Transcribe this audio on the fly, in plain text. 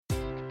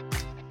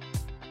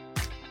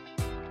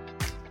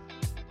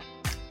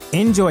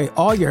Enjoy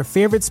all your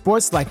favorite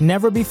sports like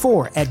never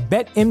before at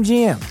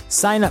BetMGM.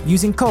 Sign up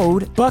using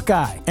code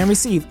Buckeye and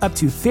receive up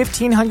to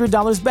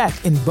 $1,500 back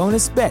in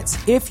bonus bets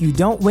if you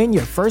don't win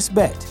your first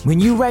bet. When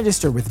you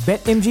register with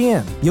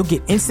BetMGM, you'll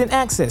get instant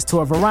access to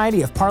a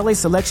variety of parlay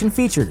selection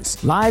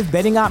features, live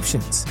betting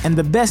options, and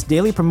the best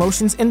daily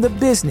promotions in the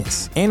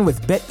business. And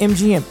with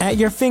BetMGM at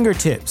your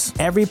fingertips,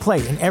 every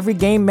play and every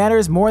game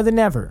matters more than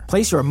ever.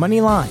 Place your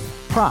money line,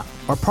 prop,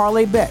 or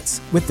parlay bets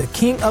with the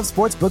king of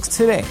sportsbooks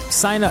today.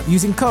 Sign up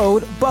using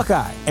code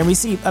Buckeye and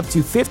receive up to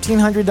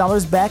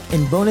 $1,500 back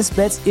in bonus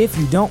bets if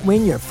you don't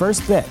win your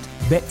first bet.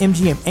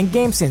 BetMGM and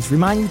GameSense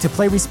remind you to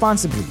play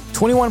responsibly.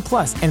 21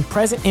 plus and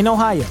present in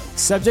Ohio,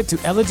 subject to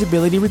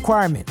eligibility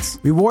requirements.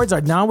 Rewards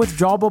are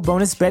non-withdrawable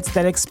bonus bets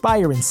that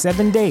expire in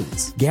 7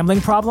 days. Gambling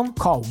problem?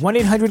 Call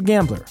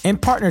 1-800-GAMBLER. In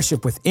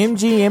partnership with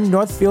MGM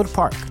Northfield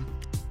Park.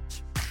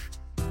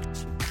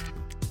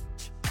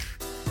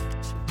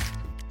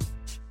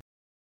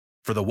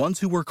 For the ones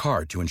who work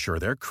hard to ensure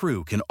their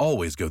crew can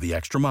always go the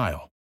extra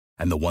mile,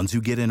 and the ones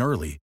who get in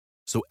early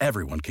so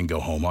everyone can go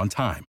home on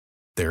time,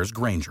 there's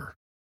Grainger,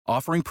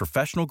 offering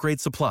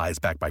professional-grade supplies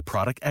backed by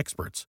product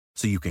experts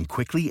so you can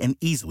quickly and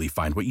easily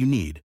find what you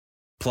need.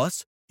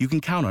 Plus, you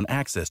can count on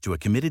access to a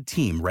committed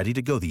team ready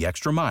to go the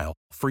extra mile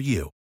for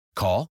you.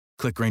 Call,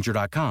 click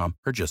Grainger.com,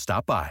 or just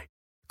stop by.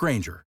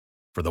 Grainger,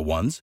 for the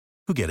ones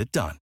who get it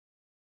done.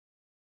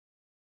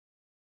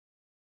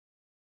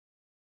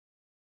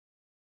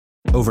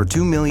 Over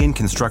 2 million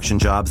construction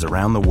jobs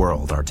around the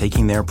world are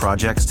taking their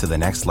projects to the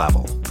next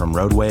level. From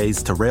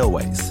roadways to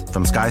railways,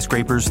 from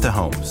skyscrapers to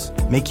homes.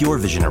 Make your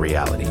vision a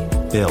reality.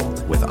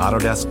 Build with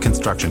Autodesk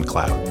Construction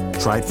Cloud.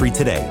 Try it free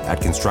today at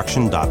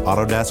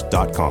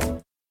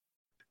construction.autodesk.com.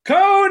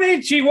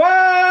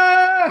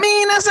 Konnichiwa!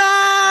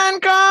 Minasan,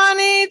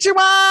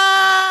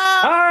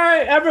 konnichiwa! All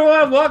right,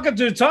 everyone, welcome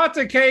to Talk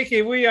to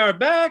Keiki. We are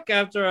back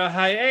after a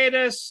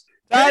hiatus.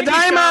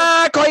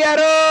 Tadaima,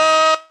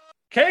 koyaro!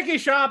 Keiki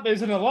Shop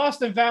is in a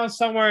lost and found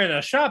somewhere in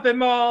a shopping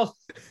mall.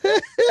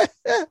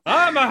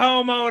 I'm a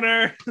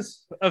homeowner,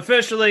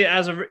 officially,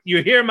 as of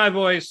you hear my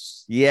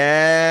voice.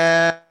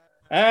 Yeah.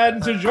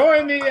 And to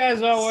join me,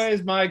 as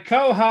always, my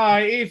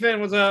co-hi,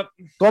 Ethan. What's up?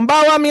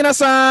 Konbawa,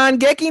 minasan,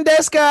 gekin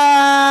desu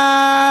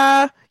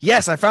ka?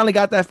 Yes, I finally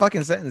got that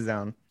fucking sentence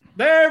down.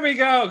 There we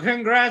go.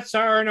 Congrats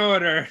are in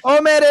order.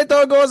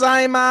 Omedetou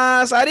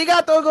gozaimasu.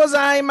 Arigatou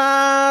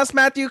gozaimasu,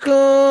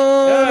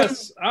 Matthew-kun.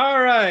 Yes.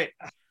 All right.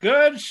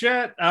 Good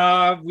shit.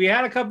 We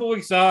had a couple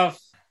weeks off,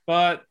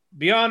 but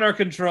beyond our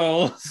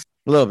control. A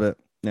little bit,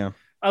 yeah.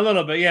 A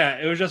little bit, yeah.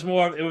 It was just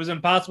more. It was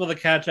impossible to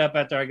catch up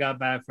after I got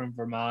back from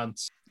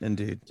Vermont.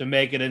 Indeed. To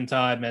make it in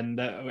time, and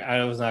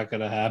it was not going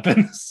to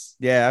happen.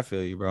 Yeah, I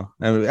feel you, bro.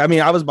 I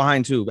mean, I was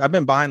behind too. I've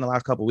been behind the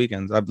last couple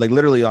weekends. I've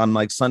literally on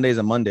Sundays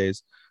and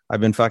Mondays,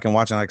 I've been fucking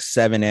watching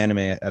 7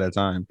 anime at a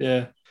time.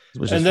 Yeah.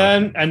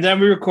 And then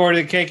we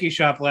recorded Keiki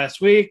Shop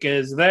last week. It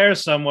is there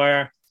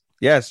somewhere.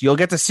 Yes, you'll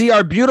get to see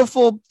our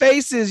beautiful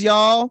faces,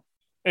 y'all.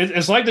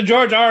 It's like the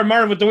George R. R.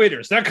 Martin with the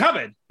Weeders. They're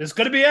coming. It's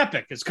going to be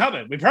epic. It's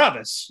coming. We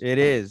promise. It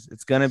is.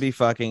 It's going to be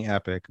fucking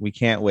epic. We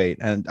can't wait.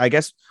 And I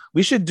guess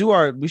we should do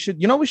our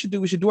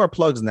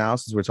plugs now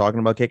since we're talking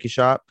about Keiki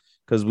Shop,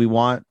 because we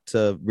want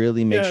to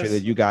really make sure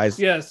that you guys.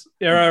 Yes.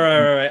 Yeah,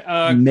 right.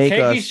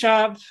 Keiki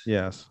Shop.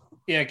 Yes.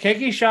 Yeah,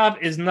 Keiki Shop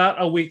is not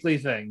a weekly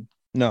thing.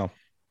 No.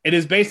 It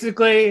is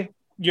basically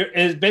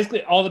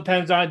all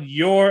depends on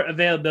your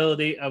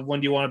availability of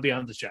when you want to be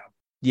on the show.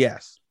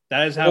 Yes.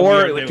 That is how.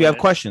 Or if you have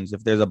questions,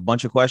 if there's a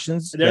bunch of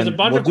questions,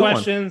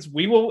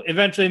 we will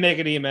eventually make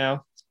an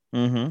email.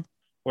 Mm-hmm.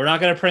 We're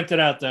not going to print it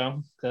out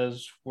though,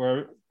 because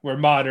we're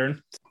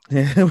modern.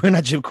 We're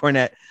not Jim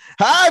Cornette.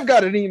 I've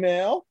got an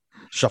email.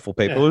 Shuffle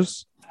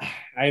papers. Yeah.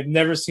 I've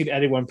never seen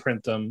anyone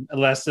print them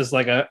unless it's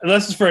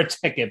for a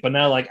ticket, but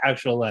not like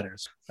actual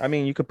letters. I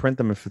mean, you could print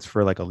them if it's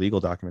for like a legal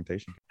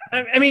documentation.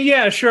 I mean,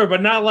 yeah, sure,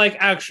 but not like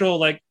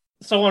actual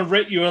someone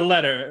wrote you a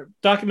letter.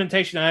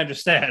 Documentation, I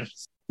understand.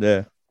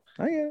 Yeah.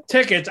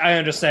 Tickets, I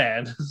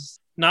understand.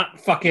 Not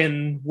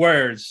fucking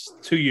words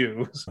to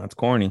you. That's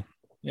corny.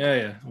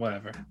 Yeah,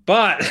 whatever.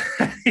 But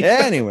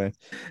anyway,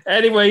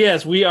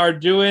 yes, we are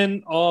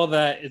doing all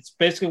that. It's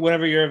basically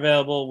whenever you're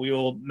available, we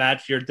will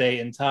match your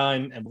date and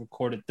time and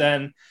record it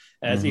then.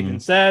 As Ethan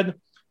said,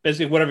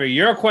 basically whatever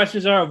your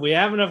questions are. If we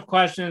have enough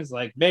questions,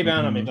 I don't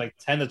know, maybe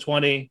 10 to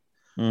 20,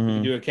 we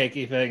can do a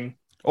Keiki thing.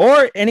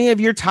 Or any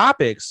of your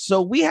topics.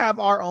 So we have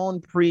our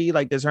own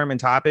determined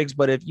topics,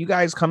 but if you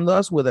guys come to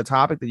us with a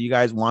topic that you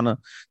guys want to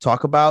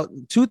talk about,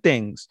 2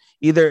 things.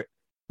 Either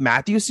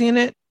Matthew's seen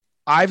it,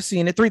 I've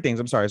seen it. 3 things.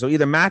 I'm sorry. So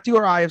either Matthew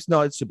or I have. No,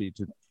 it should be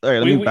 2. All right,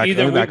 let me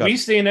back up. We've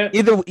seen it.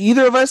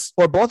 Either of us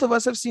or both of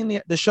us have seen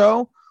the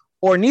show,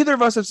 or neither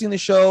of us have seen the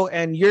show,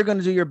 and you're going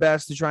to do your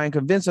best to try and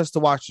convince us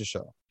to watch the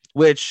show,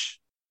 which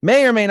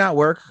may or may not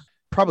work.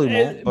 Probably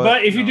won't.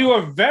 But if you do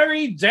a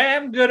very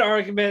damn good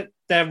argument,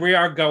 that we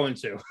are going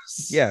to.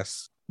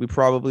 Yes, we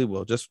probably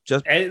will. Just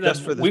for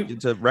this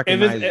to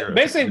recognize.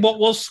 Basically,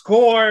 we'll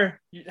score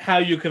how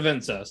you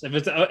convince us. If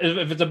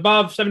it's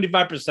above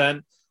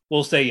 75%,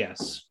 we'll say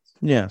yes.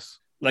 Yes.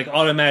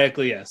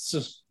 Automatically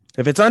yes.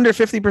 If it's under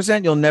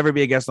 50%, you'll never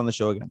be a guest on the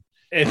show again.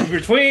 If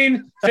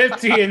between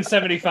 50 and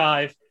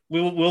 75,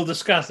 we'll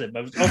discuss it.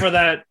 But over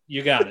that,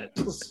 you got it.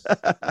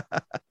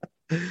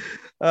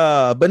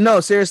 But no,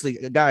 seriously,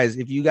 guys,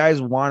 if you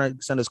guys want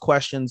to send us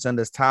questions, send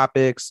us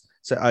topics.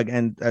 So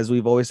again, as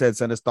we've always said,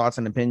 send us thoughts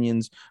and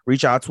opinions.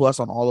 Reach out to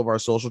us on all of our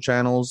social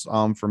channels.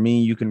 For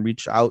me, you can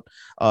reach out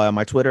on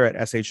my Twitter at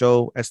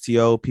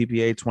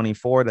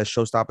SHOSTOPPA24. That's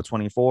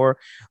Showstopper24.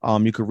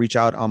 You could reach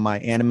out on my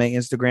anime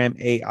Instagram,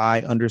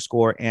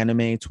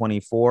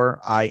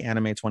 AI_anime24,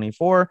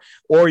 iAnime24,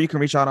 or you can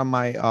reach out on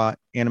my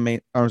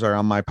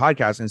on my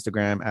podcast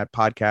Instagram at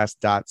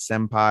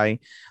podcast.senpai.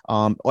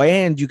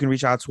 And you can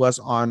reach out to us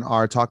on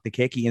our Talk to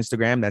Keiki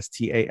Instagram. That's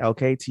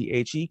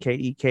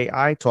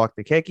TALKTHEKEKI, Talk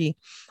to Keiki.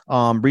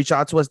 Reach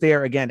out to us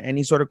there. Again,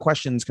 any sort of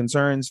questions,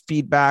 concerns,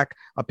 feedback,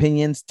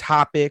 opinions,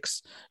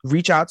 topics,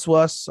 reach out to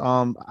us.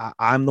 I'm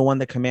the one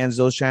that commands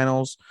those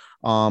channels.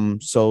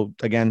 So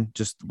again,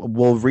 just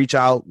we'll reach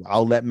out.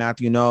 I'll let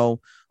Matthew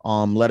know.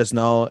 Let us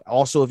know.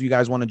 Also, if you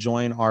guys want to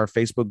join our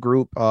Facebook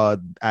group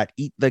at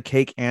Eat the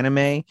Cake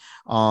Anime,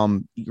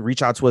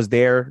 reach out to us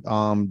there.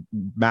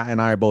 Matt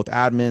and I are both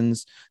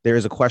admins. There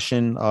is a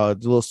question, a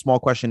little small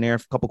questionnaire, a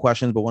couple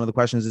questions, but one of the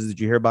questions is, did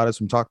you hear about us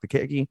from Talk to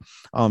Keiki?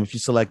 If you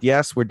select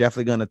yes, we're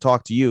definitely going to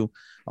talk to you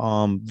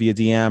via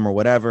DM or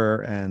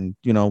whatever, and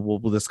we'll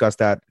discuss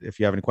that if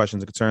you have any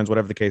questions or concerns,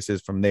 whatever the case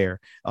is from there.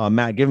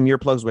 Matt, give them your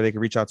plugs where they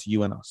can reach out to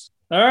you and us.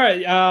 All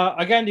right.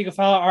 Again, you can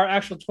follow our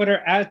actual Twitter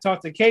at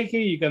Talk to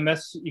Keiki. You can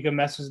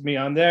message me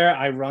on there.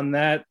 I run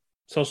that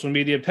social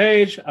media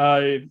page.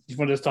 If you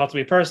want to just talk to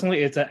me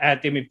personally, it's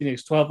at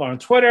DamianPhoenix12 on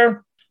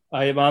Twitter.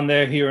 I am on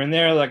there here and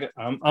there. Like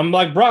I'm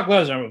like Brock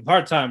Lesnar with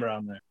hard time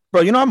around there.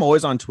 Bro, I'm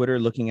always on Twitter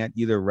looking at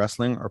either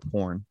wrestling or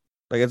porn.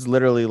 Like it's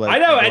literally like I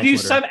know, and you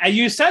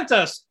sent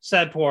us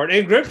said porn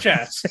in group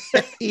chats.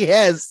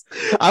 Yes,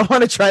 I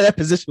want to try that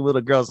position with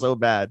a girl so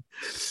bad.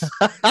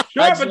 Sure,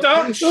 but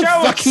don't show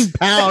fucking us.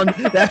 Pound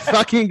that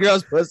fucking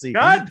girl's pussy.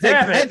 God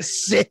damn it!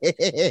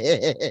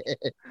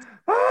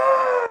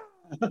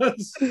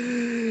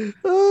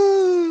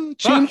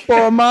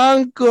 Chimpo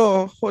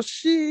manco,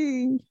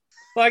 hoshi.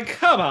 Like,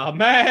 come on,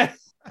 man.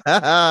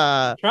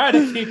 Try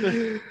to keep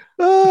it.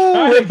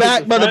 We're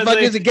back,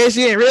 motherfuckers. In case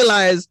you didn't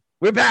realize,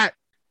 we're back.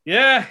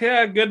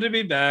 Yeah, good to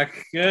be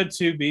back.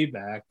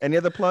 Any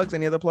other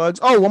plugs?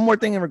 Oh, one more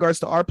thing in regards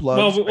to our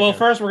plugs. Well,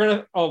 first we're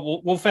gonna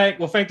we'll thank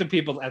the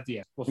people at the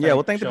end.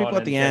 We'll thank the people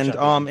at the end.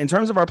 In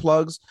terms of our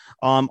plugs,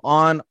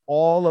 on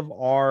all of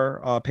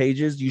our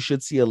pages, you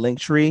should see a link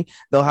tree.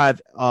 They'll have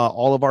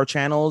all of our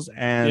channels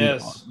and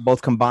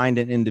both combined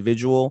and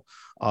individual.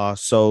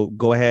 So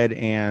go ahead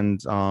and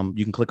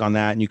you can click on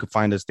that and you can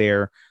find us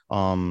there.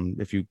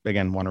 If you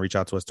again want to reach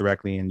out to us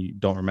directly and you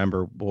don't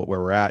remember where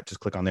we're at,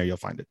 just click on there, you'll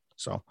find it.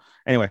 So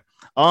anyway,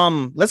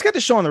 let's get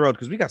the show on the road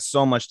because we got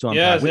so much to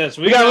unpack. Yes,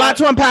 we got a lot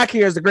to unpack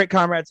here, as the great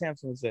Comrade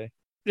Sampson would say.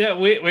 Yeah,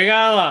 we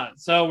got a lot.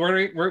 So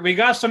we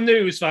got some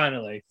news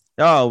finally.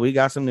 Oh, we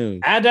got some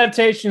news.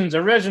 Adaptations,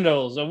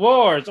 originals,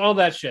 awards, all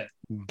that shit.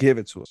 Give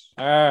it to us.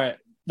 All right.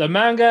 The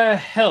manga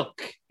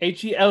Helck,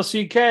 Helck,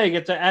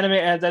 gets an anime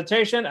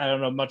adaptation. I don't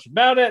know much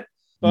about it.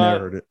 But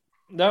never heard it.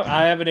 No,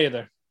 I haven't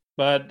either.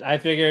 But I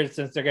figured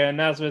since they're getting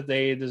announcements,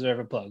 they deserve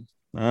a plug.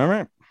 All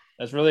right.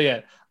 That's really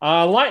it.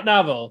 Light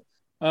novel,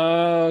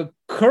 Kurono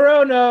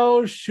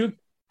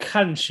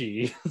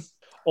Shukanshi,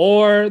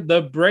 or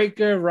The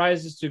Breaker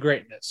Rises to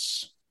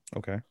Greatness.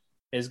 Okay.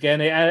 Is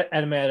getting an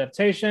anime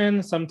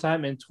adaptation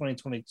sometime in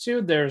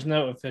 2022. There's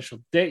no official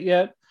date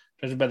yet.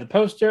 Judging by the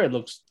poster, it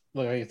looks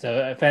like it's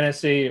a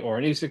fantasy or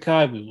an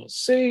isekai. We will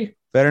see.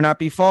 Better not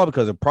be fall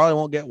because it probably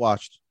won't get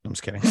watched. I'm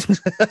just kidding.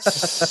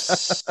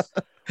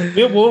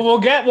 We'll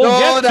get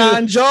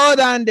to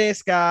Jordan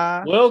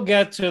Deska. We'll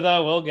get to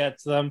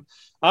them.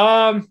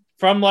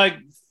 From like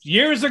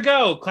years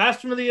ago,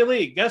 Classroom of the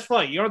Elite. Guess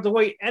what? You don't have to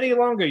wait any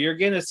longer. You're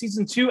getting a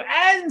season 2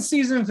 and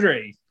season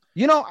 3.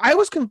 I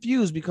was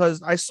confused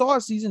because I saw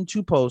a season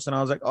 2 post and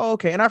I was like, oh,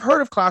 okay. And I've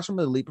heard of Classroom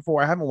of the Elite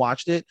before. I haven't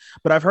watched it,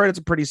 but I've heard it's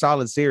a pretty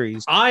solid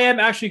series. I am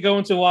actually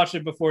going to watch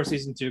it before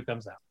season 2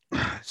 comes out.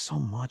 So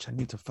much I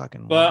need to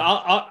fucking. But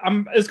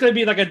it's going to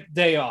be like a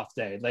day off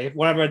day. Like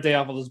whenever a day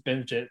off, I'll just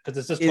binge it because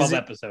it's just 12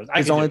 episodes.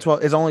 It's only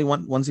 12. It's only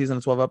one season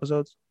of 12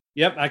 episodes.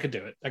 Yep, I could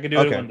do it. It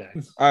in one day.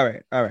 All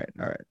right.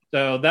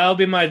 So that'll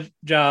be my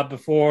job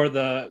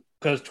because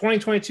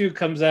 2022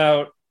 comes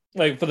out,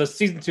 like for the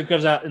season 2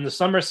 comes out in the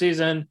summer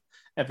season,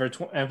 and for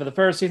the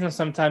first season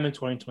sometime in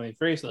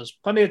 2023. So there's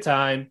plenty of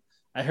time.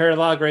 I heard a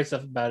lot of great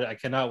stuff about it. I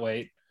cannot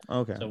wait.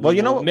 Okay. So well,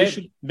 you know what?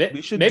 Maybe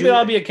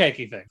that'll be a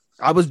Keiki thing.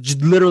 I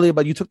was literally,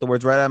 but you took the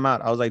words right out of my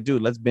mouth. I was like,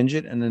 dude, let's binge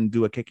it and then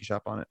do a Keiki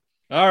shop on it.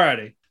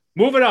 Alrighty.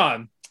 Moving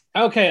on.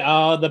 Okay,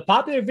 the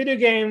popular video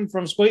game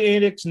from Square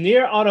Enix,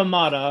 Nier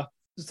Automata,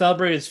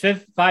 celebrated its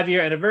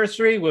 5-year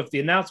anniversary with the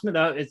announcement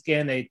of it's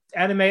getting an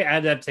anime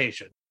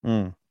adaptation.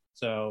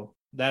 So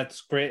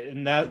that's great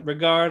in that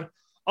regard.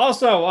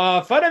 Also,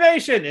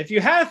 Funimation. If you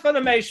have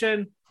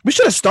Funimation, We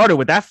should have started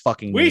with that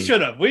fucking. We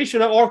should have,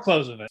 or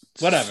close with it.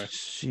 Whatever.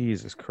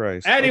 Jesus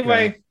Christ.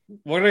 Anyway, okay.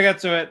 We're gonna get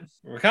to it.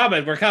 We're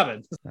coming.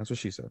 That's what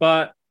she said.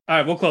 But all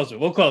right, we'll close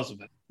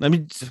with it. Let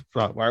me.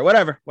 All right,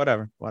 whatever.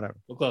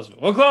 We'll close with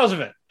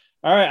it.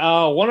 All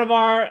right. One of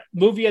our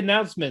movie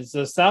announcements: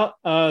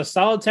 the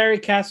Solitary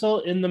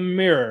Castle in the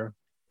Mirror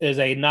is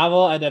a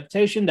novel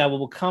adaptation that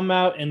will come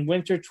out in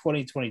winter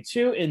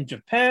 2022 in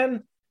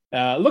Japan.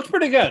 Looks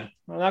pretty good.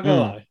 I'm not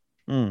gonna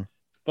lie.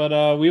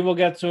 But we will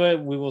get to it.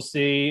 We will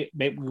see.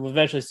 Maybe we will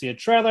eventually see a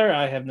trailer.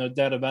 I have no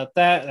doubt about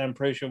that. And I'm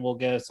pretty sure we'll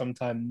get it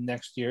sometime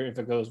next year if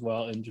it goes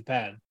well in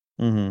Japan.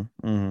 All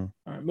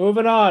right,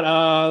 moving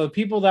on. The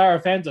people that are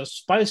fans of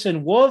Spice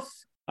and Wolf,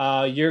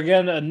 you're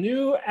getting a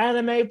new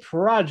anime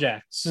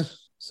project.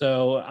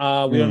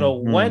 So we don't know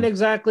when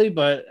exactly,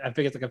 but I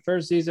think it's like a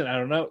first season. I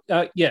don't know.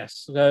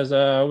 Yes, because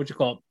what you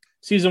call it?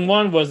 Season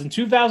 1 was in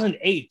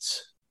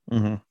 2008.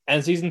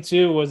 And season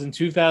 2 was in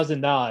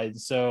 2009.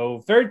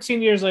 So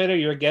 13 years later,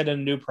 you're getting a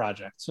new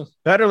project.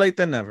 Better late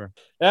than never.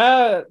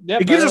 Yeah,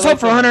 it gives us hope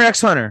for Hunter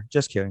x Hunter.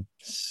 Just kidding.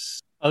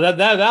 Oh,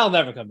 that'll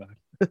never come back.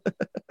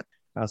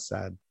 How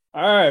sad.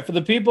 All right, for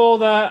the people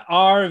that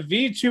are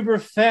VTuber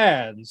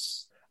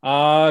fans,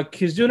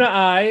 Kizuna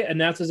Ai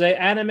announces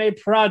a anime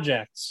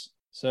project.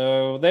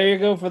 So there you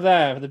go for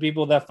that. For the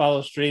people that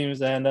follow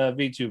streams and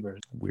VTubers.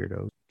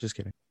 Weirdo. Just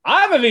kidding.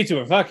 I'm a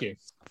VTuber. Fuck you.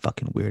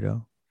 Fucking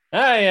weirdo.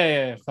 Ah,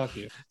 yeah. Fuck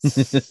you.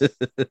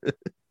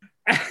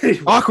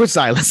 Awkward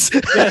silence.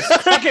 Yes,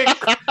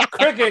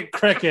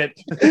 cricket.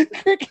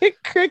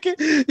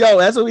 Yo,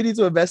 that's what we need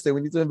to invest in.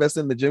 We need to invest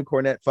in the Jim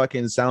Cornette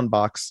fucking sound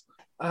box.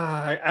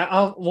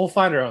 We'll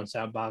find our own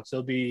sound box.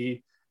 It'll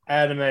be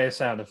anime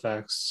sound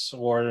effects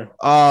or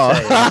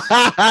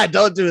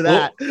don't do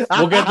that.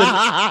 We'll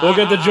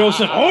get the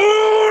Joseph.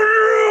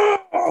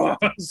 Oh,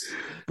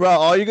 bro,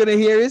 all you're gonna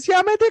hear is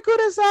Yamete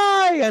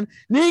Kudasai and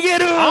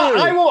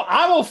Nigeru.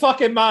 I will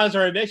fucking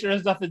monitor and make sure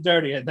there's nothing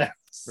dirty in there.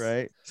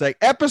 Right? It's like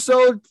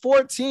episode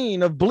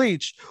 14 of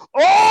Bleach.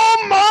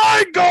 Oh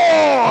my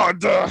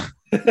god!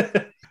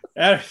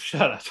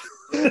 Shut up.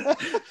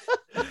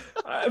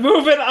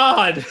 Moving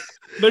on.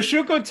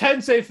 Mashuko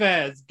Tensei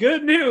fans,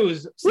 good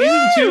news.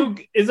 Season 2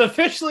 is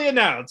officially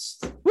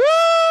announced. Woo!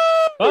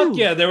 Fuck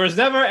yeah, there was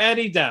never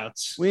any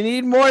doubts. We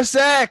need more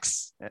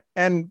sex.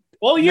 And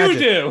well, you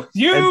do.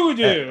 You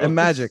do. And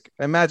magic.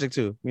 And magic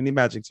too. We need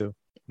magic too.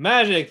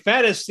 Magic,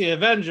 fantasy,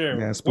 Avenger.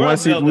 Yes, we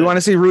want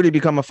to see Rudy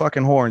become a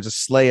fucking whore and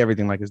just slay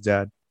everything like his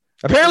dad.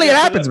 Apparently it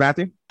happens,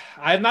 Matthew.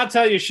 I'm not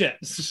telling you shit.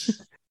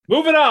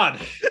 Moving on.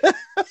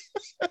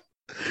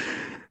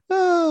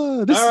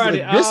 This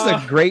is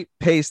a great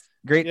paced,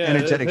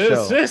 energetic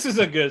show. This is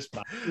a good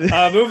spot.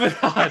 Moving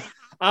on.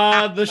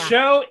 The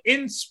show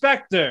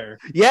Inspector.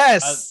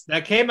 Yes.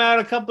 That came out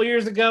a couple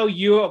years ago.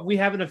 We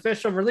have an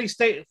official release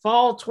date,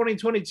 fall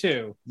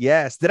 2022.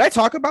 Yes. Did I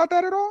talk about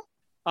that at all?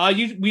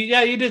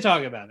 You did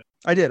talk about it.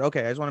 I did.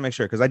 Okay. I just want to make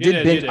sure because I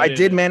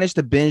did manage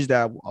to binge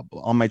that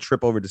on my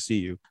trip over to see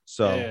you.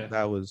 So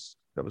that was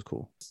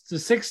cool. It's the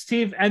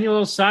 16th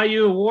annual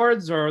Seiyu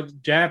Awards, or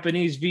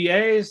Japanese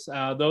VAs.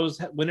 Those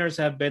winners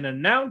have been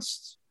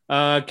announced.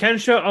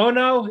 Kensho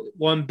Ono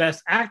won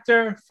Best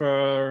Actor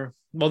for,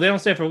 well, they don't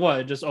say for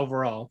what, just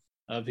overall.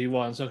 He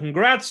won. So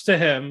congrats to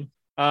him.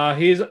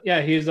 He's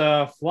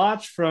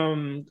Flotch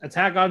from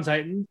Attack on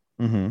Titan.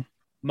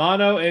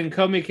 Mono and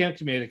Komi Can't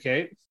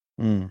Communicate.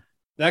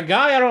 That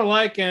guy I don't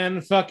like,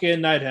 and fucking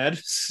Nighthead.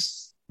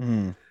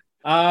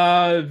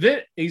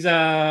 He's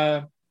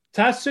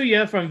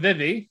Tatsuya from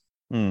Vivi.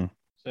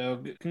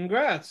 So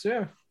congrats,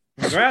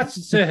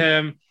 congrats to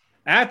him.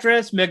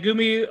 Actress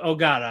Megumi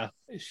Ogata.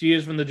 She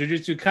is from the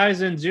Jujutsu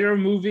Kaisen Zero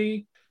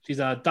movie. She's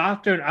a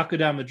doctor in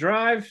Akudama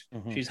Drive.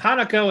 She's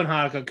Hanako in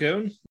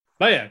Hanako-kun.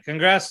 But yeah,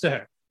 congrats to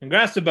her.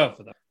 Congrats to both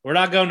of them. We're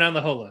not going down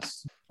the whole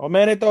list.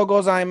 Omedetou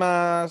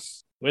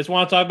gozaimasu. We just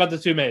want to talk about the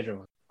two major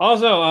ones.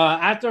 Also,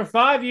 after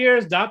 5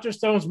 years, Dr.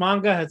 Stone's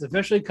manga has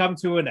officially come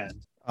to an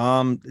end.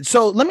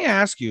 So let me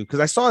ask you, because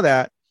I saw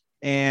that,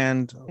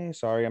 and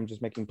sorry, I'm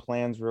just making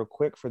plans real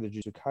quick for the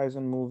Jujutsu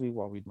Kaisen movie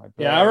while we read my book.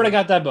 Yeah, I already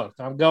got that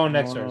booked. I'm going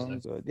next Thursday.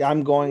 Yeah,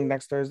 I'm going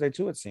next Thursday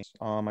too, it seems.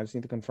 I just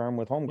need to confirm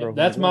with Homegirl. Yeah,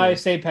 that's my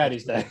St.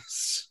 Patty's Day.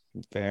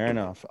 Fair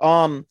enough.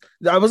 I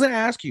was gonna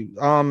ask you,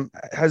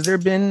 has there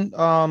been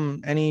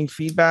any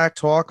feedback,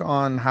 talk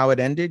on how it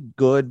ended?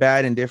 Good,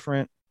 bad,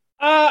 indifferent?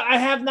 I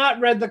have not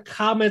read the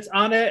comments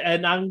on it,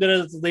 and I'm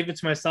gonna leave it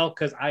to myself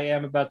because I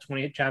am about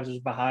 28 chapters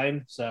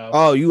behind.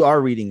 So you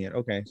are reading it.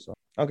 Okay.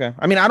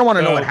 I mean, I don't want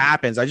to know what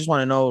happens. I just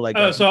want to know, like.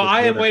 So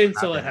I am waiting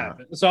until it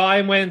happens. So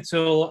I'm waiting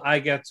until I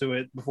get to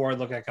it before I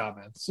look at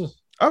comments.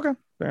 Okay,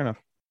 fair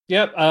enough.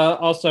 Yep.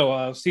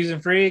 Also,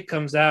 season 3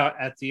 comes out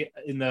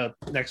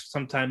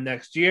sometime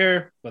next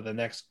year for the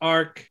next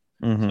arc.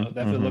 So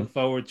definitely look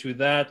forward to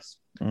that.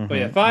 But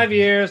yeah, 5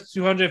 years,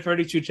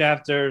 232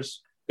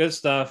 chapters. Good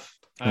stuff.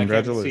 I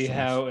can't see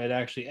how it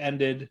actually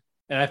ended.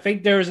 And I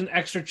think there is an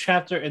extra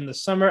chapter in the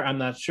summer. I'm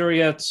not sure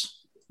yet.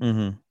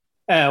 2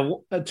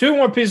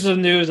 more pieces of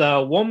news.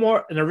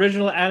 An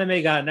original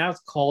anime got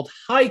announced called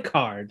High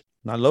Card.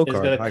 Not low is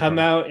card. going to come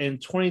out in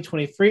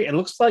 2023. It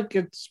looks like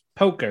it's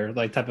poker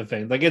like type of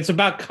thing. Like it's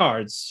about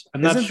cards.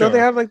 I'm not sure. Don't they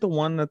have like the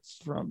one that's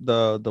from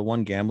the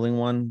one gambling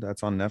one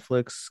that's on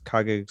Netflix,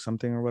 Kage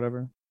something or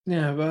whatever?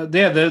 Yeah, but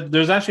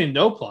there's actually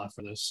no plot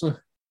for this.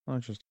 Oh,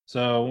 interesting.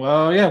 So,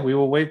 well, yeah, we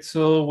will wait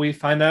till we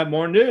find out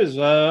more news.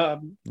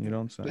 You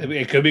don't say.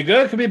 It could be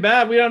good, it could be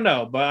bad. We don't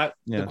know. But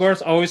Yes. of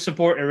course, always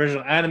support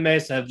original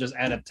animes that have just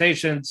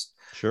adaptations.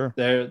 Sure.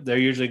 They're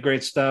usually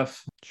great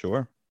stuff.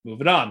 Sure.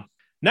 Moving on.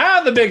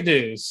 Now the big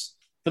news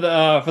for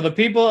the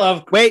people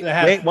of Wait,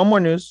 one more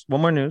news.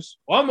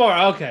 One more.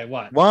 Okay,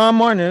 what? One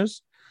more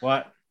news.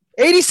 What?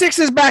 86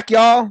 is back,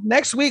 y'all.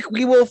 Next week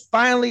we will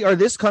finally, or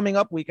this coming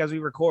up week as we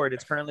record,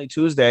 it's currently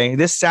Tuesday.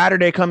 This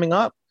Saturday coming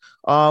up,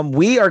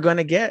 we are going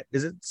to get,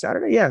 is it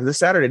Saturday? Yeah, this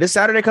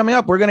Saturday coming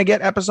up, we're going to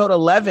get episode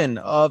 11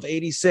 of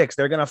 86.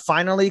 They're going to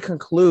finally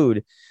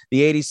conclude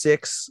the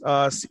 86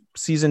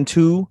 season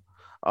 2.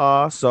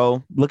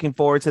 So looking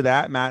forward to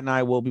that. Matt and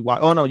I will be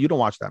watching. Oh no, you don't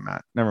watch that,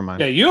 Matt. Never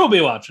mind. Yeah, you'll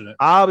be watching it.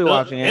 I'll be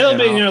watching it. It'll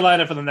be in your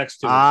lineup for the next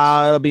 2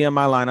 weeks. It'll be in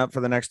my lineup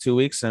for the next 2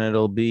 weeks, and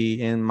it'll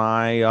be in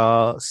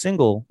my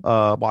single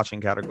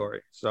watching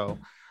category. So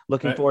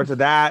looking forward to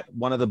that.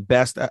 One of the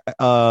best what's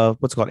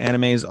it called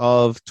animes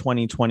of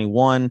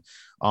 2021.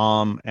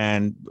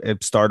 And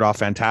it started off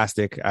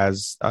fantastic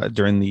as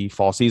during the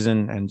fall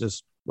season, and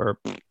just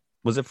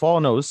was it fall?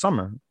 No, it was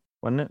summer,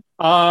 wasn't it?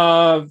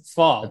 Fall.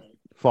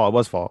 It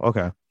was fall.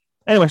 Okay.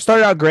 Anyway,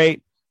 started out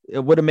great.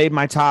 It would have made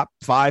my top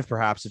 5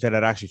 perhaps if it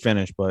had actually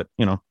finished, but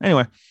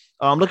anyway,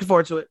 looking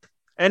forward to it.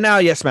 And now,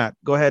 yes, Matt,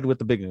 go ahead with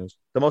the big news.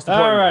 The most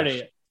important.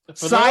 Alrighty.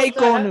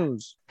 Psycho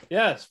news.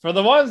 Yes, for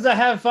the ones that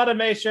have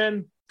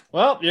Funimation,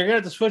 well, you're gonna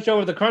have to switch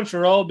over to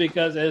Crunchyroll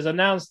because it is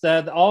announced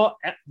that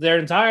their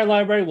entire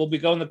library will be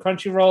going to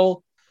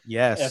Crunchyroll.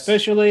 Yes,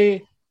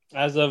 officially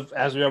as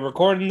we are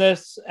recording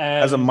this,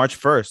 and as of March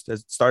 1st.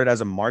 It started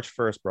as of March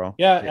 1st, bro.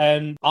 Yeah,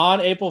 and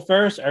on April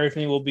 1st,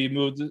 everything will be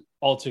moved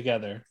all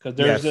together because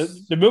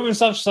they're moving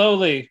stuff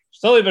slowly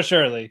but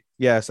surely.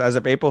 Yes, as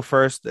of April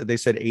 1st, they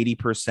said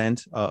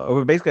 80%.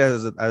 Or basically,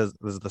 as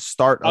the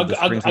start of the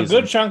spring season,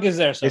 a good chunk is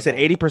there. So they said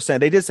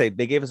 80%.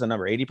 They gave us a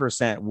number.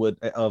 80%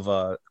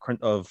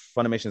 of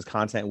Funimation's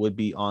content would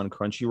be on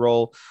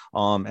Crunchyroll.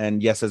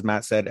 And yes, as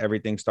Matt said,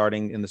 everything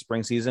starting in the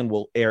spring season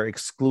will air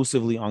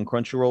exclusively on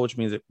Crunchyroll, which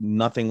means that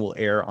nothing will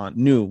air on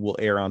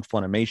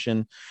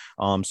Funimation.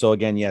 So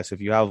again, yes, if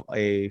you have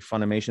a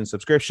Funimation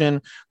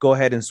subscription, go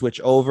ahead and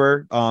switch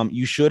over.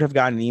 You should have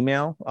gotten an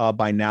email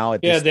by now.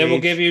 They will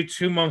give you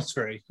 2 months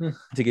free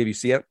to give you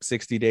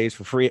 60 days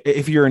for free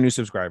if you're a new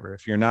subscriber.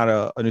 If you're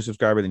not a new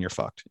subscriber, then you're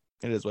fucked.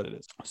 It is what it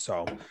is.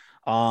 So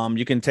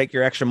you can take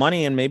your extra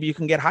money and maybe you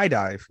can get High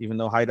Dive, even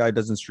though High Dive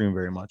doesn't stream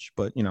very much.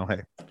 But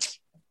hey.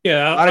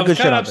 Yeah, I was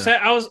kind of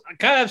upset. I was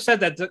kind of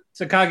upset that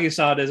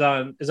Takagi-san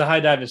is a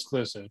High Dive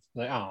exclusive.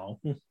 Like, oh.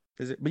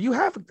 Is it? But you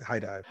have High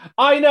Dive.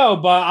 I know,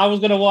 but I was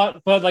gonna watch.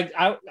 But like,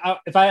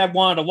 if I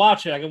wanted to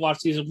watch it, I could watch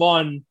season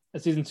 1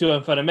 and season 2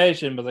 on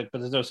Funimation. But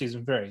there's no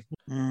season 3.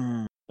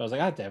 I was like,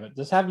 God damn it,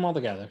 just have them all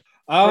together.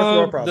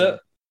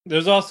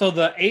 There's also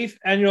the 8th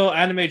annual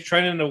Anime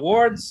Training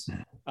Awards.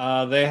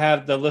 They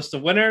have the list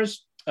of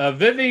winners.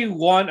 Vivi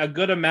won a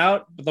good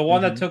amount, but the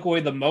one that took away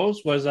the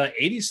most was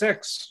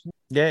 86.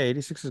 Yeah,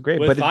 86 is great.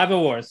 With 5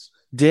 awards.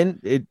 Didn't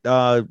it?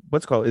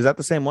 What's it called? Is that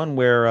the same one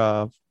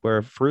where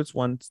Fruits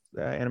won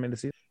Anime of the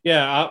Season?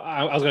 Yeah,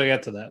 I was gonna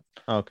get to that.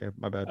 Oh, okay,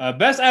 my bad.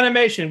 Best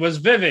animation was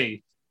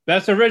Vivi.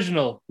 Best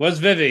original was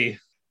Vivi.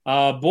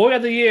 Boy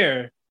of the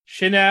Year,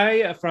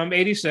 Shinai from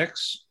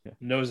 86.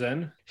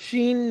 Nozen.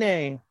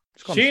 Shinai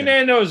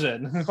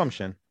Nozen. Call him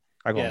Shin.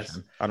 I call him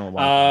Shin. I don't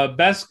know why.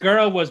 Best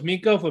girl was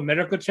Miko from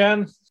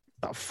Miracle-chan.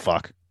 Oh,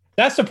 fuck.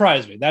 That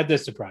surprised me. That did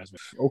surprise me.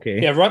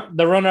 Okay. Yeah,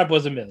 the runner-up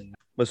was Emilia.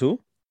 Was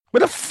who? What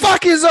the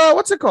fuck is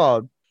what's it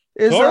called?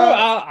 Toru,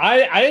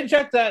 I didn't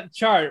check that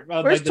chart.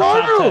 Where's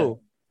Toru?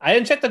 I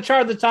didn't check the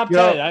chart of the top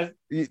 10.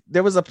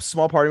 There was a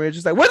small part of me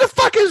just like, where the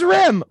fuck is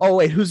Rem? Oh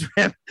wait, who's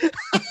Rem?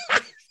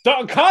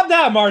 Don't calm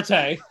down,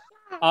 Marte.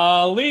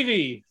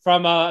 Levy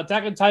from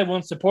Attack on Titan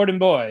won supporting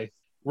boy.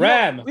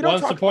 Ram won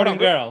supporting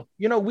girl.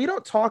 We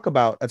don't talk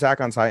about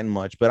Attack on Titan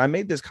much, but I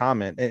made this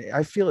comment and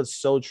I feel it's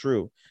so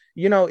true.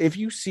 If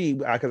you see,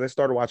 because I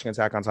started watching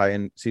Attack on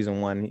Titan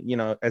season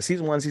 1, as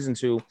season 1, season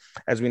 2,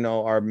 as we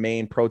know, our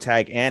main pro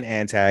tag and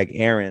antag,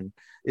 Aaron,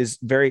 is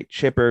very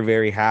chipper,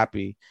 very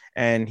happy.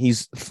 And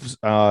he's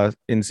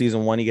in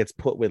season 1, he gets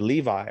put with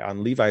Levi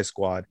on Levi's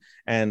squad.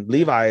 And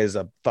Levi is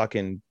a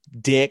fucking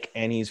dick,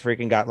 and he's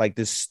freaking got like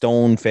this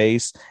stone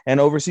face. And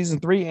over season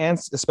 3, and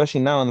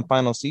especially now in the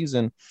final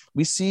season,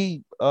 we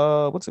see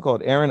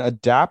Aaron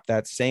adapt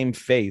that same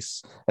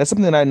face. That's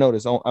something that I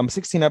noticed. I'm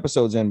 16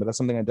 episodes in, but that's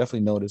something I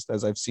definitely noticed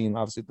as I've seen.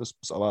 Obviously, there's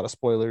a lot of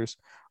spoilers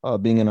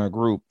being in our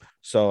group,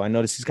 so I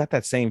noticed he's got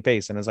that same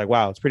face, and it's like,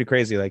 wow, it's pretty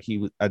crazy. Like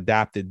he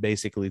adapted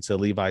basically to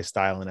Levi's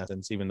style in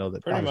essence, even though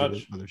that pretty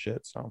much other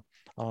shit. So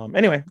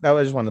anyway,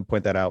 I just wanted to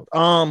point that out.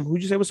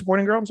 Who'd you say was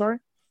supporting girl? I'm sorry.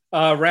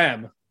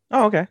 Ram.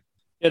 Oh, okay.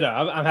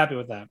 I'm happy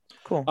with that.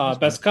 Cool.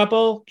 Best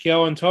couple,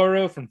 Kyo and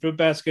Toru from Fruit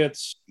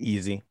Baskets.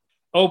 Easy.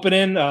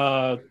 Opening,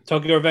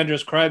 Tokyo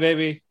Revengers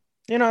Crybaby.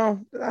 You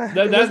know,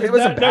 it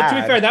wasn't bad. No,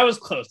 to be fair, that was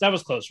close. That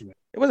was close for me.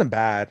 It wasn't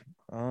bad.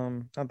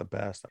 Not the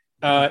best.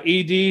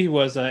 ED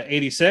was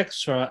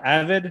 86 for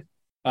Avid.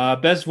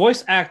 Best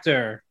voice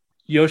actor,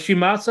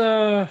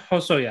 Yoshimasa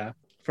Hosoya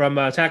from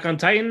Attack on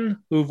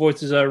Titan, who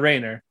voices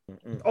Rainer.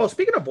 Oh,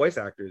 speaking of voice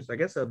actors, I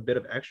guess a bit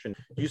of extra.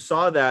 You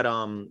saw that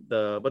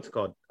what's it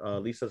called?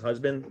 Lisa's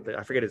husband.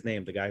 I forget his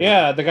name. The guy.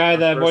 Yeah, the guy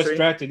that voice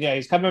directed. Yeah,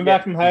 he's coming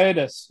back from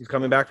hiatus. He's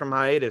coming back from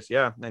hiatus.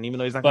 Yeah, and even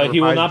though he's not, but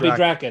he will not be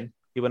Draken.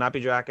 He will not be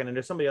Draken, and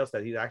there's somebody else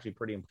that he's actually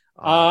pretty.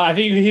 I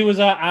think he was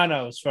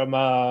Anos from.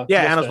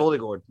 Anos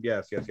Voldigord.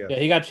 Yes. Yeah,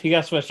 he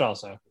got switched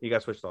also. He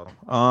got switched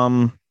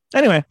also.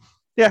 Anyway,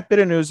 yeah, bit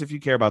of news if you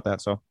care about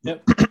that. So.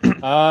 Yep.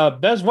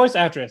 Best voice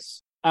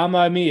actress.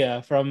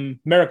 Amamiya from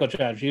Miracle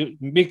Child,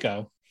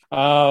 Miko.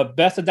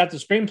 Best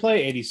adapted screenplay,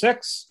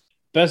 86.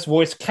 Best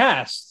voice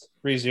cast,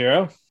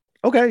 ReZero.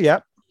 Okay, yeah.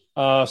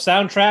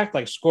 Soundtrack,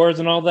 like scores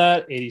and all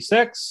that,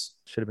 86.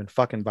 Should have been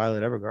fucking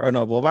Violet Evergarden. Oh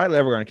no, well,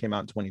 Violet Evergarden came out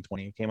in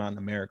 2020. It came out in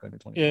America in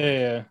 2020.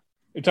 Yeah.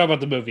 You're talking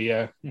about the movie,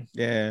 yeah.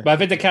 Yeah. But I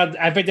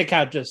think they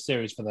count just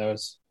series for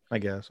those. I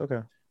guess.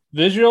 Okay.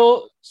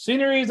 Visual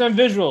sceneries and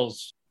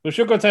visuals.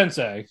 Mushoku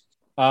Tensei.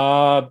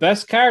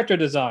 Best character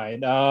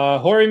design.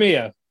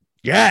 Horimiya.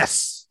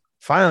 Yes.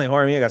 Finally,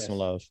 Horimiya got some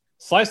love.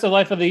 Slice of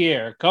life of the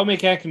year. Komi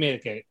can't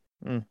communicate.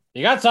 You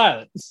got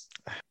silence.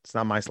 It's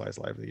not my slice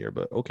of life of the year,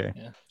 but okay.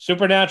 Yeah.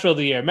 Supernatural of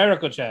the year.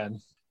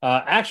 Miracle-chan.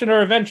 Action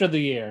or adventure of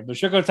the year.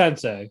 Mushoku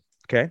Tensei.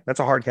 Okay, that's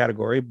a hard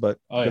category, but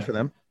good for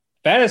them.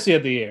 Fantasy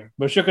of the year.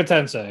 Mushoku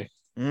Tensei.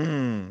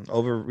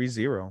 Over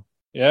ReZero.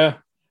 Yeah.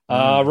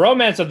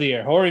 Romance of the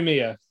year.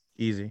 Horimiya.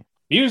 Easy.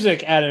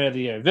 Music anime of the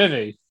year.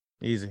 Vivi.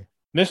 Easy.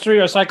 Mystery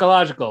or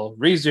psychological.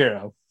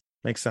 ReZero.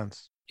 Makes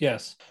sense.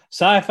 Yes.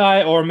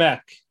 Sci-fi or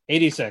mech.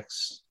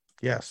 86.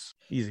 Yes.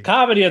 Easy.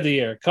 Comedy of the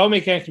year.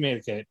 Komi can't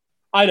communicate.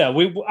 I know.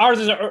 Ours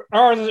is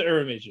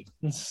Uramichi.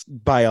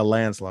 By a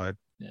landslide.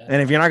 Yeah.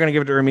 And if you're not going to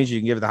give it to Uramichi, you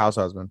can give it to House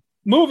Husband.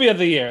 Movie of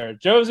the year.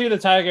 Josie, the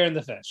Tiger, and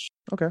the Fish.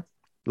 Okay.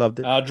 Loved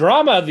it.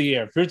 Drama of the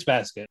year. Fruits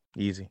Basket.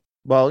 Easy.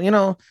 Well,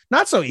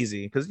 not so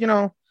easy because,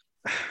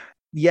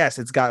 yes,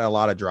 it's got a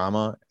lot of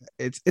drama.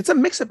 It's a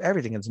mix of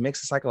everything. It's a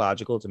mix of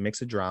psychological. It's a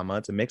mix of drama.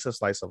 It's a mix of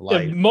slice of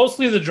life. Yeah,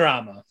 mostly the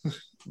drama.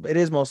 It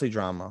is mostly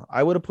drama.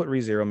 I would have put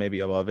ReZero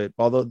maybe above it,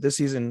 although this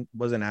season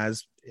wasn't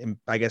as,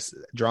 I guess,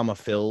 drama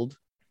filled.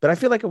 But I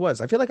feel like it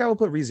was. I feel like I would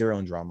put ReZero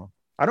in drama.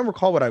 I don't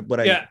recall what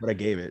I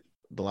gave it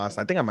the last.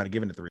 I think I might have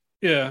given it 3.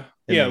 Yeah.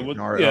 No,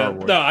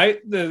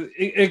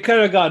 it could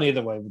have gone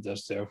either way with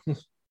this too.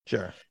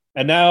 Sure.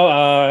 And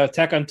now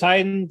Attack on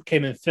Titan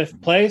came in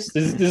 5th place.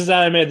 This is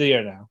anime of the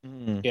year now.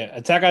 Yeah,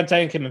 Attack on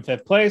Titan came in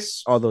 5th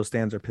place. All those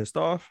stands are pissed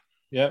off.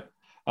 Yep.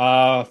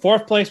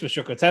 4th place was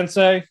Mushoku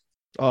Tensei.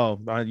 Oh,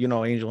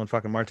 Angel and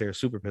fucking Marte are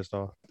super pissed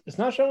off. It's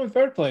not showing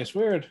 3rd place.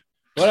 Weird.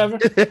 Whatever.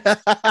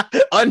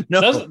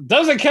 No.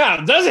 Doesn't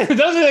count.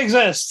 Doesn't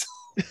exist.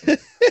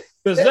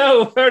 There's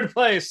no 3rd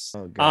place.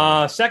 Oh,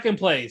 2nd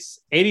place,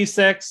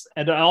 86,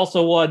 and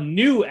also won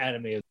new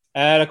anime.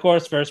 And of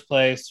course, 1st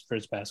place,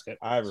 Fruits Basket.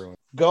 I ruined.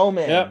 Go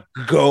man. Yep.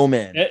 Go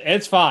man.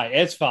 It's fine.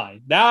 It's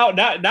fine. Now I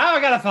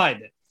gotta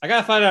find it. I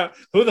gotta find out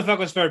who the fuck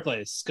was 3rd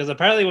place because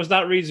apparently it was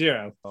not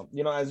ReZero.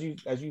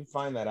 As you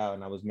find that out,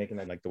 and I was making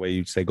that like the way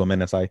you say "go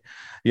men," as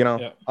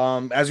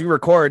we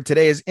record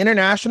today is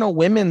International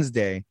Women's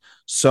Day,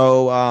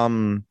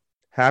 so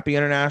happy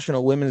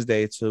International Women's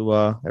Day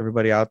to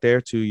everybody out there,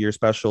 to your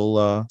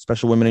special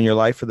women in your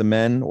life, for the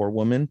men or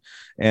women,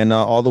 and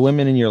all the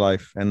women in your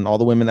life, and all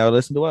the women that would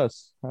listen to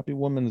us. Happy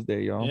Women's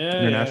Day, y'all!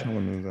 International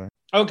Women's Day.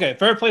 Okay,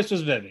 3rd place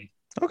was Vivi.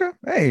 Okay,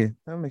 hey,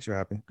 that makes you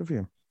happy. Good for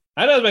you.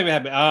 That does make me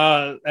happy.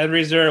 And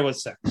ReZero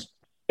was 6th.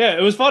 Yeah,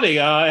 it was funny.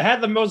 It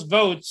had the most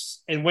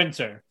votes in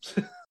winter.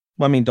 Well,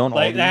 I mean, don't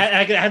like all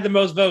I had the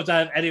most votes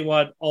out of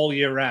anyone all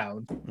year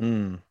round.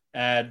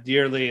 And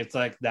yearly, it's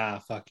like, nah,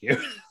 fuck you.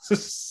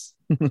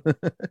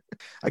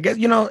 I guess,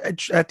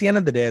 at the end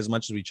of the day, as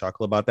much as we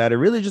chuckle about that, it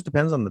really just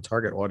depends on the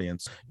target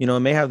audience. It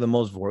may have the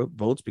most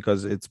votes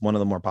because it's one of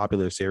the more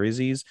popular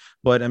series,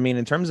 but I mean,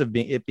 in terms of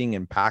it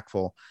being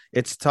impactful,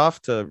 it's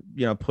tough to,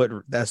 put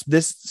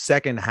this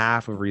second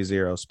half of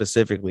ReZero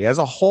specifically as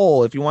a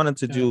whole. If you wanted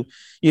to do,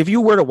 if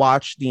you were to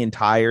watch the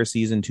entire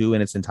season 2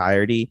 in its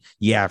entirety,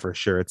 yeah, for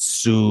sure, it's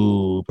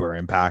super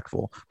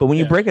impactful. But when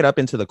you break it up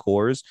into the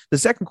cores, the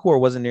second core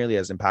wasn't nearly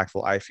as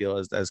impactful, I feel,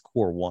 as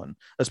core 1,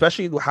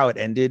 especially how it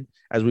ended.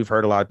 As we've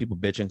heard a lot of people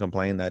bitch and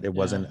complain that it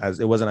wasn't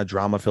a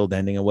drama filled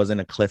ending, it wasn't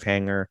a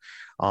cliffhanger,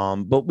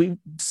 but we've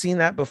seen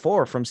that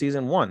before from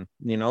season 1.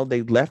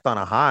 They left on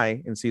a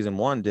high in season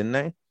 1, didn't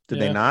they? Did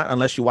they not?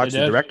 Unless you watch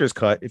the director's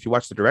cut. If you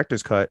watch the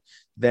director's cut,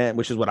 then,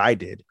 which is what I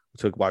did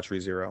to watch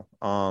ReZero,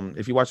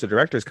 if you watch the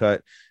director's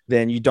cut,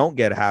 then you don't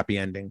get a happy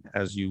ending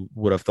as you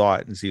would have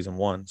thought in season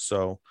 1.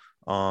 So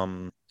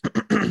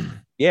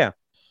yeah,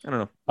 I don't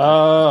know.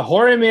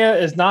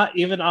 Horimiya is not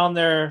even on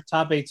their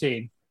top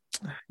 18.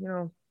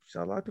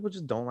 A lot of people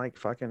just don't like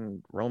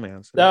fucking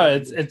romance. No,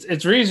 it's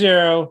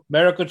ReZero,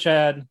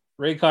 Miracle-chan,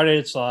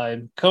 Reincarnated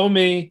Slime,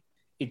 Komi,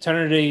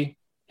 Eternity,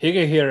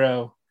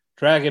 Higehiro,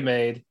 Dragon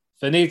Maid,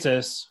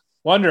 Vanitas,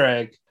 Wonder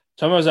Egg,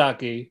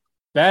 Tomozaki,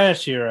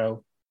 Vanished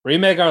Hero,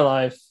 Remake Our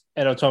Life,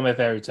 and Otome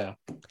Fairy Tale.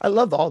 I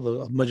love all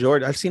the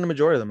majority. I've seen the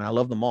majority of them. And I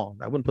love them all.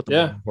 I wouldn't put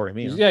them all before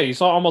me. Yeah, you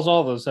saw almost all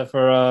of those except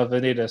for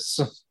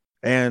Vanitas.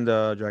 And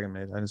Dragon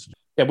Maid.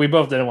 Yeah, we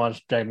both didn't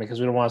watch Dragon Maid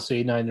because we don't want to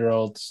see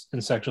 9-year-olds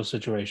in sexual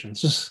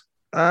situations.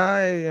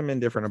 I am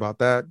indifferent about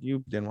that.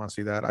 You didn't want to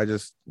see that. I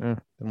just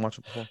didn't watch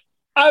it before.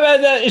 I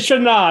mean, it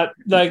should not.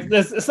 Like,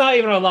 it's not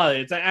even a lot.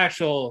 It's an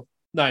actual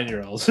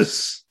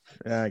 9-year-olds.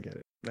 Yeah, I get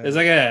it. It's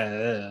like,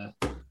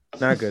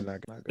 not good.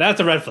 Not good. That's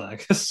a red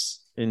flag.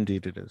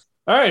 Indeed, it is.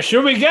 All right,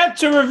 should we get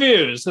to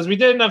reviews? Because we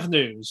did enough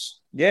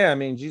news. Yeah, I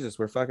mean, Jesus,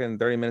 we're fucking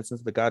 30 minutes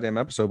into the goddamn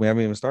episode. We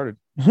haven't even started.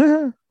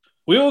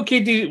 We will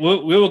keep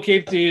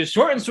these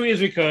short and sweet as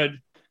we could.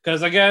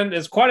 Because, again,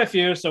 it's quite a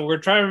few, so we're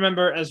trying to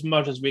remember as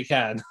much as we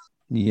can.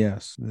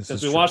 Yes,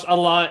 because we watched a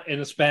lot in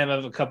the span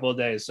of a couple of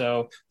days.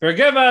 So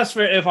forgive us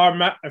for if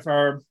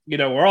our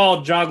we're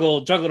all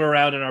juggled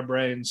around in our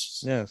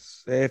brains.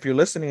 Yes, if you're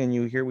listening and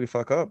you hear we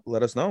fuck up,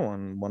 let us know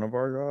on one of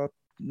our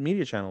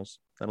media channels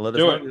and let us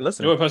know you're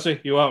listening. Do it, pussy.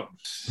 You won't.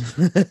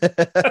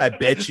 I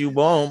bet you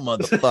won't,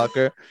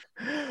 motherfucker.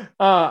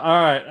 All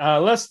right.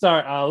 Let's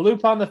start.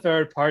 Lupin the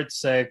Third, Part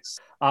 6.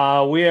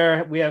 We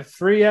have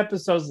 3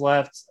 episodes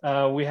left.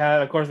 We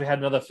had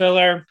another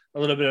filler, a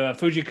little bit of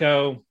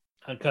Fujiko.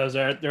 Because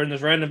they're in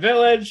this random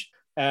village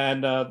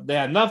and they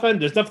had nothing.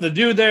 There's nothing to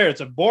do there. It's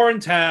a boring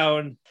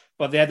town,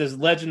 but they had this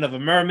legend of a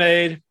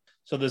mermaid.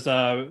 So this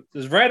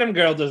random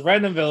girl, this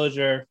random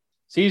villager,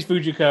 sees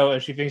Fujiko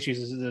and she thinks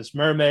she's this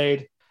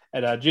mermaid.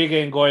 And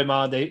Jige and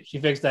Goemon, she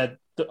thinks that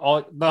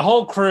the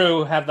whole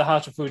crew have the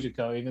hots for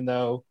Fujiko, even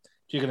though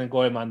Jige and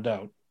Goemon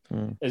don't.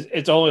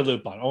 It's only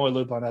Lupin. Only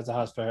Lupin has a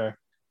hots for her.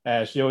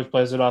 And she always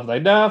plays it off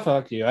like, no,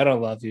 fuck you. I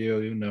don't love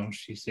you, even though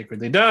she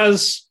secretly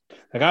does.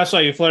 Like, I saw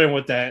you flirting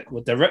with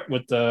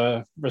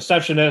the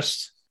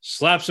receptionist,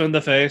 slaps her in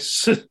the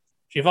face.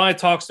 She finally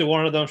talks to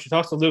one of them. She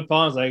talks to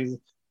Lupin. Like,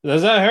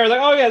 is that her? Like,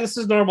 oh yeah, this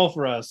is normal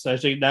for us. So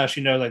now she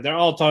knows, like, they're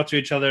all talk to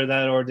each other,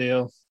 that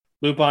ordeal.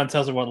 Lupin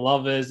tells her what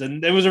love is.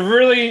 And it was a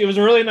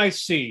really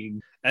nice scene.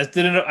 I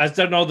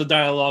didn't know the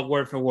dialogue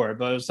word for word,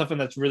 but it was something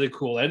that's really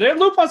cool. And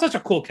Lupin's such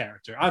a cool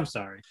character. I'm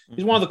sorry,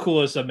 he's one of the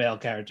coolest male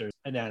characters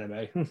in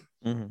anime.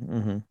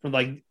 From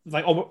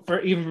for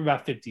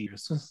about 50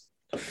 years,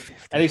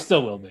 and he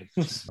still will be.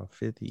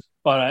 50.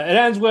 But it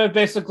ends with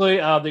basically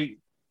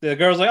the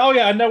girl's like, oh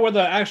yeah, I know where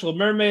the actual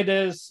mermaid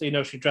is.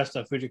 She dressed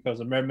up Fujiko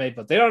as a mermaid,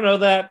 but they don't know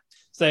that.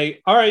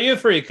 Say, all right, you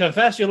three,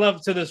 confess your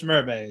love to this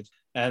mermaid.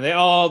 And they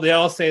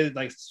all say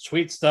like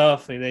sweet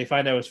stuff. And they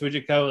find out it's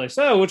Fujiko. Like,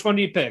 so which one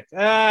do you pick?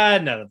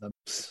 None of them.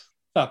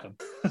 Fuck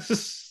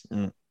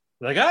them.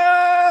 Like,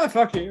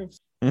 fuck you.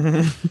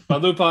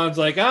 But Lupin's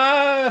like,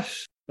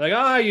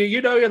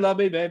 you know you love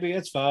me, baby.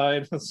 It's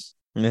fine.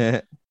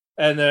 Yeah.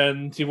 And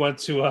then he went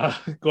to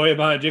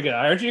Goemon and Jige.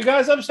 Aren't you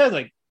guys upset?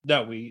 Like,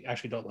 no, we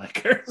actually don't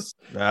like her.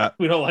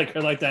 We don't like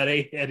her like that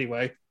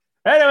anyway.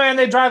 Anyway, and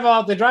they drive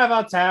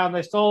out town.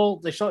 They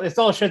stole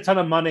a shit ton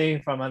of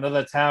money from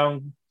another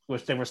town,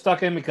 which they were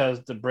stuck in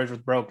because the bridge was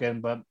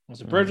broken. But once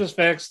the bridge was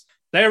fixed,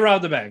 they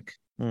robbed the bank.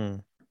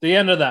 The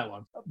end of that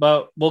one.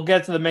 But we'll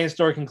get to the main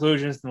story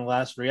conclusions in the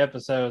last 3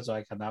 episodes, so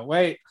I cannot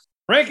wait.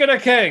 Ranking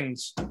of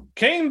Kings.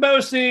 King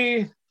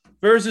Bosi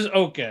versus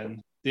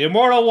Oken. The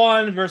Immortal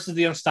One versus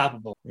the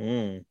Unstoppable.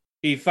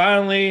 He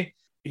finally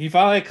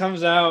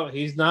comes out.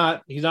 He's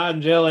not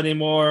in jail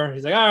anymore.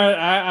 He's like, all right,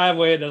 I've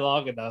waited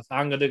long enough.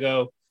 I'm going to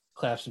go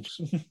clap some.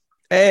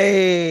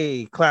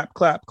 Hey, clap.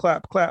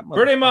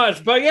 Pretty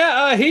much. But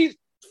yeah,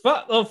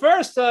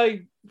 first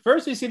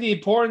we see the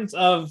importance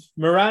of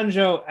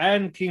Miranjo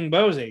and King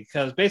Bosi,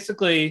 because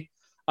basically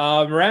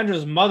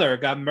Miranjo's mother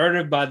got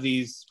murdered by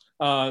these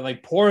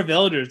poor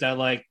villagers that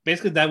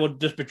that would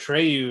just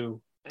betray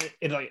you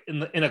in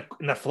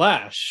a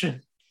flash.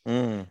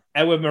 And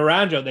with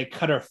Miranjo, they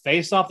cut her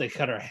face off, they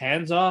cut her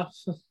hands off.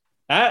 So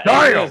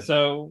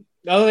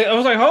I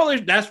was like, holy!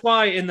 That's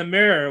why in the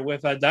mirror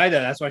with Daida,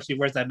 that's why she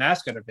wears that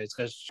mask on her face,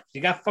 because she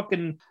got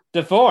fucking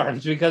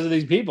deformed because of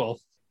these people.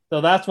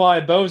 So that's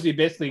why Bosi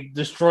basically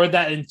destroyed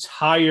that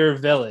entire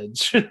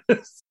village.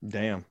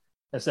 Damn.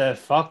 I said,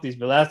 fuck these,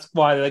 but that's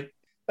why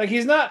like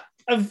he's not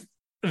a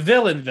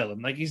villain.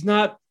 Like, he's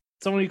not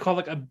someone you call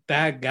like a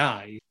bad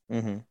guy.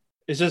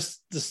 It's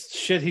just the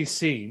shit he's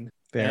seen.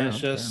 It's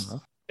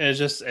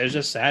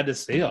just sad to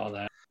see all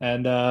that.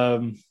 And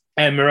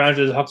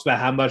Miranjo talks about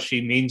how much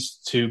she means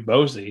to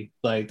Bosi.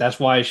 Like, that's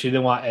why she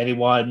didn't want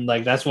anyone.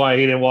 Like, that's why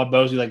he didn't want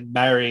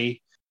Bosi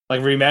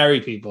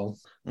remarry people.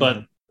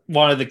 But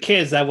one of the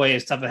kids, that way,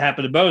 if something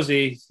happened to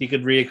Bosi, he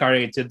could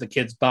reincarnate into the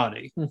kid's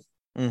body,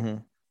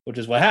 which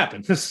is what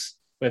happened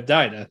with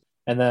Daida.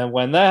 And then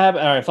when that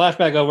happened, all right,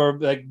 flashback over.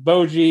 Like,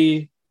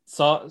 Boji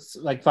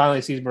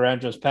finally sees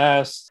Miranjo's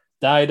past.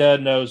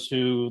 Daida knows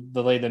who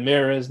the Lady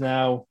Mirror is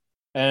now.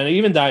 And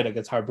even Daida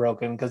gets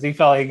heartbroken because he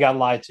felt like he got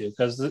lied to,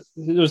 because it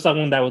was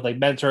someone that was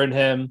mentoring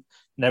him.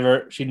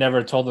 She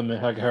never told him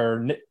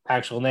her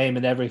actual name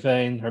and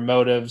everything, her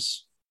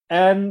motives.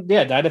 And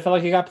yeah, Daida felt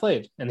like he got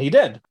played, and he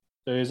did.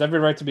 So he has every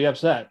right to be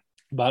upset.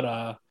 But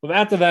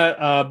after that,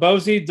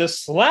 Bozy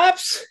just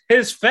slaps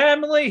his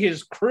family,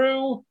 his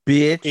crew.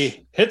 Bitch.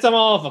 He hits them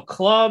all with a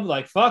club,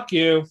 like, fuck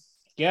you,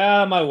 get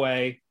out of my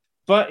way.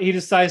 But he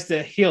decides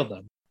to heal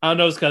them. I don't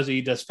know if it's because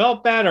he just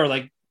felt bad or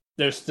like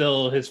there's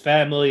still his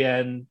family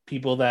and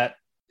people that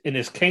in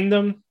his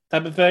kingdom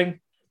type of thing.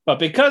 But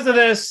because of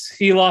this,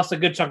 he lost a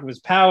good chunk of his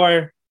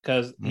power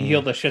because he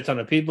healed a shit ton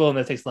of people and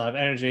that takes a lot of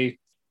energy.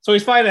 So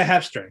he's fighting a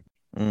half strength.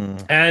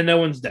 And no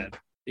one's dead,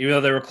 even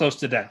though they were close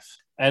to death.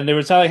 And they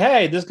were telling,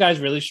 hey, this guy's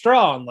really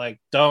strong. Like,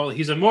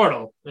 he's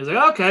immortal. He's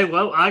like, okay,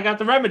 well, I got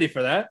the remedy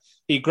for that.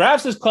 He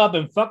grabs his club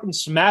and fucking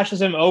smashes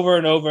him over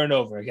and over and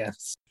over again.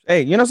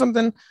 Hey, you know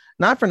something?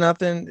 Not for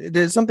nothing.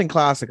 There's something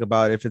classic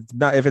about it.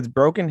 If it's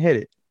broken, hit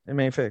it. It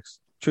may fix.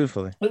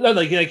 Truthfully. No,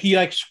 he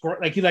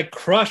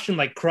crushed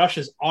and crushed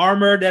his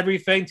armor and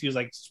everything. He was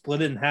like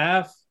split in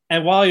half.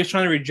 And while he was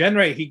trying to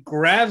regenerate, he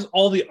grabs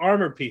all the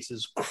armor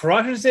pieces,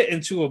 crushes it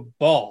into a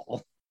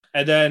ball.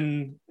 And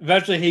then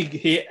eventually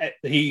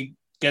he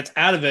gets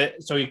out of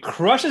it, so he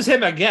crushes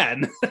him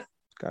again.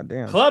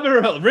 Goddamn. Club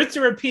and rinse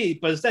and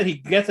repeat, but instead he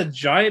gets a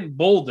giant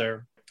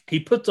boulder. He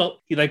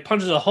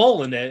punches a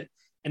hole in it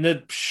and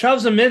then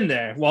shoves him in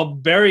there while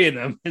burying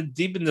him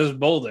deep in this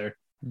boulder.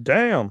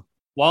 Damn.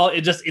 While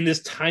it just in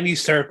this tiny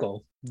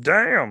circle.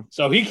 Damn.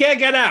 So he can't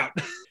get out.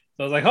 So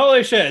I was like,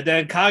 holy shit. And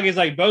then Kage's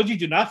like, Boji,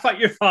 do not fight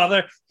your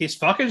father. He's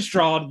fucking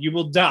strong. You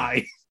will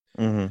die.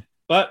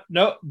 But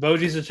no,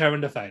 Boji's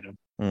determined to fight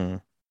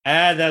him.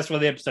 And that's where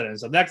the episode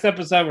ends. So next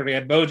episode, we're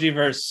going to get Boji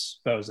versus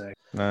Bose.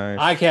 Nice.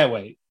 I can't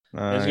wait.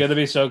 Nice. It's going to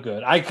be so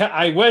good.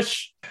 I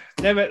wish,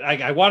 damn it,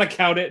 I want to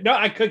count it. No,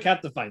 I could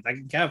count the fights. I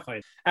can count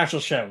fights. Actual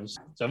shows.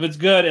 So if it's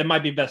good, it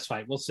might be best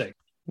fight. We'll see.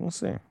 We'll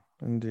see.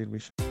 Indeed, we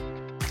should.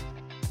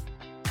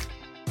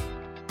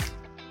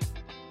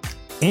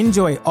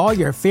 Enjoy all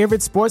your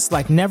favorite sports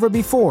like never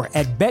before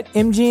at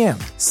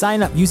BetMGM.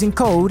 Sign up using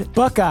code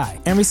Buckeye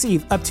and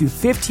receive up to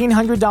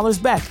 $1,500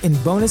 back in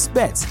bonus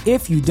bets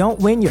if you don't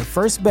win your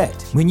first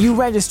bet. When you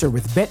register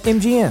with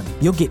BetMGM,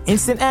 you'll get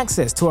instant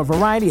access to a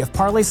variety of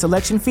parlay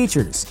selection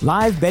features,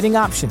 live betting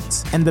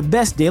options, and the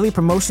best daily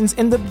promotions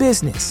in the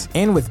business.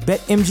 And with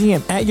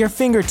BetMGM at your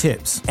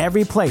fingertips,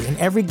 every play and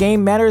every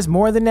game matters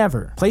more than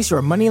ever. Place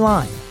your money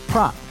line,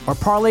 prop, or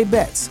parlay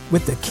bets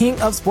with the king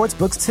of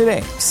sportsbooks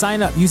today.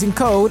 Sign up using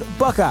code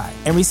Buckeye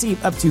and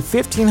receive up to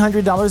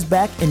 $1,500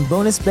 back in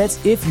bonus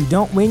bets if you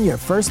don't win your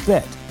first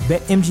bet.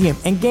 BetMGM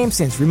and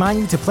GameSense remind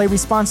you to play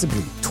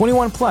responsibly.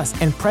 21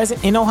 plus and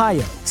present in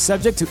Ohio,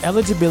 subject to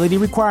eligibility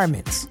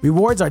requirements.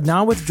 Rewards are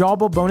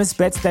non-withdrawable bonus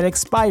bets that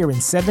expire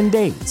in 7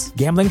 days.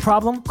 Gambling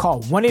problem?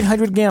 Call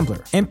 1-800-GAMBLER.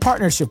 In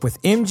partnership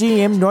with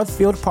MGM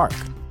Northfield Park.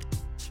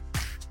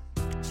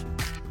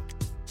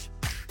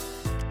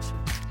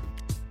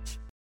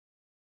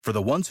 For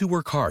the ones who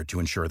work hard to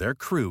ensure their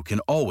crew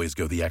can always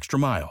go the extra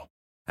mile,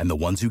 and the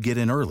ones who get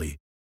in early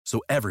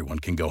so everyone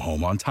can go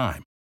home on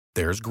time,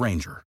 there's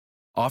Grainger,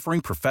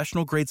 offering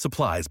professional-grade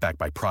supplies backed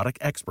by product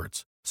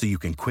experts so you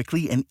can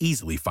quickly and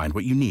easily find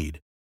what you need.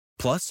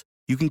 Plus,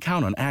 you can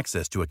count on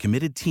access to a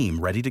committed team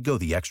ready to go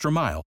the extra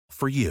mile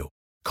for you.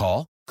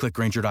 Call, click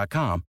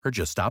Grainger.com, or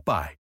just stop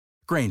by.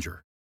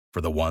 Grainger,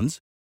 for the ones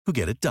who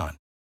get it done.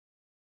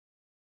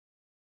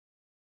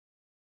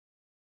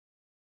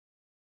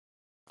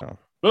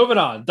 Moving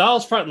on,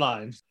 Doll's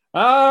Frontline.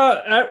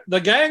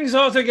 The gang's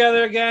all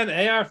together again.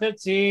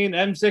 AR-15,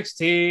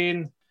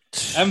 M16,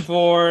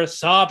 M4,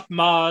 SOP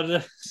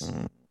mod,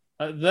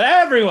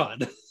 everyone.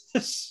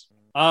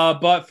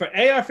 But for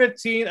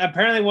AR-15,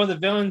 apparently one of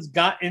the villains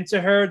got into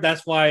her.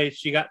 That's why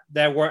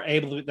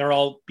they're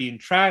all being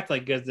tracked,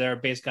 like because their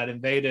base got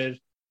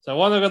invaded. So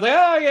one of them goes like,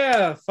 oh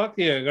yeah, fuck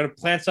you. I'm gonna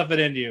plant something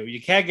in you. You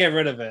can't get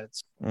rid of it.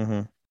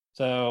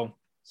 So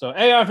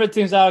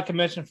AR-15's out of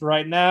commission for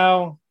right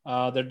now.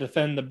 They're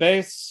defending the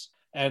base,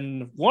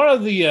 and one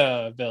of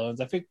the villains,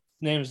 I think,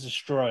 name is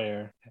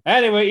Destroyer.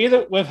 Anyway,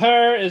 either with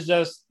her is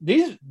just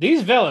these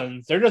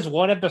villains. They're just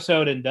one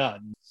episode and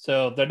done,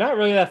 so they're not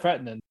really that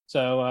threatening.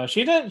 So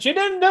she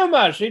didn't do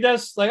much. She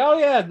just like, oh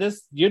yeah,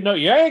 this you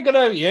ain't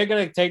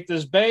gonna take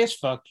this base.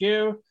 Fuck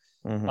you.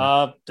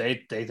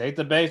 They take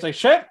the base like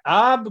shit.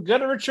 I'm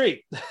gonna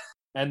retreat.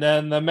 And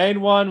then the main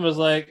one was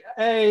like,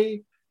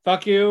 hey.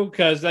 Fuck you,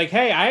 because like,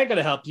 hey, I ain't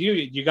gonna help you.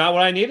 You got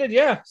what I needed,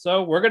 yeah.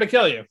 So we're gonna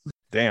kill you.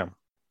 Damn.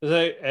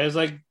 It's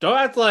like don't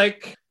act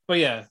like. But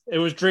yeah, it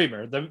was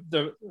Dreamer.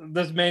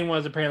 This main one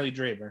is apparently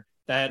Dreamer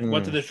that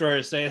went to the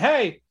Destroyer saying,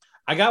 "Hey,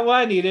 I got what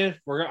I needed.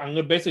 I'm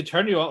gonna basically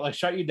turn you out, like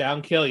shut you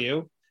down, kill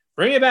you,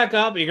 bring you back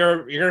up.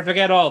 You're gonna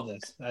forget all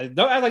this.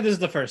 Don't act like this is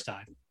the first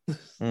time."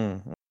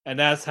 And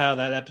that's how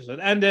that episode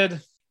ended.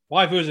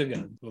 Waifus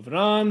again. Moving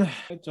on.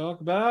 Let's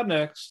talk about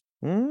next.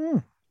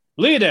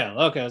 Leadale.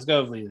 Okay, let's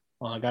go with Leadale.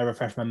 Well, I gotta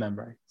refresh my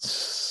memory.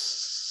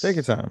 Take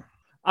your time.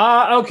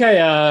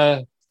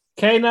 Okay.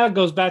 Kana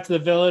goes back to the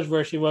village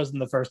where she was in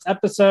the first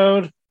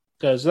episode.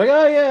 Because like,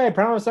 oh yeah, I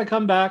promise I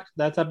come back.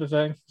 That type of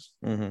thing.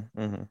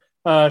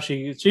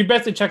 She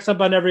basically checks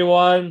up on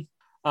everyone.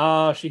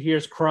 She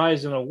hears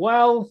cries in a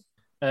well.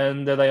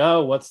 And they're like,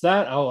 oh, what's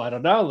that? Oh, I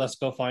don't know. Let's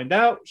go find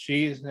out.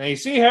 And you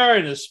see her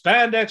in a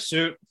spandex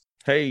suit.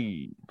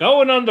 Hey.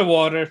 Going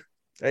underwater.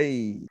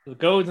 Hey.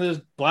 Go to this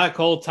black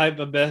hole type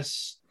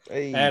abyss.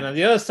 Hey. And on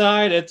the other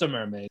side, it's a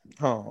mermaid.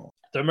 Oh.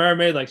 The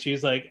mermaid, like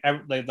she's like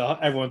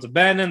everyone's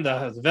abandoned.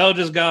 The village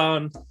is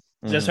gone.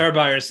 Just her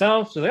by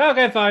herself. She's like,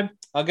 okay, fine.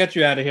 I'll get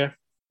you out of here.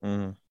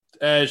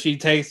 She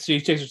takes her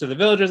to the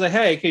villagers. Like,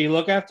 hey, can you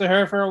look after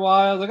her for a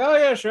while? Like, oh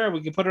yeah, sure.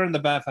 We can put her in the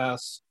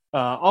bathhouse.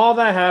 All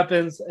that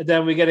happens, and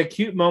then we get a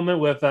cute moment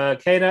with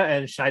Kana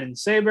and Shiden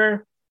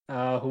Saber,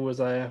 who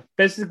was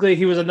basically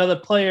he was another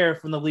player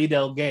from the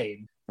Liddell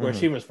game where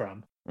she was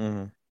from.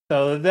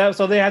 So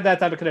they had that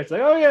type of connection.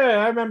 Like, oh yeah,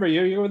 I remember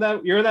you. You were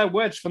that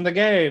witch from the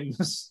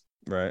games,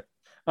 right?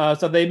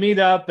 So they meet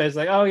up. It's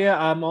like, oh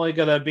yeah, I'm only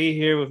gonna be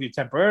here with you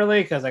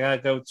temporarily because I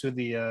gotta go to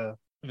the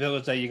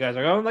village that you guys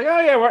are going. Like, oh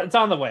yeah, it's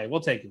on the way. We'll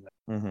take you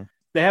there.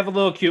 They have a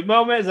little cute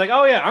moment. It's like,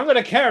 oh yeah, I'm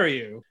gonna carry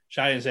you.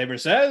 Shiden Saber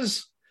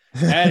says.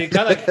 And he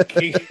kind of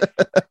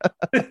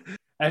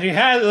and she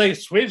has like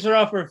sweeps her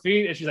off her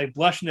feet, and she's like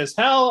blushing as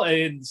hell.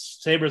 And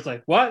Saber's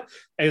like, "What?"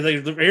 And he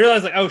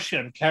realizes like, "Oh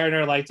shit, I'm carrying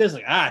her like this."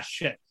 Like, ah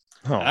shit,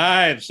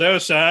 I'm so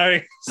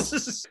sorry.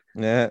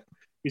 Yeah,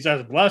 he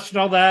starts blushing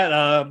all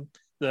that.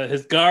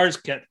 His guards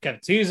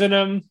kept teasing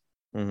him.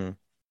 I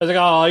was like,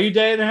 "Oh, are you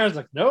dating her?" I was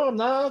like, "No, I'm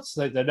not." It's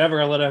like they're never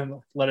gonna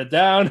let it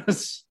down.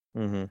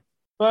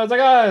 But I was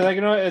like, oh, like,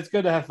 you know, it's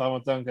good to have fun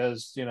with them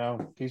because, you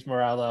know, keeps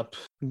morale up.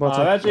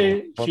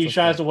 Eventually, she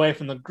shies away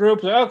from the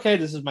group. Like, okay,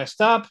 this is my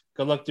stop.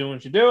 Good luck doing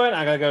what you're doing.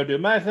 I gotta go do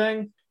my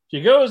thing.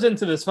 She goes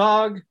into this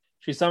fog.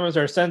 She summons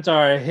her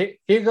centaur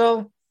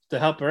Hegel to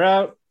help her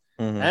out.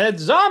 And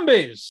it's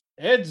zombies.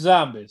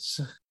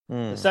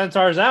 The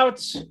centaur's out.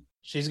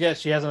 She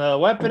has another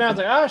weapon out. It's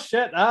like, oh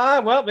shit.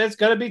 Well, it's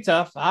gonna be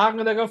tough. I'm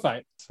gonna go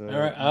fight. All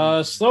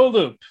right. Slow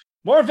loop.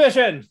 More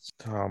fishing.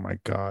 Oh my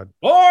god.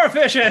 More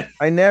fishing.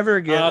 I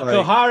never get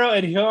Koharu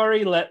and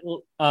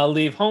Hiyori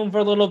leave home for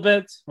a little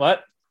bit.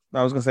 What?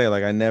 I was gonna say,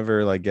 like, I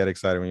never like get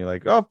excited when you're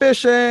like, oh,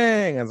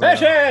 fishing.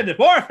 Fishing,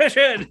 more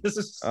fishing.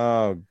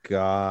 Oh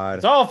god.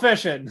 It's all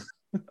fishing.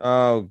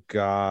 Oh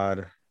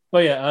god.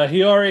 But yeah,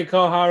 Hiyori and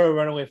Koharu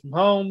run away from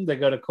home. They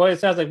go to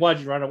Koi's house. Like, why'd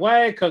you run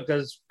away?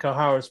 Because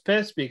Koharu's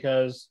pissed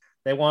because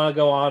they want to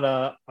go on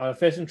a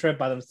fishing trip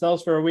by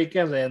themselves for a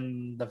weekend,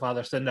 and the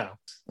father said no.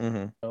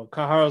 So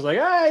Koharu's like,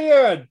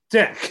 you're a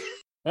dick.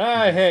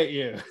 I hate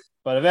you.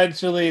 But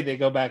eventually they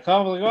go back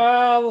home. Like,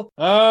 well,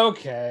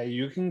 okay,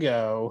 you can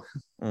go.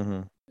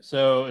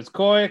 So it's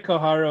Koi,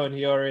 Koharu, and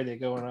Hiyori. They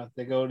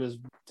go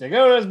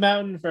to this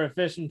mountain for a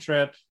fishing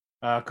trip.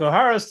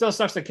 Koharu still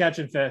sucks at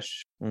catching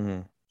fish.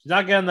 She's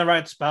not getting the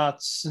right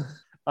spots.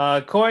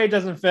 Koi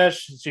doesn't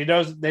fish. They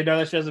know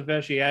that she doesn't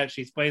fish.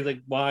 She explains like,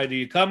 why do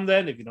you come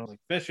then if you don't like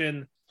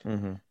fishing?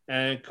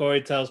 And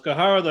Koi tells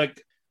Koharu like,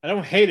 I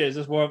don't hate it. It's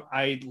just more of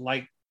I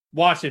like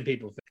watching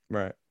people fish.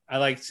 Right. I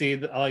like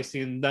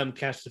seeing them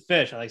catch the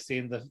fish. I like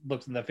seeing the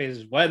looks in their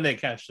faces when they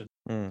catch them.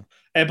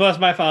 And plus,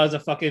 my father's a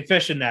fucking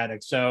fishing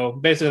addict, so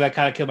basically that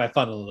kind of killed my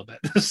fun a little bit.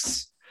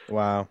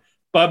 Wow.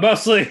 But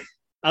mostly,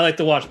 I like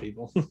to watch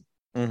people.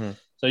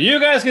 So you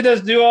guys can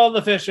just do all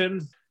the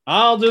fishing.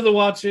 I'll do the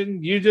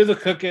watching. You do the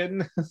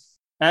cooking.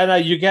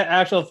 And you get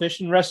actual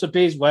fishing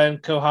recipes when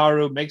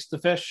Koharu makes the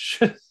fish.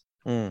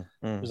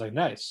 It's like,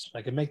 nice.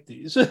 I can make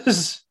these.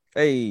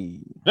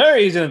 Hey.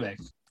 Very easy to make.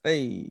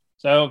 Hey.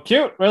 So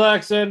cute,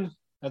 relaxing.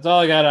 That's all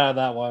I got out of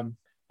that one.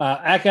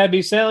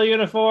 Akabe sailor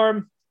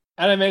uniform.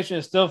 Animation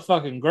is still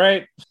fucking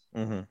great.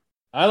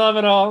 I love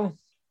it all.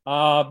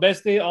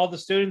 Basically, all the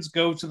students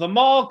go to the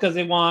mall because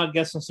they want to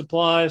get some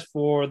supplies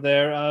for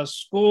their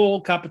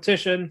school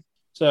competition.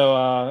 So,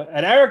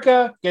 and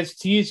Erica gets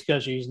teased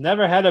because she's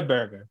never had a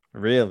burger.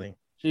 Really?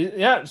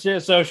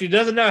 So she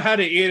doesn't know how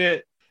to eat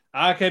it.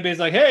 Akabe's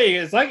like, hey,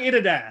 it's like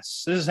eating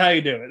ass. This is how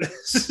you do it.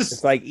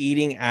 It's like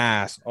eating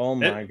ass. Oh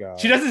my god.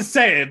 She doesn't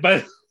say it,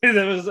 but it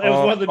was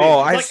one of the.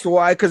 I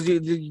swear, because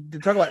you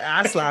talk about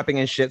ass slapping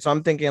and shit. So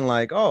I'm thinking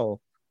like, oh,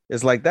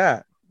 it's like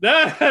that.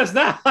 No, it's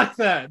not like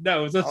that.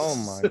 No.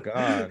 Oh my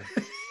god.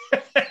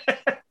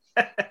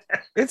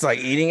 It's like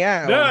eating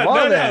ass.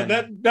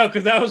 No,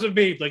 because that was a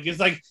beef. Like it's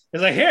like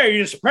here,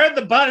 you spread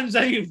the buttons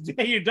and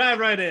you dive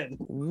right in.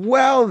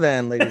 Well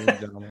then, ladies and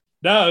gentlemen.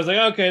 No, it's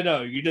like, okay,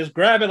 no, you just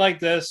grab it like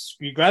this.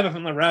 You grab it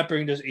from the wrapper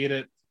and just eat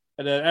it.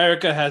 And then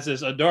Erica has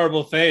this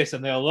adorable face,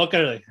 and they'll look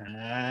at her like,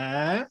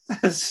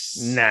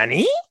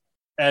 Nani?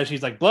 And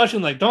she's like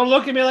blushing, like, don't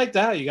look at me like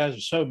that. You guys are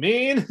so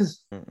mean.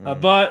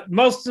 But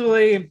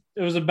mostly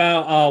it was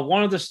about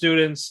one of the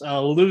students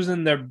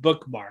losing their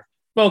bookmark.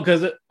 Well,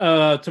 because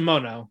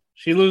Tomono,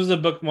 she loses a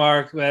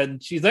bookmark,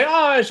 and she's like,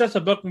 oh, it's just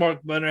a bookmark.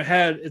 But in her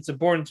head, it's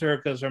important to her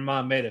because her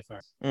mom made it for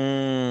her.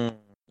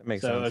 That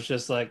makes sense. So it's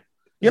just like,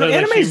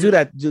 animes do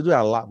that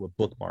a lot with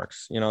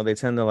bookmarks. They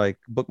tend to like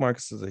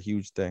bookmarks is a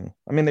huge thing.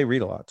 I mean, they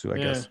read a lot too, I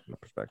guess, from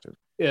that perspective.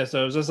 Yeah,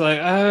 so it was just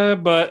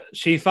like, but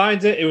she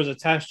finds it. It was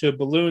attached to a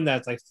balloon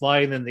that's like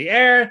flying in the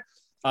air.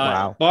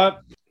 Wow. But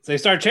they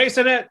start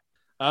chasing it.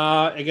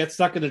 It gets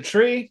stuck in a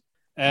tree.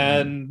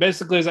 And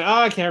basically it's like,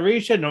 oh, I can't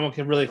reach it. No one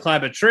can really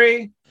climb a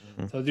tree.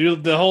 So do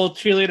the whole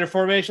cheerleader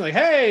formation, like,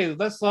 hey,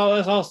 let's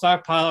all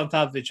stockpile on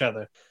top of each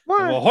other.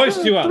 We'll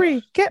hoist you up.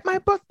 3, get my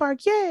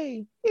bookmark,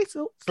 yay!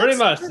 Pretty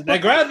much. They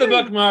grabbed the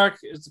bookmark.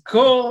 It's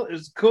cool.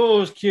 It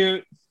was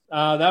cute.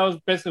 That was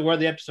basically where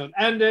the episode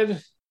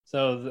ended.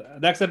 So the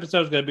next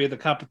episode is going to be the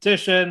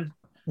competition.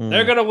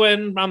 They're going to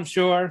win, I'm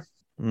sure.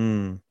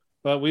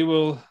 But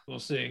we'll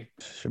see.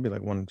 Should be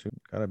like 1 and 2.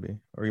 Gotta be.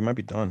 Or you might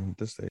be done at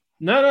this stage.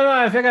 No.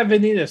 I think I have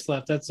Vanitas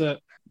left. That's it.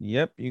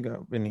 Yep, you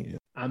got Vanitas.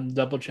 I'm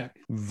double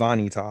checking.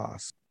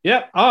 Vanitas.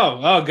 Yep.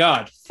 Oh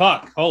God.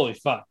 Fuck. Holy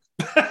fuck.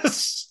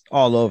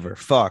 All over.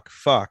 Fuck.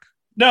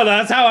 No,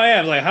 that's how I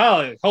am. Like,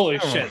 holy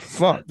shit.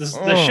 Fuck.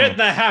 The shit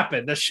that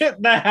happened. The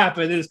shit that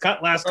happened is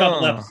last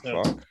couple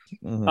episodes.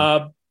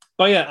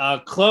 But yeah,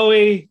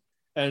 Chloe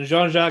and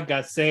Jean-Jacques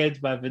got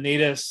saved by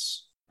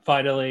Vanitas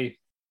finally.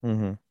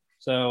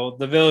 So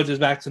the village is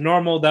back to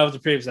normal. That was the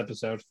previous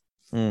episode.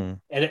 And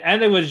it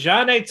ended with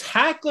Jeanne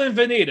tackling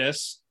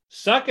Vanitas,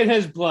 sucking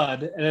his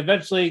blood, and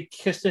eventually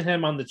kissing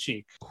him on the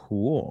cheek.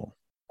 Cool.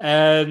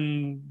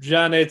 And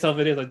Jeanne tells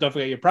Vanitas, like, don't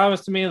forget your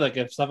promise to me. Like,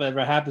 if something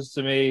ever happens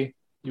to me,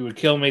 you would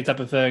kill me, type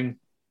of thing.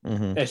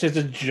 It's just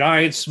a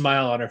giant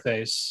smile on her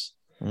face.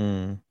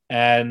 And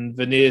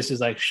Vanitas is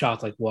like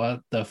shocked, like,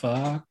 what the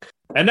fuck?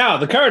 And now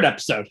the current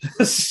episode.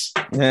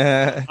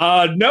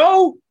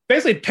 No,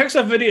 basically picks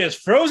up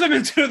Vanitas, throws him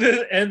into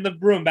the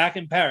room back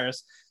in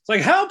Paris. It's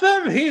like, help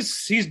him,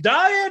 he's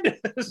dying.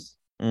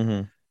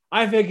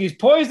 I think he's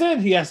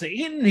poisoned. He hasn't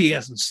eaten. He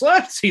hasn't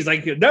slept. He's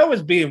like,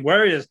 he's being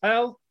worried as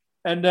hell.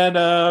 And then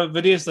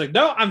Vanitas like,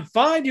 no, I'm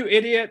fine, you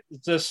idiot.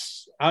 It's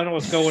just, I don't know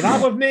what's going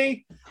on with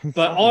me.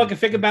 But all I can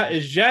think about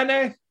is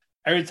Jeanne.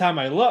 Every time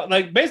I look,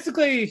 like,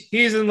 basically,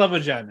 he's in love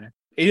with Jeanne.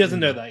 He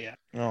doesn't know that yet.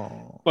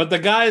 Oh. But the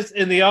guys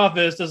in the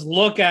office just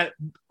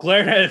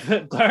glare at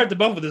the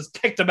both of us,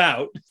 kicked him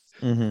out.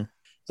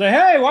 Say,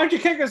 hey, why'd you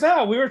kick us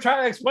out? We were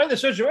trying to explain the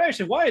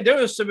situation. Why are you doing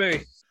this to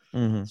me?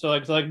 So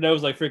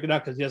Noah's like freaking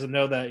out because he doesn't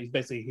know that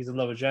he's in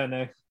love with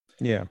Jeanne.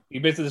 Yeah. He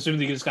basically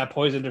assumes he just got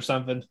poisoned or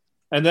something.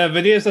 And then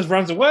Vanitas just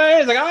runs away.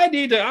 He's like, I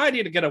need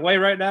to get away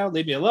right now.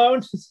 Leave me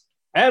alone.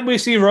 And we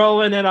see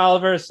Roland and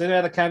Oliver sitting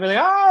at the cafe like,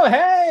 oh,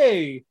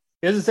 hey.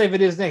 He doesn't say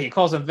Vanitas' name. He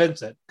calls him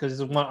Vincent because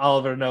he wants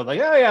Oliver to know, like,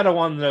 oh, yeah, I don't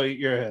want to know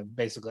you're him,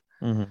 basically.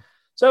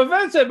 So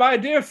Vincent, my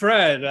dear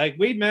friend, like,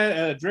 we met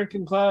at a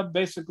drinking club,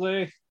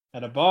 basically,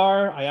 at a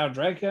bar. I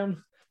outdrank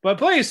him. But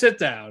please sit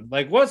down.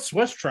 Like, what's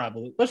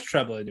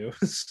troubling you?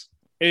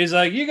 He's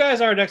like, you guys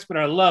aren't expert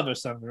on love or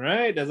something,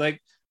 right? It's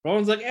like,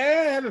 Roland's like, I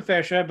have a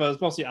fair share, but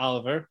it's mostly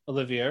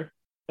Olivier.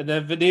 And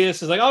then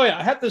Vanitas is like, oh, yeah,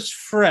 I have this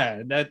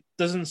friend that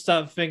doesn't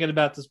stop thinking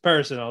about this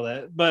person, all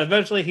that. But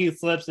eventually he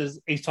flips,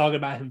 he's talking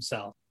about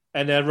himself.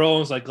 And then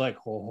Roland's like,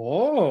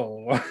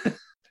 oh.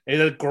 And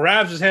then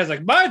grabs his hands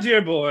like, my dear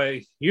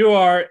boy, you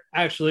are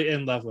actually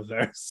in love with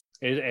her.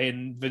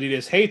 And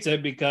Vanitas hates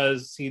it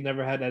because he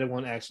never had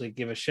anyone actually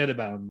give a shit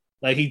about him.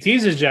 Like, he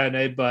teases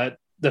Jeanne, but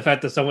the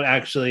fact that someone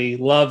actually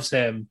loves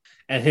him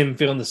and him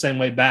feeling the same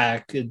way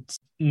back, it's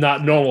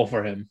not normal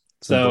for him.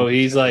 So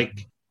he's stuck.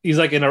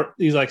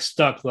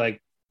 Like,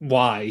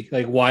 why?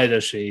 Like, why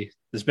does she?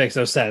 This makes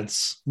no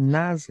sense.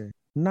 Nazera.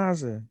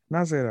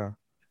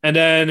 And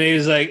then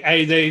he's like,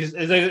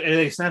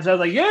 he snaps out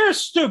like, you're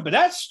stupid.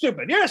 That's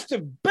stupid. You're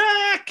stupid.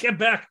 Back. All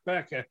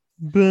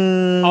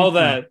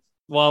that.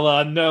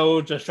 While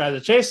No just tries to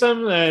chase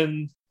him.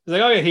 And he's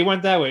like, oh, yeah, he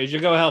went that way. You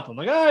should go help him.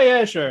 Like, oh,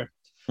 yeah, sure.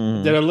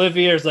 Then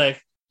Olivier's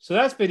like, so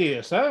that's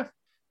Vanitas, huh?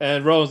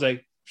 And Roland's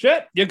like,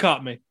 shit, you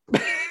caught me.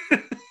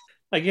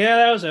 Like, yeah,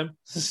 that was him.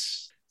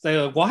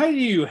 Like, why do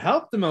you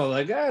help them all?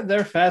 Like,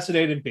 they're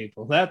fascinating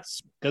people. That's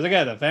because,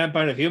 again, a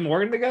vampire and a human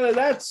working together,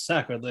 that's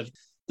sacrilege.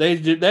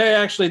 They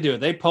actually do it.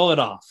 They pull it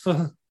off.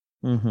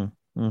 And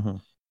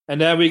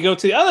then we go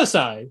to the other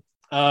side.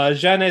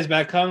 Jeanne is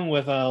back home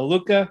with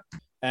Luca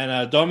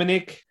and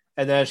Dominique.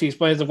 And then she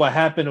explains what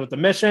happened with the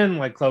mission,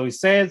 like Chloe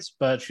says,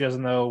 but she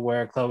doesn't know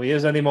where Chloe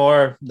is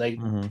anymore. Like,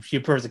 she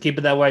prefers to keep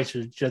it that way.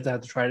 She doesn't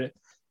have to try to.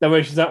 That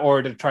way she's not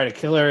ordered to try to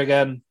kill her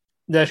again.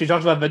 Then she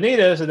talks about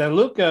Vanitas, and then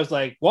Luca is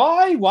like,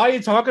 why? Why are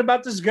you talking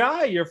about this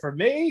guy? You're for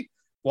me?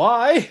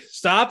 Why?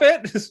 Stop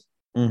it.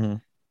 Then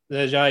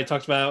Jeanne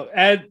talks about,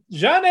 and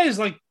Jeanne is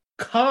like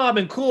calm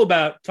and cool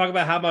about talking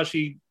about how much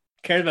she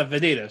cares about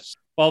Vanitas,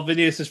 while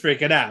Vanitas is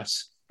freaking out.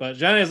 But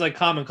Jeanne is like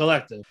calm and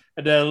collective.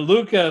 And then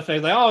Luca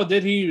thinks like, oh,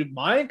 did he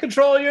mind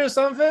control you or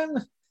something?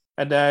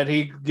 And then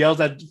he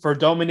yells for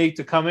Dominique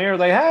to come here,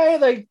 like, hey,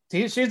 like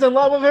she's in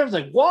love with him. It's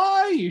like,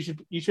 why?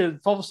 You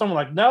should follow someone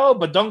like No,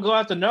 but don't go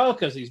after No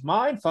because he's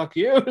mine. Fuck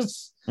you.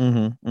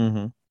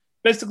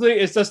 Basically,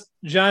 it's just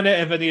Jeanne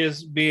and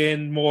Vanitas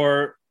being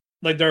more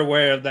like they're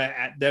aware of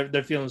that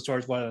their feelings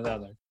towards one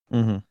another.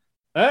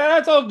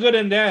 That's all good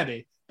and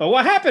dandy. But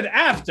what happened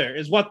after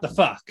is what the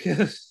fuck.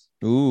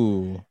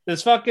 Ooh.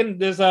 This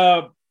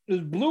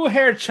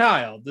blue-haired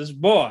child, this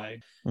boy.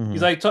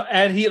 He's like,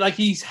 and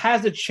he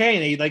has a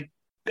chain. He like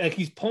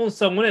he's pulling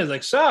someone in. He's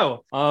like,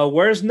 so,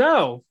 where's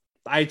No?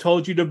 I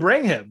told you to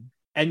bring him,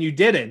 and you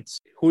didn't.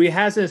 Who he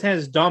has in his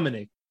hands is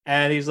Dominic.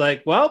 And he's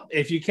like, well,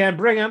 if you can't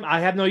bring him,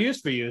 I have no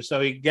use for you. So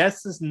he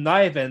gets this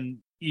knife and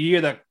you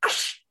hear the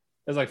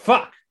it's like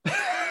fuck.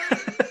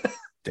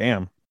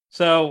 Damn.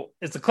 So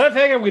it's a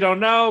cliffhanger. We don't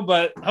know,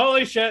 but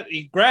holy shit,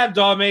 he grabbed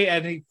on me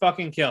and he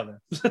fucking killed him.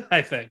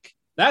 I think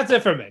that's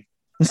it for me.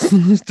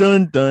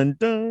 Dun dun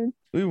dun.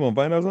 We won't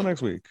find out until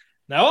next week.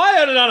 Now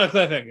I ended on a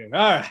cliffhanger.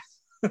 All right.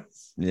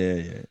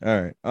 Yeah.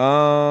 All right.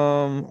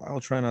 I'll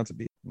try not to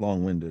be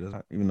long-winded,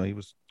 even though he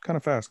was kind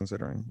of fast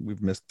considering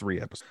we've missed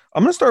 3 episodes.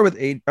 I'm gonna start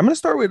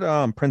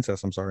with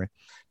Princess. I'm sorry.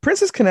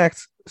 Princess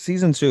Connect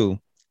season 2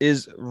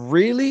 is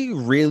really,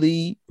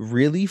 really,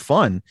 really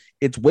fun.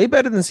 It's way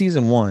better than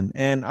season 1.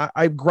 And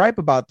I gripe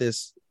about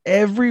this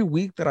every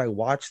week that I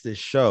watch this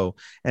show,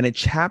 and it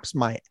chaps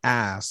my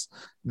ass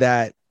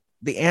that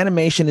the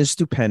animation is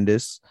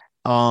stupendous.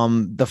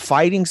 The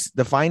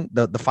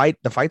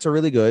fights are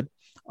really good.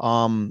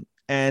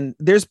 And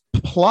there's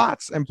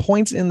plots and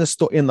points in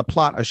the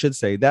plot, I should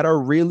say, that are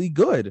really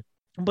good.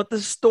 But the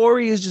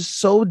story is just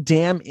so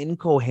damn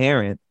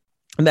incoherent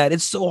that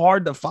it's so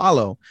hard to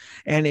follow,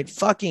 and it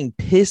fucking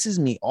pisses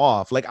me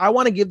off. Like, I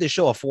want to give this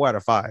show a 4 out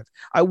of 5.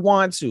 I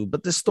want to,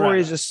 but the story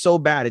is just so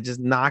bad. It just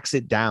knocks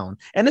it down.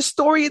 And the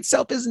story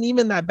itself isn't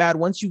even that bad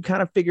once you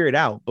kind of figure it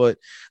out. But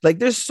like,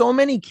 there's so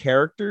many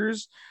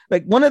characters.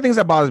 Like, one of the things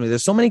that bothers me,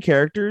 there's so many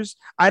characters.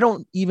 I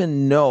don't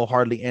even know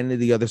hardly any of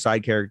the other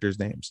side characters'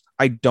 names.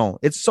 I don't.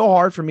 It's so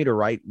hard for me to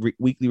write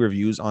weekly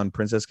reviews on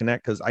Princess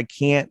Connect because I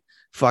can't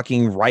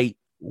fucking write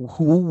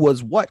who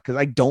was what, because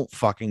I don't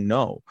fucking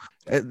know.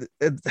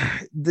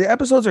 The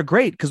episodes are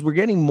great because we're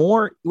getting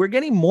more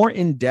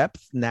in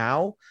depth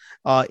now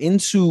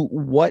into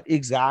what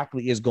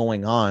exactly is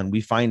going on. We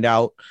find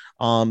out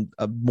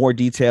more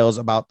details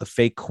about the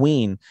fake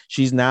queen.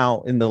 She's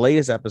now, in the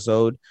latest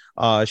episode,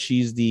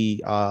 she's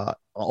the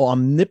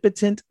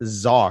omnipotent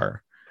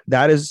czar.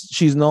 That is,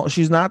 she's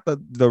not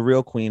the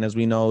real queen, as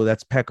we know.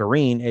 That's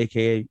Pecorine,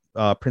 aka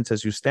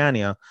Princess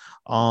Eustania.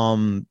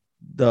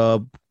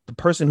 The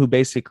person who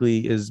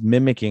basically is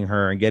mimicking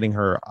her and getting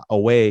her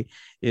away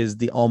is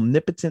the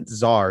omnipotent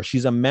czar.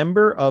 She's a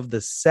member of the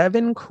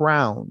 7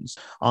 crowns,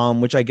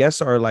 which I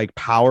guess are like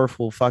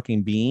powerful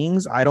fucking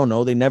beings. I don't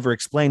know. They never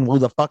explain who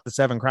the fuck the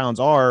 7 crowns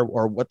are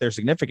or what their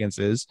significance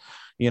is,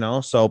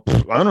 So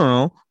I don't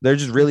know. They're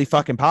just really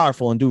fucking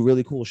powerful and do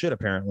really cool shit,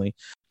 apparently.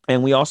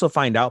 And we also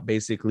find out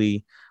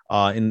basically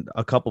in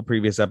a couple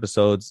previous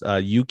episodes,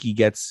 Yuki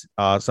gets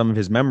some of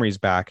his memories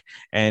back,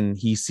 and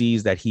he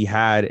sees that he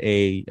had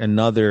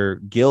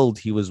another guild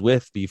he was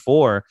with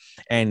before,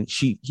 and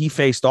he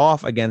faced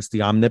off against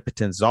the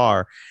omnipotent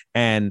czar,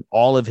 and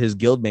all of his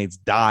guildmates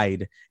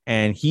died,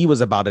 and he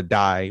was about to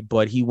die,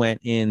 but he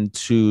went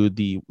into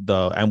the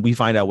and we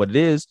find out what it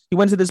is. He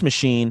went to this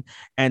machine,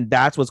 and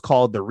that's what's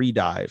called the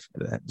Redive.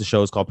 The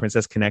show is called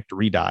Princess Connect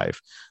Redive.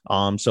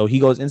 So he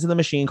goes into the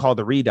machine called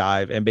the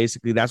Redive, and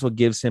basically that's what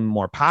gives him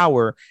more power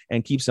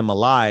and keeps him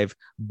alive,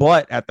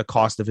 but at the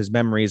cost of his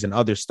memories and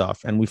other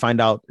stuff. And we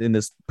find out in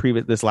this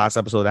last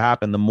episode that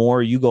happened, the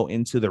more you go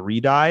into the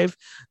Redive,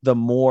 the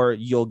more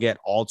you'll get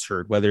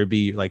altered, whether it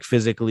be like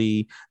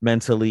physically,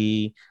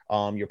 mentally,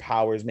 your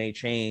powers may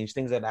change,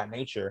 things of that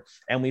nature.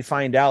 And we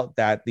find out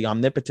that the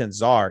omnipotent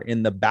czar,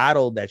 in the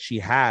battle that she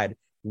had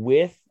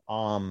with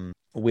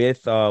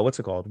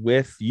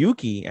with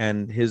Yuki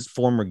and his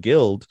former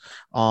guild,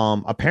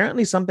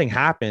 apparently something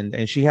happened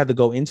and she had to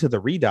go into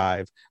the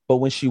Redive. But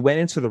when she went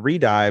into the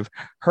Redive,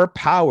 her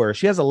power,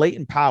 she has a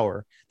latent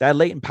power. That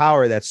latent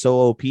power that's so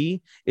OP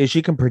is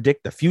she can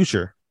predict the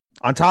future.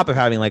 On top of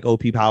having like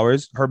OP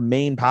powers, her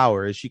main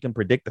power is she can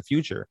predict the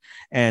future,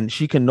 and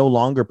she can no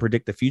longer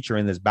predict the future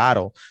in this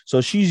battle.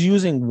 So she's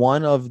using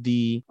one of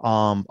the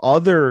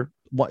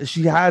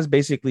she has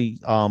basically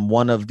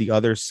one of the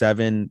other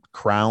 7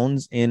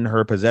 crowns in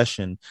her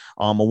possession.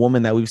 A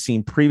woman that we've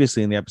seen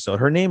previously in the episode.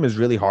 Her name is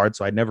really hard,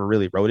 so I never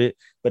really wrote it,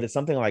 but it's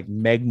something like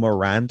Meg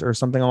Morant or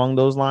something along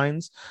those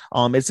lines.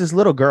 It's this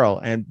little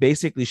girl, and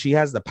basically she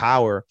has the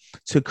power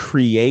to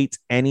create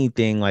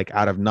anything like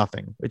out of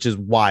nothing, which is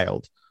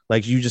wild.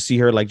 Like, you just see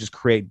her like just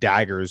create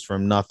daggers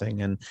from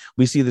nothing. And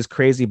we see this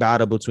crazy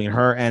battle between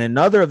her and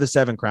another of the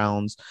 7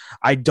 crowns.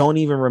 I don't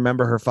even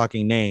remember her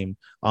fucking name.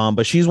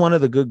 But she's one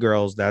of the good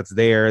girls that's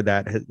there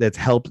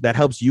that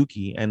helps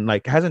Yuki, and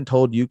like hasn't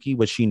told Yuki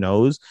what she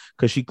knows,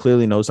 because she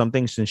clearly knows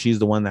something since she's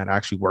the one that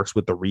actually works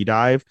with the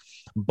Redive.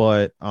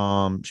 But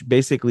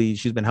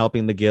she's been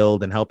helping the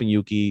guild and helping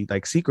Yuki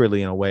like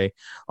secretly in a way,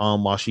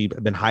 while she's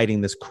been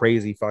hiding this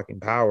crazy fucking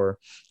power.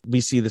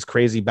 We see this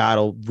crazy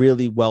battle,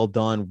 really well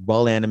done,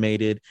 well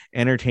animated,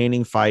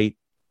 entertaining fight.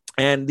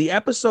 And the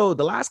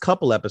last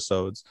couple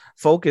episodes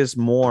focus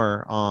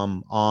more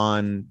on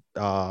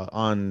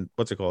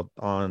what's it called?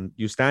 On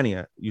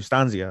Eustasia,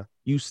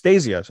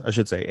 I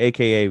should say,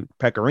 aka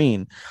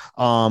Pecorine,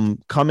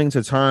 coming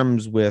to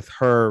terms with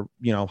her,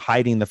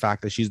 hiding the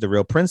fact that she's the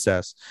real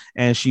princess,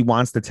 and she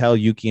wants to tell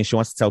Yuki and she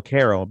wants to tell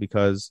Carol,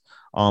 because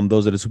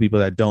those are the 2 people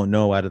that don't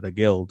know out of the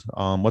guild.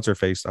 What's her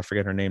face? I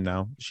forget her name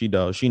now. She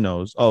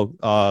knows.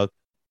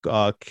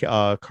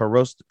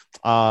 Caroster.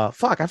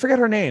 I forget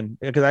her name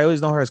because I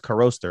always know her as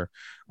Caroster.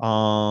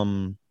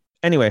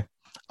 Anyway,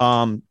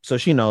 so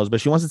she knows, but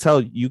she wants to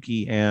tell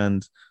Yuki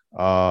and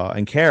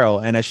and Carol.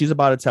 And as she's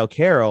about to tell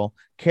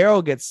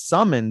Carol gets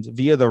summoned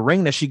via the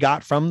ring that she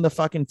got from the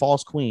fucking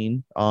false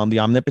queen, the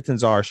omnipotent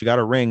czar. She got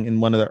a ring in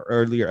one of the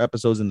earlier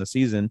episodes in the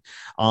season,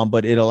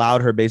 but it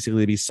allowed her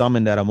basically to be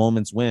summoned at a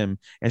moment's whim.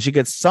 And she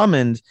gets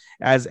summoned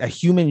as a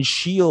human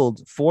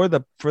shield for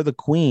the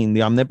queen,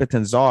 the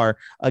omnipotent czar,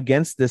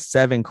 against this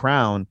 7th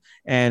crown.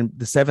 And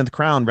the 7th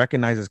crown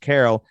recognizes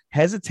Carol,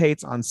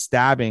 hesitates on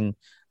stabbing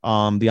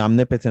the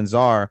omnipotent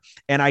czar,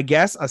 and I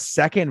guess a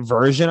second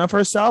version of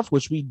herself,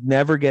 which we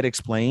never get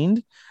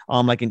explained,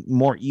 like a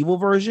more evil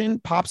version,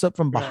 pops up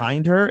from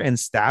behind her and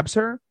stabs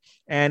her.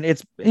 And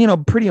it's,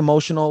 pretty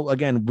emotional.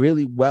 Again,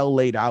 really well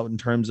laid out in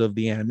terms of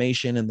the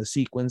animation and the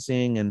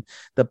sequencing and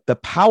the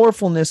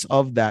powerfulness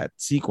of that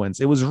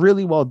sequence. It was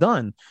really well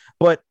done.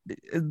 But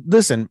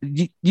listen,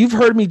 you've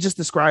heard me just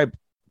describe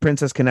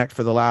Princess Connect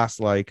for the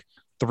last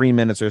 3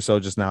 minutes or so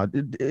just now.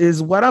 Is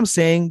what I'm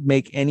saying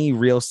make any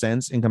real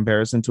sense in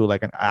comparison to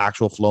an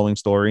actual flowing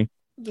story?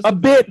 A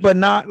bit, but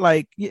not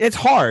it's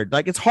hard.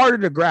 It's harder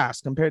to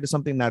grasp compared to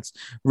something that's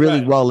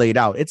really well laid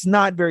out. It's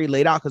not very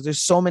laid out because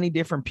there's so many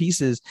different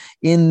pieces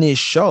in this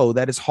show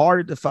that it's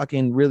hard to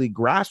fucking really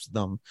grasp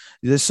them.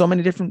 There's so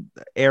many different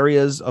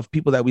areas of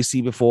people that we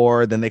see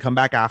before, then they come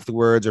back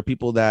afterwards, or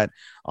people that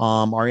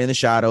are in the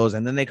shadows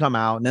and then they come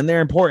out and then they're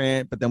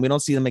important, but then we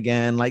don't see them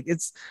again.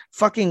 It's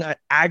fucking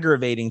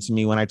aggravating to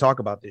me when I talk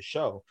about this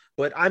show,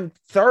 but I'm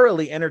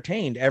thoroughly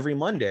entertained every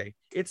Monday.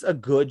 It's a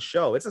good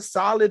show. It's a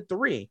solid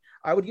 3.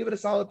 I would give it a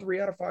solid 3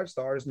 out of 5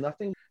 stars.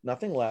 Nothing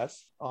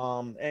less.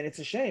 And it's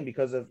a shame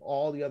because of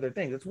all the other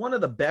things. It's one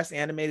of the best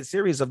animated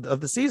series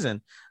of the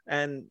season,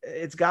 and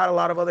it's got a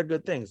lot of other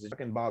good things. It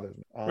fucking bothers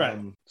me.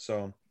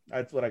 So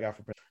that's what I got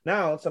for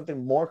now.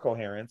 Something more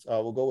coherent.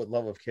 We'll go with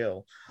Love of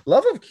Kill.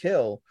 Love of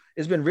Kill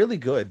has been really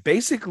good.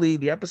 Basically,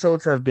 the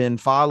episodes have been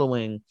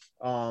following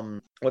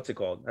what's it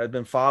called? I've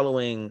been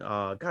following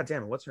god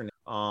damn it, what's her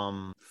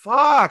name?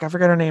 Fuck, I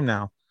forgot her name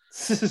now.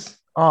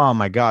 Oh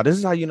my god, this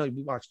is how we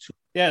watch 2.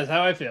 Yeah, that's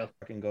how I feel.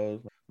 Fucking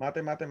goes. Mate,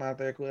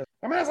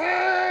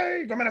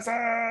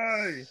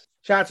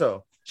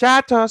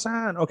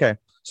 Chateau-san. Okay.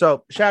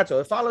 So Chateau,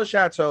 it follows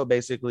Chateau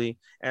basically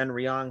and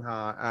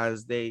Ryangha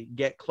as they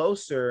get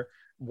closer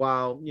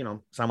while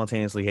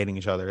simultaneously hating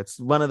each other. It's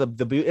one of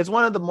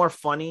the more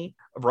funny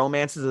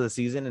romances of the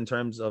season in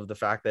terms of the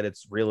fact that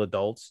it's real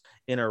adults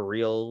in a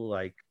real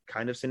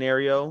kind of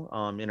scenario,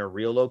 in a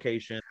real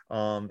location,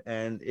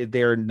 and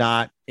they're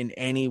not in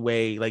any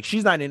way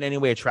she's not in any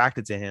way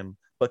attracted to him,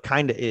 but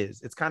kind of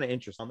is. It's kind of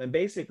interesting. And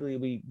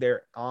basically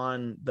they're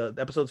on the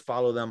episodes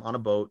follow them on a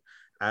boat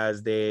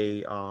as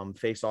they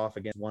face off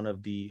against one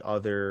of the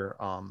other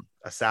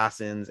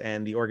assassins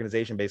and the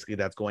organization basically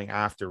that's going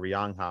after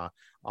Ryangha.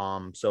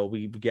 So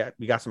we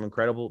got some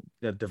incredible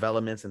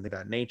developments and things of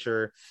that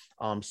nature.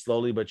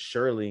 Slowly but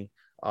surely,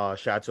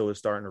 Chateau is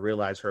starting to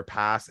realize her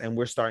past, and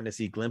we're starting to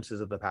see glimpses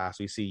of the past.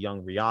 We see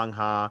young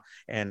Ryangha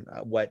and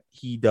what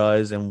he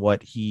does and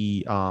what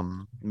he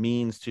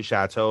means to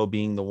Chateau,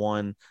 being the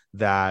one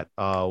that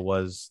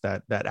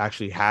that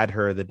actually had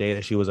her the day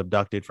that she was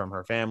abducted from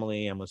her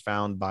family and was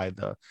found by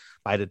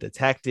the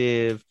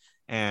detective.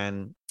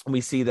 And we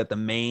see that the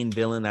main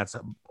villain that's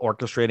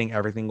orchestrating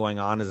everything going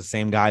on is the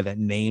same guy that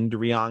named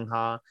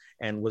Ryangha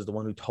and was the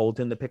one who told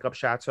him to pick up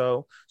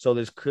Chateau. So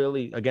there's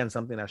clearly, again,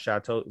 something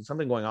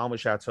going on with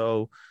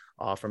Chateau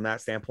from that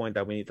standpoint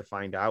that we need to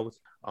find out.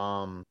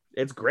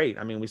 It's great.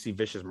 I mean, we see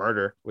vicious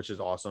murder, which is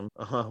awesome.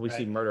 We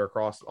see murder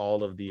across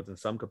all of these in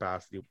some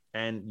capacity.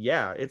 And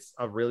yeah, it's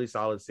a really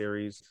solid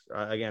series.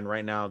 Again,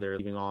 right now they're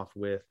leaving off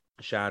with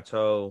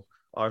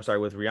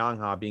with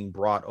Ryangha being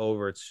brought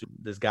over to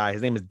this guy.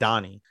 His name is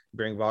Donnie,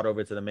 being brought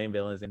over to the main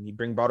villains, and he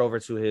being brought over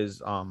to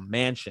his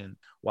mansion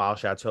while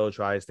Chateau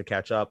tries to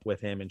catch up with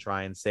him and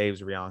try and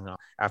saves Ryangha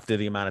after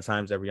the amount of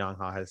times that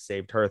Ryangha has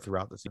saved her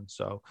throughout the season.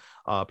 So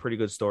pretty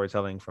good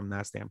storytelling from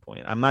that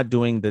standpoint. I'm not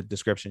doing the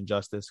description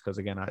justice because,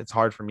 again, it's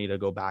hard for me to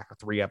go back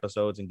 3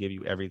 episodes and give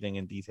you everything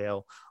in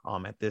detail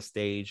at this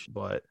stage,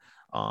 but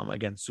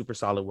again, super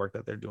solid work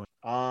that they're doing.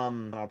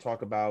 I'll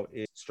talk about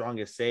is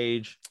Strongest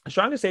Sage.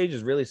 Strongest Sage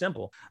is really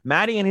simple.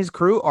 Maddie and his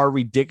crew are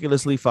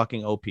ridiculously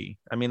fucking OP.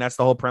 I mean, that's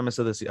the whole premise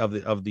of the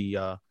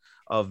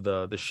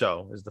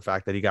show, is the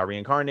fact that he got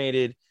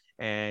reincarnated,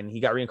 and he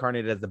got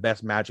reincarnated as the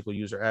best magical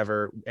user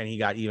ever, and he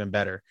got even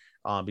better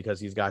because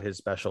he's got his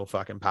special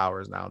fucking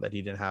powers now that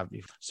he didn't have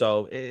before.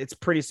 So it's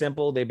pretty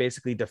simple. They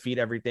basically defeat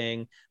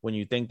everything. When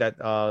you think that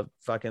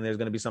fucking there's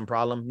going to be some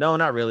problem, no,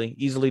 not really.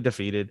 Easily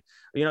defeated.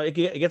 It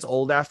gets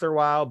old after a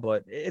while,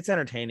 but it's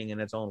entertaining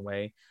in its own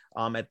way.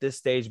 At this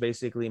stage,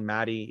 basically,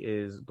 Maddie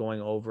is going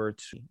over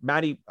to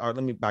let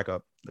me back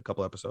up a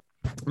couple episodes.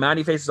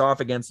 Maddie faces off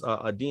against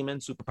a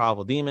demon, super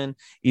powerful demon,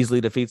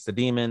 easily defeats the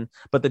demon.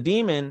 But the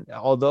demon,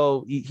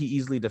 although he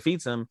easily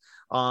defeats him,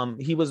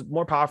 he was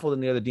more powerful than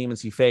the other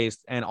demons he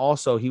faced. And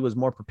also he was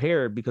more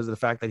prepared because of the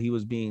fact that he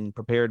was being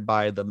prepared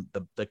by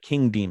the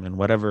king demon,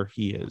 whatever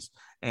he is.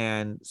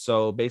 And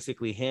so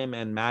basically him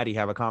and Maddie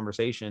have a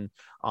conversation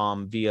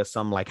via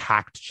some like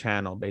hacked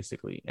channel,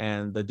 basically.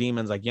 And the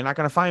demon's like, you're not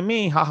going to find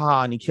me.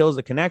 Haha. And he kills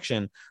the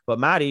connection. But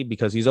Maddie,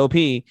 because he's OP,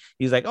 he's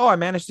like, oh, I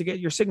managed to get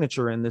your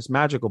signature in this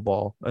magical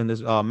ball, in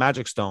this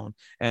magic stone.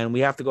 And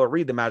we have to go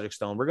read the magic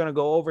stone. We're going to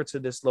go over to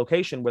this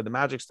location where the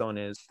magic stone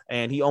is.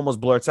 And he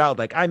almost blurts out,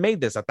 like, I made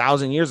this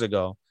 1,000 years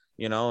ago.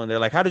 You know, and they're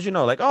like, how did you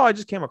know? Like, oh, I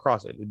just came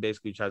across it. It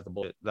basically tries to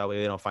bullshit. That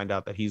way they don't find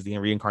out that he's the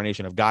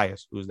reincarnation of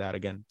Gaius, who's that,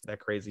 again, that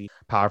crazy,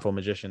 powerful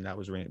magician that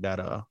was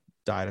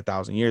died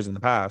 1,000 years in the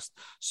past.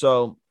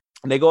 So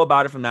they go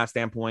about it from that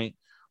standpoint.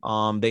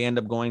 They end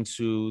up going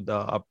to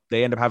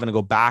they end up having to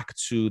go back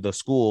to the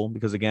school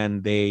because,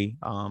 again, they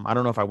I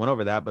don't know if I went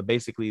over that, but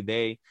basically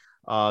they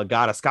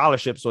got a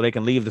scholarship so they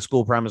can leave the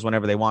school premise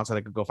whenever they want, so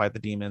they could go fight the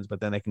demons, but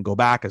then they can go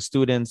back as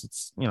students.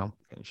 It's, you know,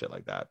 and shit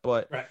like that.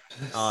 But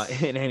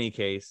right. In any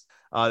case,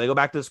 they go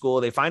back to the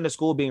school. They find the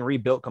school being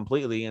rebuilt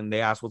completely, and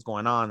they ask what's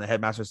going on. The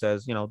headmaster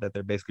says, you know, that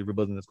they're basically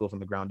rebuilding the school from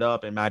the ground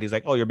up. And Maddie's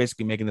like, oh, you're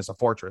basically making this a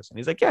fortress. And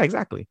he's like, yeah,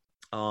 exactly.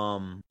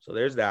 So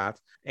there's that.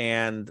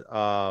 And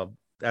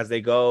as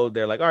they go,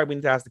 they're like, all right, we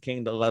need to ask the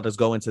king to let us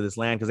go into this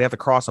land because they have to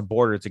cross a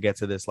border to get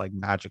to this like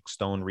magic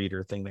stone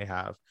reader thing they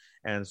have.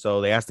 And so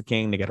they ask the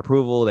king to get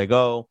approval. They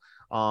go.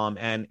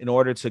 And in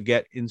order to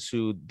get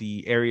into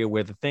the area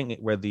where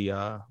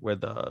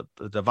the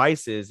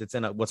device is, it's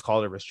in what's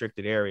called a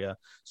restricted area.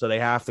 So they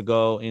have to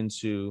go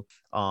into,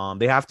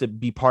 they have to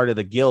be part of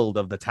the guild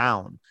of the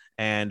town,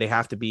 and they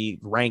have to be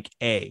rank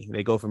A.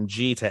 They go from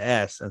G to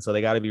S. And so they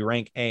got to be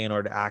rank A in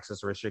order to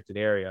access a restricted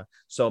area.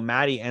 So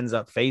Maddie ends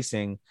up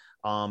facing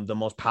the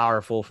most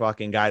powerful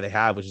fucking guy they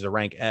have, which is a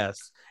rank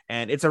S.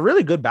 And it's a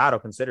really good battle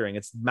considering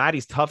it's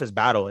Maddie's toughest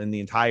battle in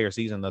the entire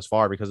season thus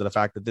far because of the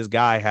fact that this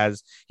guy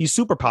he's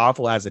super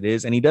powerful as it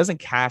is, and he doesn't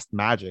cast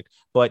magic,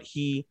 but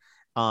he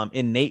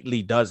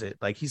innately does it.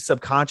 Like he's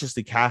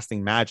subconsciously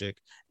casting magic,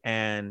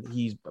 and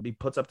he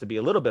puts up to be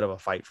a little bit of a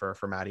fight for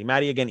Maddie.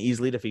 Maddie again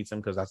easily defeats him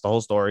because that's the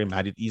whole story.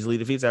 Maddie easily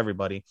defeats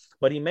everybody,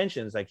 but he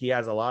mentions like he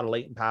has a lot of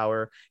latent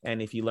power, and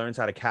if he learns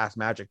how to cast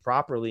magic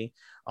properly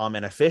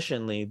and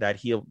efficiently, that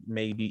he'll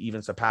maybe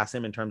even surpass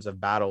him in terms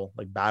of battle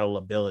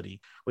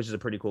ability, which is a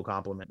pretty cool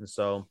compliment. And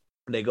so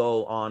they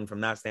go on from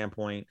that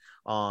standpoint.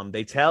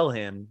 They tell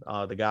him,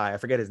 the guy, I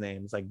forget his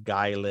name, it's like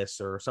Gaius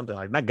or something,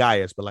 like not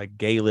Gaius, but like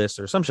Gaius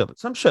or some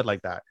shit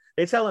like that.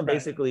 They tell him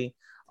basically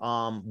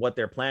what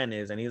their plan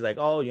is, and he's like,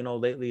 oh, you know,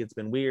 lately it's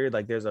been weird,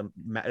 like there's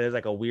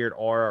like a weird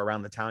aura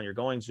around the town you're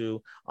going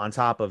to. On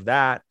top of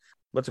that,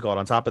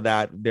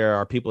 there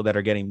are people that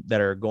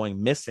are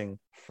going missing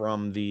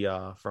from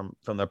the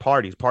from their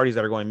parties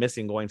that are going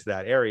missing going to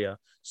that area.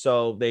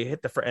 So they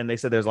hit and they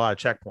said there's a lot of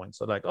checkpoints.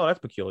 So like, oh, that's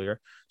peculiar.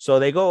 So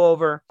they go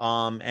over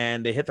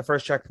and they hit the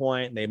first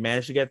checkpoint. They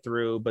manage to get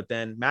through, but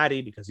then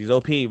Maddie, because he's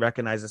OP,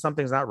 recognizes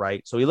something's not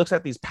right. So he looks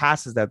at these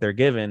passes that they're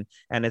given,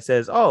 and it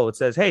says,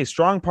 hey,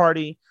 strong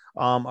party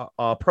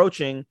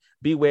approaching,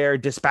 beware,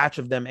 dispatch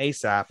of them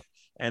ASAP.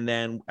 And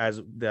then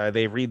as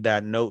they read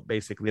that note,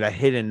 basically that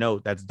hidden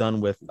note that's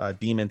done with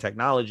demon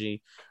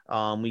technology,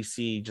 we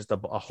see just a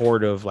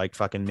horde of like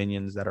fucking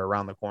minions that are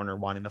around the corner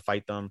wanting to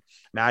fight them.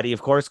 Maddie,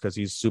 of course, because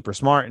he's super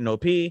smart and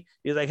OP, he's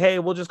like, hey,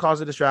 we'll just cause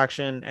a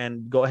distraction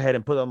and go ahead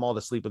and put them all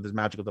to sleep with this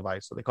magical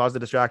device. So they cause the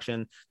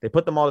distraction. They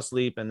put them all to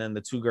sleep. And then the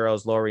two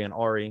girls, Laurie and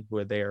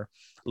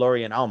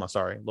Alma,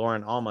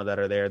 that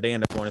are there, they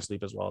end up going to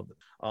sleep as well.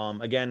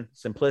 Again,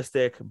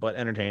 simplistic, but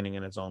entertaining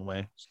in its own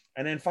way.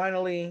 And then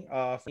finally,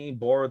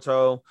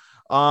 Boruto.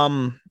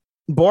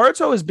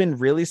 Boruto has been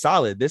really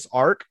solid. This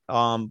arc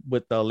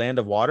with the Land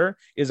of Water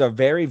is a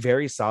very,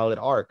 very solid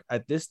arc.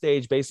 At this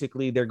stage,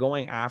 basically, they're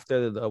going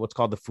after what's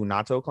called the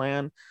Funato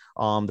clan,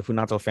 the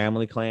Funato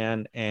family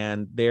clan,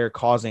 and they're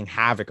causing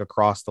havoc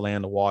across the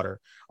Land of Water,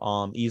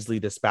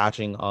 easily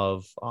dispatching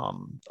of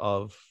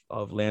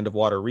Land of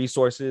Water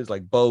resources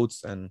like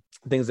boats and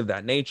things of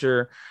that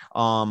nature.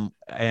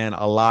 And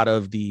a lot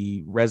of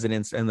the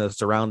residents and the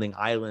surrounding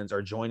islands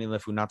are joining the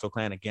Funato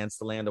clan against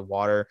the Land of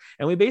Water.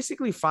 And we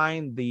basically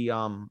find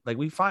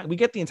we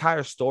get the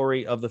entire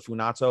story of the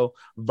Funato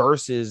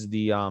versus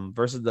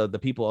the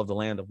people of the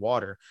Land of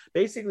Water.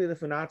 Basically, the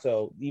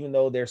Funato, even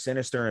though they're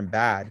sinister and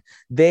bad,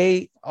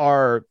 they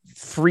are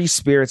free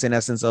spirits in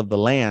essence of the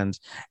land,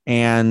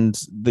 and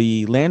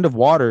the Land of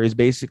Water is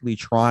basically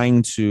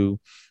trying to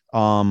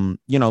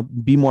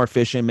be more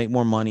efficient, make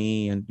more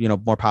money, and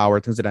more power,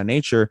 things of that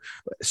nature.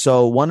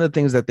 So one of the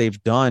things that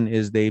they've done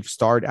is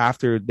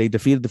after they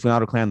defeated the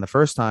Funato clan the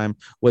first time,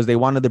 was they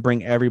wanted to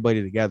bring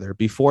everybody together.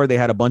 Before, they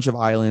had a bunch of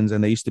islands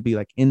and they used to be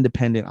like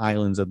independent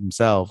islands of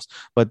themselves,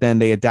 but then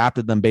they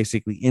adapted them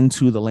basically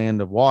into the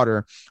Land of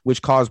Water,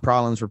 which caused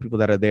problems for people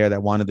that are there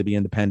that wanted to be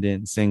independent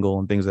and single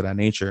and things of that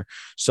nature.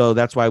 So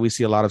that's why we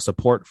see a lot of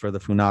support for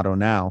the Funato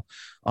now.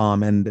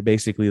 And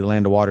basically the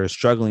Land of Water is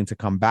struggling to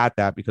combat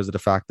that because of the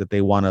fact that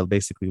they want to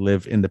basically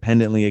live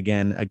independently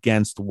again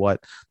against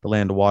what the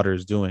Land of Water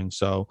is doing.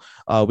 So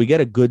we get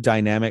a good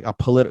dynamic,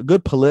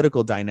 good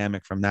political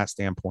dynamic from that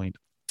standpoint.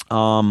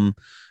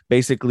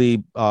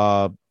 Basically,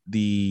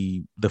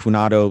 the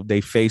Funato, they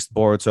faced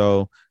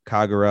Boruto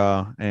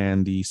Kagura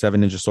and the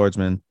 7 Ninja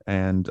Swordsmen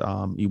and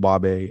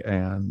Iwabe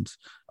and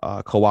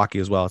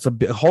Kawaki as well. It's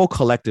a whole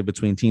collective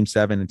between Team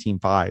 7 and Team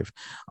 5,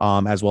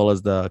 as well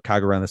as the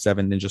Kagura and the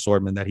 7 Ninja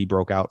Swordsmen that he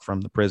broke out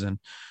from the prison.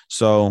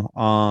 So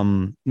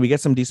we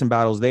get some decent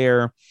battles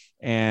there.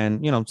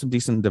 And, some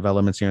decent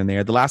developments here and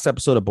there. The last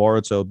episode of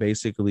Boruto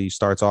basically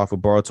starts off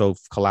with Boruto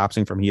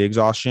collapsing from heat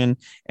exhaustion,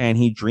 and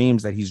he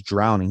dreams that he's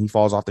drowning. He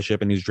falls off the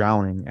ship and he's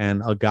drowning,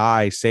 and a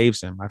guy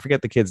saves him. I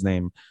forget the kid's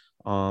name.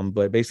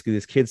 But basically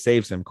this kid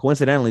saves him.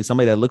 Coincidentally,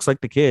 somebody that looks like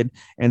the kid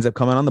ends up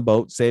coming on the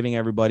boat, saving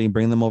everybody,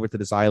 bringing them over to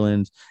this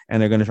island, and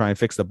they're going to try and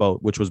fix the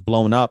boat, which was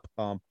blown up.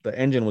 The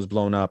engine was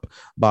blown up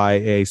by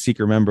a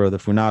secret member of the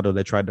Funado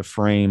that tried to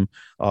frame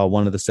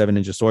one of the 7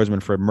 Ninja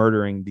Swordsmen for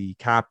murdering the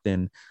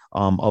captain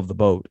of the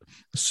boat.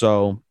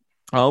 So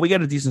we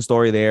get a decent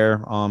story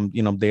there.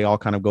 They all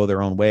kind of go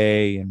their own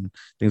way and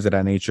things of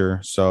that nature.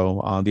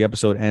 So the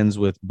episode ends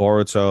with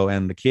Boruto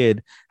and the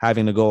kid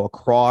having to go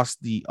across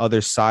the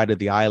other side of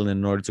the island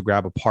in order to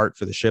grab a part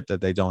for the ship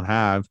that they don't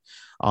have,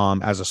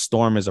 as a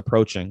storm is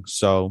approaching.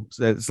 So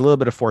it's a little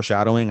bit of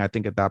foreshadowing. I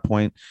think at that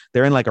point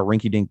they're in like a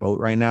rinky-dink boat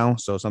right now.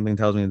 So something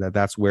tells me that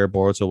that's where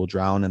Boruto will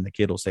drown and the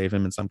kid will save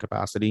him in some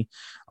capacity.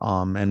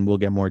 And we'll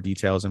get more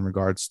details in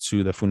regards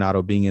to the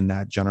Funado being in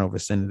that general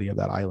vicinity of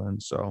that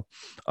island. So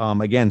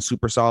again,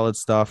 super solid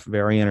stuff,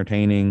 very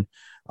entertaining.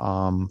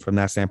 From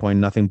that standpoint,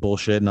 nothing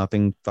bullshit,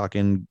 nothing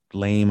fucking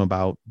lame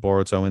about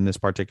Boruto in this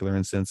particular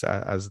instance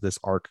as this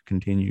arc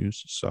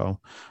continues. So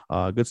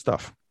good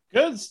stuff.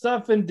 Good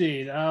stuff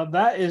indeed.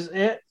 That is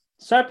it.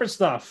 Separate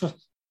stuff.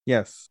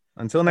 Yes.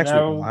 Until next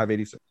week, Live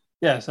 86.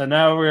 Yes, and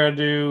now we're going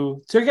to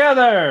do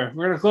Together.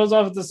 We're going to close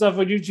off with the stuff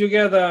with you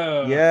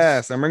together.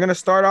 Yes, and we're going to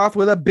start off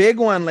with a big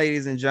one,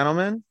 ladies and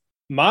gentlemen.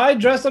 My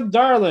Dress Up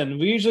Darling.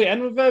 We usually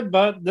end with it,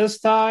 but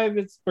this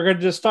time we're going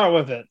to just start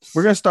with it.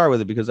 We're going to start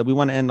with it because we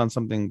want to end on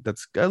something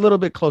that's a little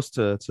bit close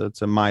to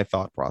my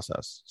thought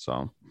process.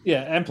 So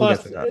yeah, and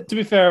plus, to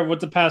be fair, with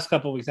the past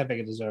couple of weeks, I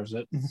think it deserves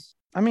it.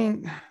 I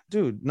mean,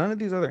 dude, none of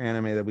these other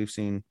anime that we've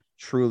seen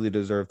truly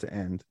deserve to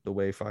end the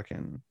way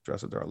fucking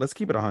Dress Up Darling. Let's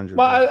keep it 100.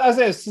 Well, I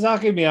say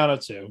Sasaki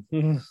Miyano too.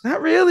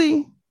 Not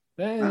really.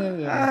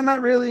 Yeah. Not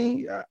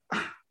really.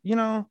 You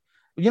know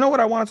what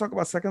I want to talk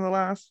about second to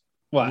last?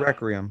 What?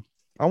 Requiem.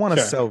 I want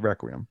to sell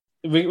Requiem.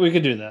 We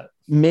could do that.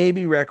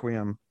 Maybe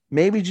Requiem.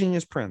 Maybe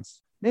Genius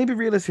Prince. Maybe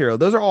Realist Hero.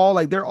 Those are all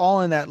they're all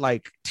in that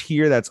like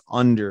tier that's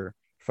under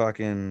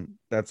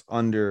what's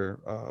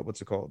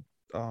it called?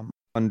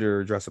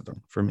 Under Dress Up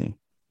Darling for me.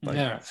 Like,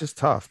 yeah, it's just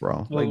tough,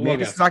 bro. Like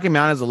maybe Sasaki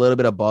Miyano is a little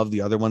bit above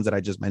the other ones that I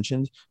just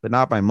mentioned, but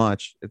not by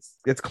much.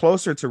 It's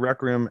closer to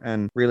Requiem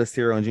and Realist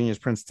Hero and Genius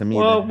Prince to me.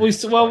 We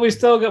still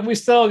got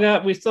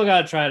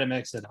to try to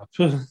mix it up.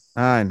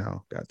 I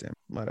know, goddamn,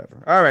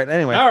 whatever. All right,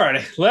 anyway. All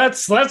right,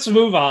 let's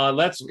move on.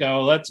 Let's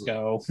go.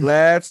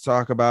 Let's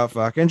talk about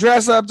fucking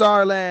Dress Up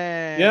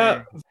Darling.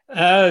 Yeah,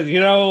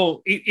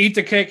 Eat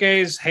the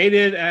KK's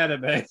hated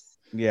anime.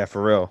 Yeah,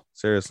 for real.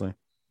 Seriously.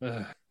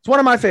 It's one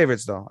of my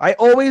favorites, though. I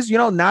always,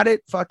 now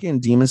that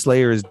fucking Demon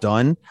Slayer is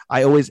done,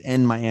 I always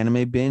end my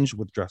anime binge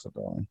with Dress Up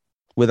Darling,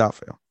 without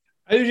fail.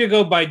 I usually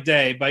go by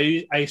day, but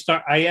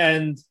I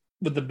end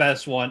with the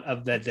best one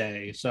of the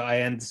day. So I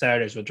end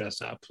Saturdays with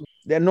Dress Up.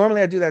 Yeah,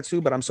 normally I do that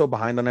too, but I'm so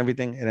behind on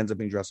everything, it ends up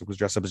being Dress Up because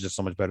Dress Up is just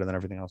so much better than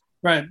everything else.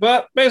 Right,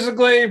 but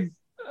basically,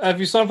 if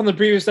you saw from the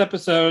previous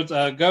episodes,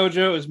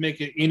 Gojo is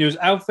making Inu's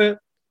outfit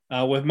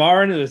with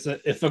Marin.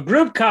 It's a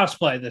group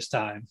cosplay this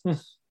time.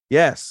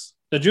 Yes.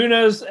 The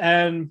Junas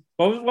and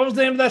what was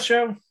the name of that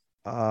show?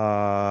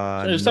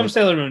 It was some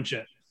Sailor Moon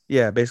shit.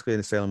 Yeah, basically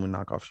the Sailor Moon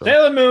knockoff show.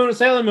 Sailor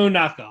Moon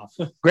knockoff.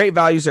 Great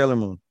value Sailor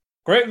Moon.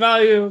 Great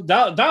value.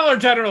 Dollar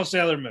General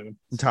Sailor Moon.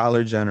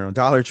 Dollar General.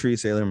 Dollar Tree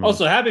Sailor Moon.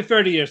 Also, happy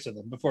 30 years to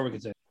them before we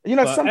continue.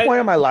 At some point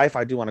in my life,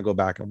 I do want to go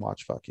back and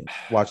watch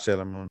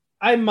Sailor Moon.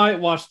 I might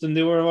watch the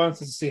newer ones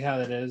to see how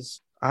that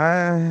is.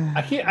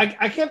 I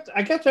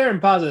kept hearing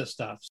positive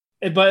stuff.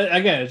 But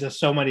again, it's just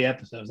so many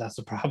episodes. That's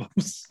the problem.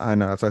 I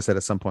know. That's why I said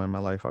at some point in my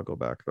life, I'll go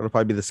back. That'll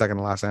probably be the second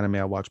to last anime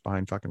I watch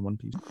behind fucking One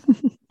Piece.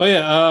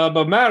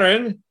 But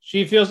Marin,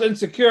 she feels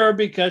insecure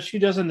because she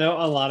doesn't know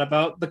a lot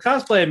about the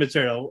cosplay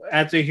material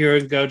after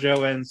hearing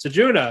Gojo and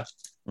Sejuna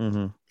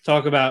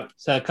talk about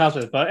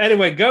cosplay. But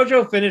anyway,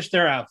 Gojo finished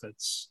their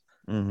outfits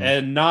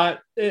and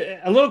not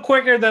a little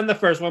quicker than the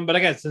first one. But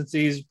again, since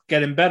he's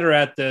getting better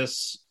at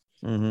this,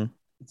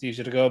 it's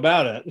easier to go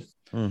about it.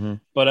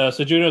 But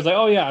Sejuna was like,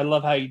 "Oh yeah, I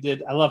love how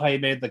you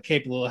made the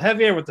cape a little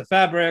heavier with the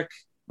fabric.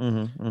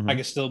 I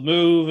can still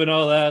move and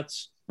all that."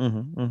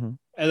 And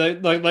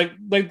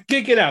like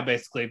geek it out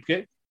basically,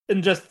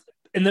 and just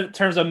in the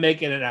terms of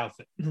making an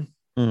outfit.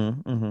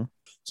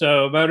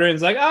 So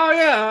Marin's like, "Oh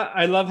yeah,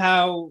 I love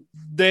how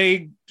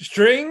they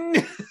string.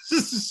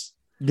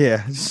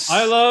 Yeah,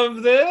 I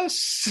love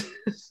this."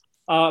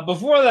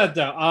 Before that,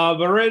 though,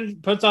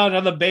 Marin puts on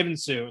another bathing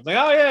suit. Like,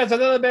 oh yeah, it's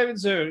another bathing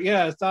suit.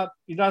 Yeah, it's not,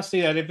 you're not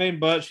seeing anything,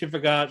 but she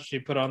forgot she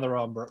put on the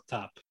wrong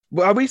top.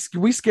 Well, are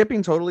we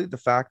skipping totally the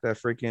fact that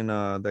freaking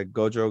that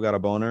Gojo got a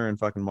boner and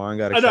fucking Marin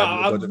got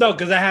excited? No,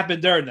 because that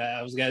happened during that.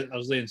 I was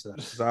leading to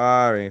that.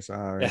 Sorry.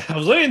 Yeah, I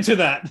was leading to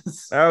that.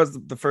 That was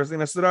the first thing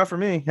that stood out for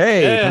me.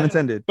 Hey, pun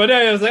intended. But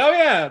I was like, oh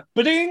yeah,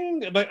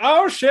 ba-ding. I'm like,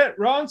 oh shit,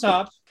 wrong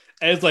top.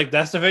 And it's like,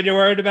 that's the thing you're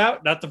worried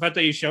about, not the fact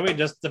that you show me,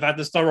 just the fact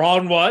it's the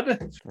wrong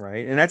one.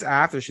 Right, and that's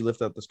after she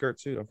lifted up the skirt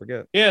too. Don't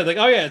forget. Yeah, like,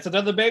 oh yeah, it's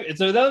another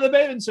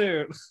bathing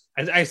suit.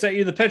 I sent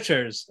you the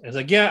pictures. It's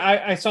like,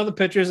 yeah, I saw the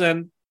pictures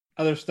and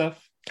other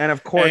stuff. And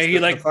of course, he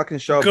the fucking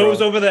show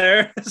goes over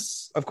there.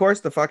 Of course,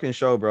 the fucking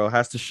show, bro,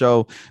 has to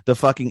show the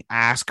fucking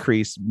ass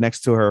crease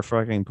next to her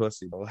fucking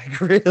pussy. Bro.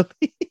 Like, really?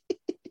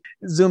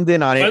 Zoomed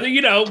in on it. But,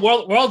 you know,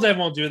 World's End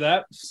won't do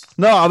that.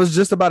 No, I was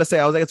just about to say.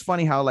 I was like, it's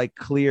funny how like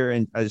clear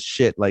and as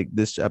shit like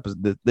this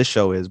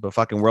show is, but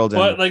fucking World's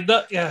End, like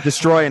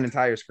destroy an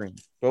entire screen.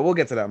 But we'll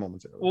get to that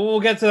momentarily. We'll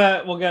get to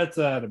that. We'll get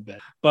to that in a bit.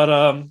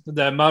 But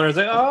the mother's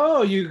like,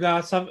 oh, you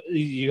got some.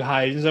 You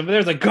hiding something there.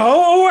 It's like,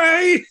 go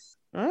away.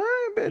 All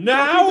right,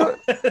 now.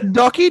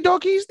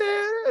 Doki's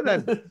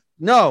there.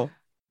 No,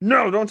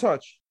 don't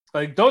touch.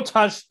 Like, don't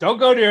touch. Don't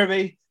go near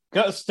me.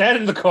 Go stand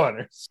in the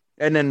corners.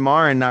 And then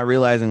Marin not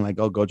realizing like,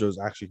 oh, Gojo's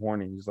actually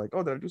horny. He's like,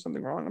 oh, did I do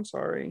something wrong? I'm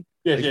sorry.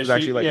 Yeah,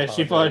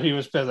 she thought he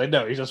was pissed. Like,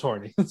 no, he's just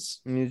horny. He's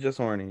just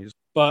horny.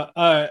 But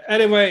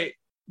anyway,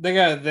 they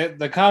got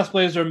the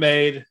cosplays are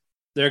made.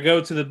 They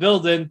go to the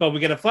building, but we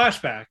get a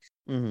flashback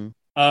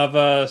of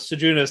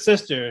Sejuna's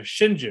sister,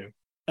 Shinju.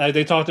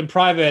 They talked in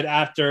private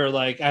after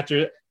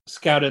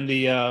scouting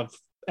the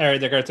area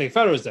they're gonna take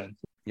photos in.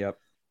 Yep.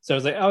 So I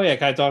was like, oh yeah,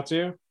 can I talk to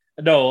you?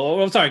 No,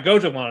 I'm sorry.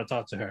 Gojo wanted to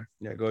talk to her.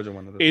 Yeah, Gojo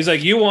wanted to. He's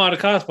like, you want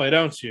to cosplay,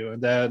 don't you?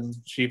 And then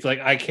she's like,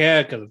 I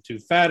can't because I'm too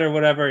fat or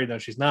whatever. You know,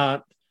 she's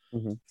not.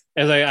 And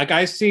like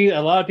I see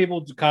a lot of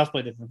people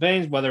cosplay different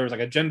things, whether it's like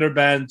a gender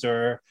bent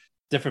or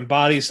different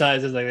body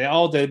sizes. Like they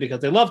all did because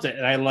they loved it,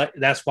 and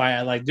that's why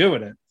I like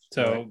doing it.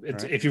 So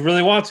if you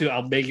really want to,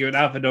 I'll make you an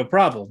outfit, no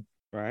problem.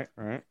 Right.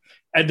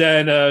 And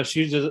then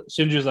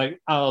Shinju's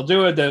like, I'll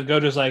do it. Then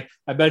Gojo's like,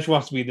 I bet she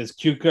wants to be this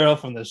cute girl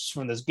from this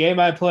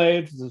game I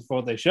played. This is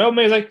what they showed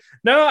me. He's like,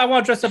 no, I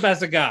want to dress up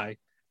as a guy.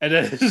 And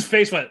then his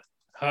face went,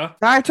 huh?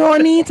 Naito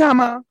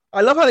Onitama.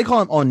 I love how they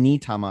call him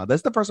Onitama.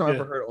 That's the first time I've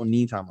ever heard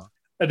Onitama.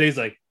 And he's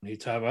like,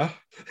 Onitama?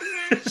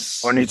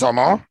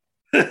 Onitama?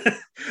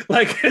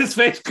 Like his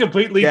face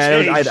completely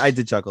changed. I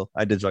did chuckle.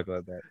 I did chuckle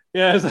at that.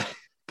 Yeah,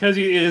 because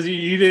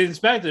you didn't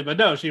expect it. But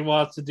no, she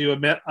wants to do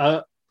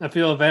I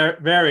feel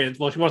variant.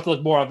 Well, she wants to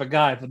look more of a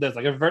guy for this.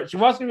 Like she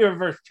wants to be a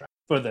reverse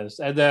for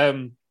this.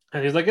 And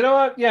he's like, you know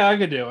what? Yeah, I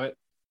could do it.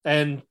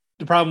 And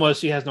the problem was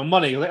she has no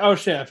money. He's like, oh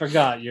shit, I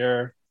forgot.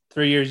 You're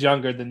 3 years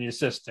younger than your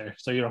sister,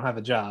 so you don't have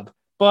a job.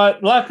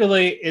 But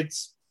luckily,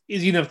 it's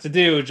easy enough to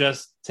do.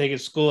 Just take a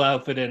school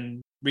outfit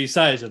and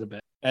resize it a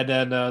bit. And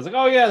then I was like,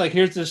 oh yeah, like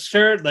here's this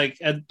shirt.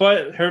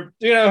 But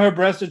her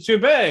breasts are too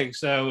big,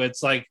 so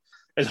it's like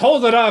it's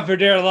holding on for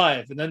dear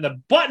life. And then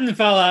the button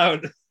fell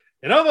out.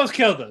 It almost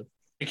killed him.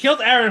 It killed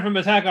Eren from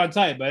Attack on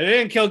Titan, but it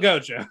didn't kill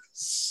Gojo.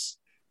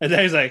 And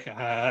then he's like,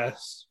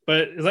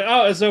 but it's like,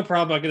 oh, it's no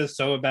problem. I'm gonna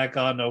sew it back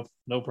on,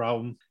 no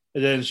problem.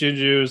 And then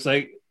Shinju's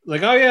like,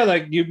 oh yeah,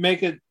 like you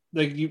make it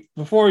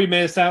before you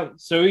made it sound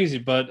so easy,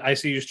 but I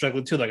see you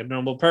struggling too, like a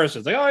normal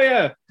person. It's like, oh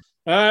yeah,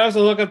 I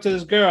also look up to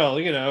this girl.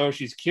 You know,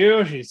 she's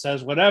cute. She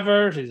says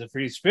whatever. She's a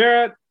free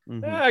spirit.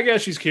 Yeah, I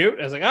guess she's cute.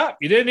 I was like,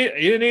 you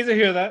didn't need to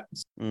hear that.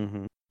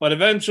 But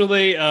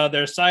eventually,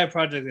 their side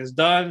project is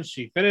done.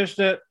 She finished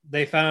it.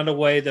 They found a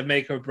way to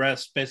make her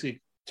breasts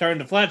basically turn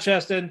to flat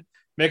chested,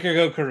 make her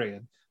go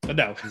Korean. But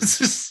no,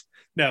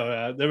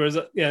 no. There was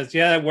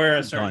wear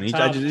a certain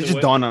top.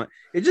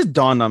 It just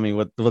dawned on me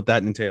what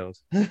that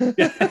entails.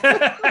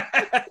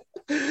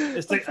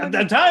 It's like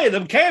I'm telling you,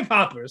 them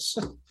K-poppers.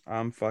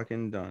 I'm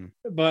fucking done.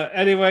 But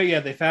anyway,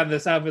 yeah, they found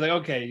this out. We're like,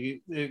 okay,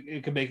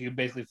 it can make you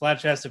basically flat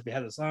chest. If we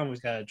have this on, we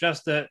got to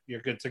adjust it.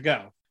 You're good to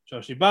go. So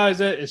she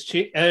buys it. It's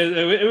cheap.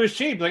 It was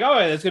cheap. Like, oh,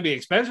 it's gonna be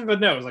expensive, but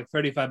no, it was like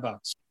 $35.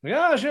 Like,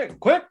 oh shit!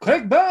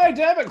 Click buy,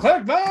 damn it!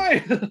 Click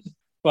buy.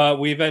 But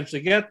we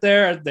eventually get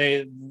there.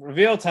 They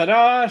reveal,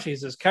 ta-da!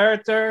 She's this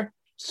character.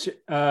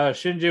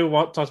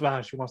 Shinju talks about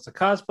how she wants to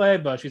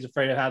cosplay, but she's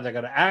afraid of how they're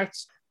gonna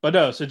act. But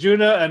no,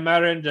 Sejuna and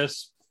Marin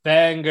just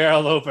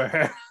fangirl over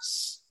her.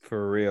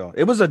 For real,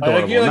 it was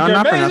adorable. You're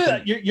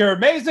amazing. You're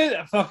amazing.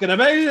 Fucking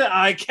amazing.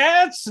 I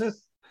can't.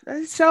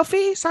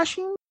 Selfie,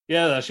 Sashin.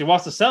 Yeah, she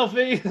wants a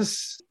selfie,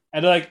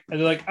 and they're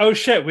like, oh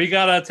shit, we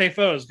gotta take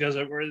photos because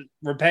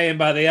we're paying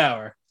by the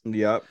hour.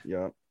 Yep,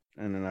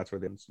 and then that's where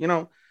they,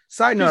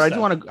 Side note, I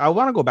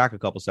want to go back I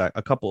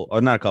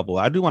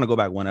do want to go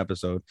back one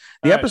episode.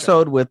 The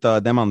episode with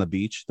them on the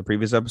beach, the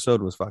previous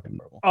episode was fucking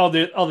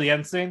horrible. The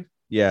end scene.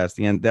 Yes,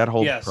 the end. That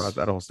whole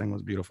thing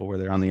was beautiful. Where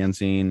they're on the end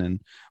scene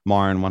and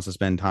Marin wants to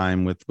spend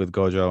time with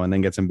Gojo and then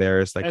gets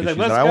embarrassed. Like, let's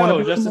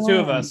go, just the two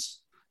of us.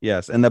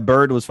 Yes, and the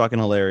bird was fucking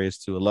hilarious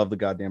too. I love the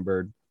goddamn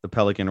bird, the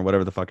pelican or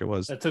whatever the fuck it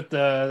was. That took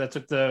the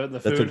food.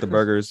 That took the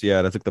burgers.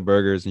 Yeah, that took the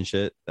burgers and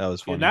shit. That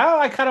was funny. Now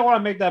I kind of want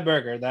to make that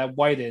burger, that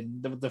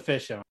whited, the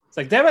fish on. It's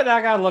like, damn it,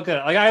 I gotta look at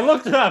it. Like I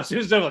looked it up. So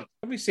like,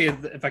 let me see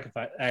if I can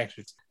find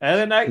actually.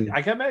 And then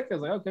I came back. I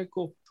was like, okay,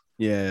 cool.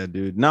 Yeah,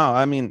 dude. No,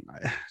 I mean,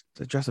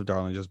 the Dress Up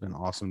Darling just been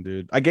awesome,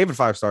 dude. I gave it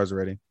 5 stars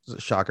already. It's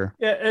a shocker.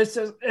 Yeah, it's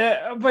just,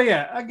 but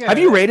yeah, again. Have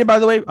you rated, by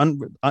the way,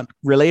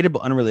 related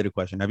but unrelated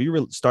question? Have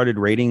you started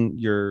rating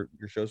your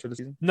shows for the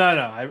season? No.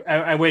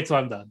 I wait till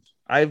I'm done.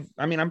 I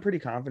mean, I'm pretty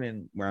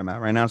confident where I'm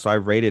at right now, so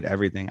I've rated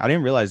everything. I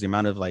didn't realize the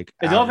amount of like.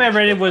 The only thing I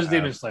rated was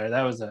Demon Slayer.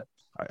 That was it.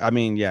 I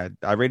mean, yeah,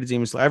 I rated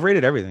Demon Slayer. I've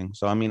rated everything.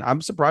 So, I mean,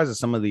 I'm surprised at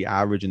some of the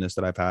averageness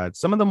that I've had.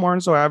 Some of them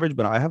weren't so average,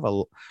 but I have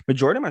a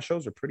majority of my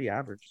shows are pretty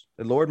average.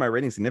 It lowered my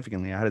rating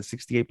significantly. I had a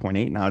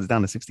 68.8. Now it's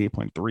down to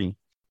 68.3.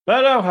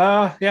 But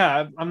no,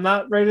 yeah, I'm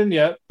not rating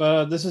yet,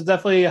 but this is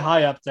definitely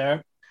high up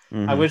there.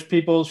 Mm-hmm. I wish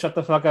people shut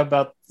the fuck up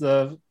about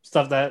the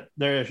stuff that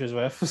they're issues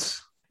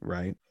with.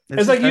 Right.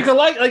 It's like you can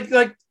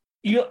like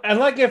you. I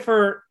like it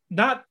for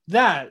not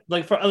that,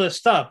 like for other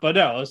stuff, but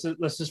no,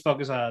 let's just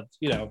focus on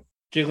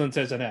jiggling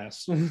tits and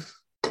ass.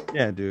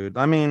 Yeah, dude.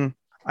 I mean,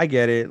 I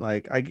get it.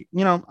 Like, I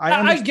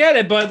get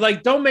it, but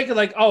like, don't make it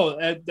like, oh,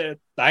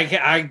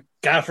 I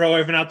gotta throw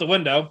everything out the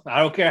window. I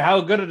don't care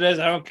how good it is.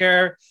 I don't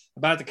care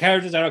about the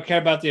characters. I don't care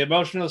about the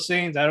emotional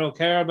scenes. I don't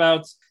care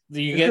about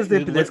unique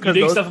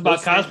stuff about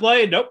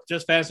cosplay. Nope,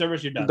 just fan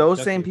service. You're done.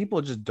 Those same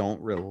people just don't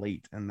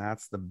relate, and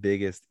that's the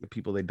biggest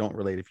people. They don't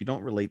relate. If you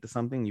don't relate to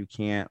something, you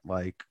can't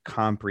like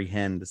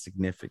comprehend the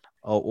significance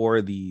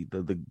or the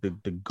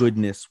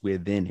goodness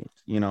within it.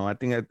 I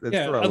think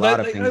that's for a lot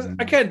of things.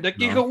 Again,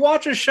 you can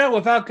watch a show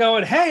without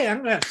going, "Hey, I'm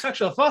gonna have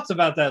sexual thoughts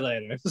about that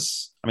later."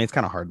 I mean, it's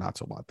kind of hard not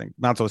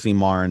to see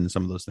Mar and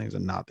some of those things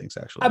and not think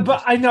sexual.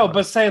 But I know,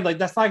 but saying like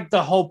that's like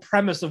the whole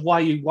premise of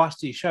why you watch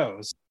these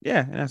shows.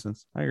 Yeah, in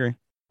essence, I agree.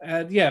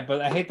 Yeah,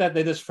 but I hate that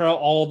they just throw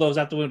all those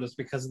out the windows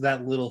because of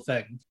that little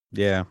thing.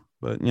 Yeah,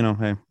 but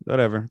hey,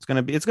 whatever. It's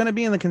gonna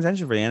be in the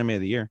contention for the anime of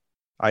the year.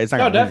 It's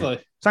not definitely.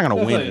 It's not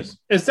gonna win.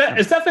 It's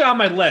definitely on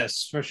my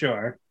list for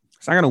sure.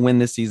 It's not gonna win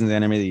this season's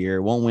anime of the year.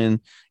 It won't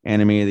win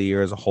anime of the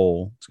year as a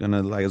whole. It's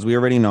gonna, like, as we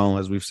already know,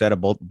 as we've said a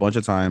bunch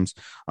of times,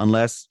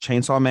 unless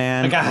Chainsaw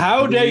Man. Like,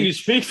 how dare you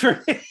speak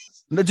for me?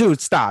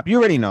 Dude, stop. You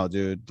already know,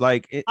 dude.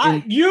 Like,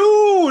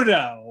 you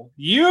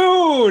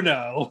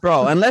know,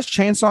 bro, unless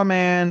Chainsaw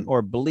Man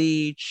or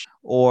Bleach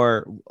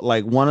or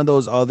like one of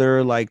those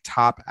other like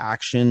top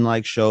action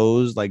like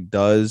shows like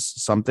does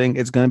something,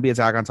 it's going to be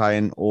Attack on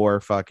Titan or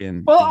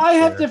fucking. Well, I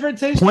have different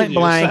tastes. Point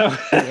blank.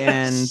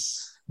 And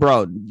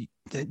bro,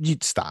 you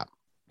stop.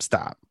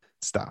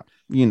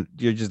 You're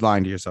just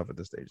lying to yourself at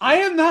this stage. I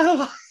am not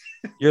lying.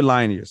 You're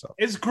lying to yourself.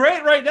 It's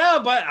great right now,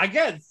 but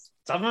again,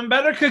 something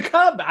better could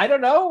come. I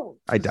don't know.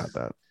 I doubt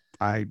that.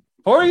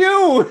 For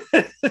you.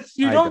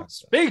 You don't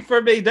speak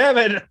for me, damn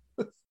it.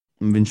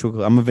 I'm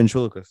a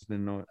ventriloquist.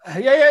 Didn't know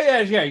it.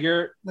 Yeah.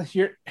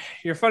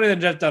 You're funnier than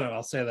Jeff Dunham.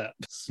 I'll say that.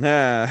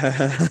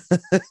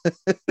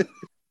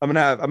 I'm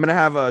gonna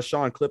have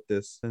Sean clip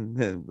this, and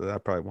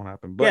that probably won't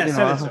happen. But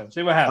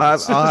see what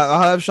happens.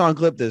 I'll have Sean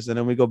clip this, and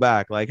then we go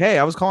back. Like, hey,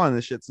 I was calling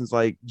this shit since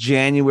like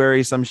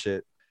January, some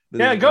shit.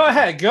 Yeah, go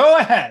ahead.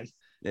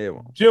 Yeah, it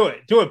won't. Do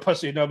it,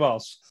 pussy, no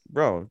balls.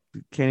 Bro,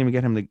 can't even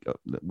get him to go.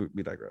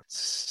 We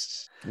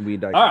digress. All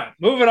right,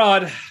 moving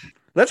on.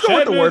 Let's go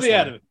with the worst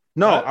one.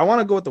 No, what? I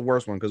want to go with the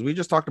worst one because we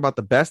just talked about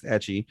the best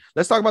ecchi.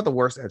 Let's talk about the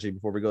worst ecchi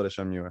before we go to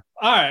Shenmue.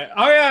 All right.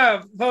 Oh,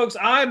 yeah, folks,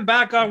 I'm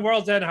back on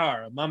World's End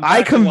Harem.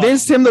 I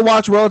convinced him to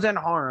watch World's End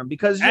Harem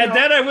because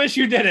then I wish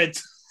you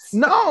didn't.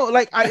 No,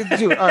 like I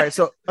do. All right,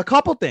 so a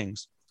couple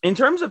things. In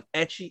terms of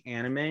ecchi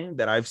anime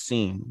that I've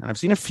seen, and I've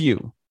seen a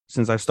few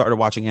since I've started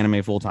watching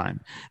anime full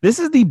time. This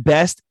is the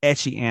best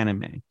ecchi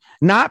anime.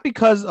 Not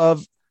because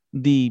of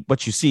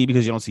what you see,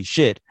 because you don't see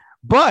shit,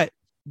 but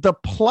the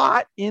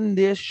plot in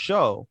this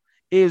show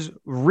is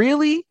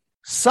really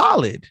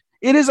solid.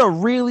 It is a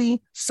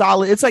really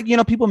solid. It's like,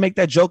 people make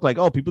that joke like,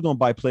 oh, people don't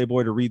buy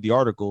Playboy to read the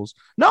articles.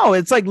 No,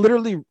 it's like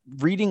literally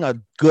reading a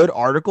good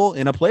article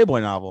in a Playboy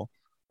novel.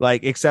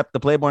 Like, except the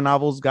Playboy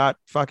novel's got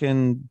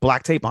fucking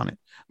black tape on it.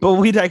 But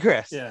we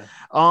digress. Yeah.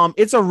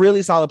 It's a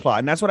really solid plot.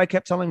 And that's what I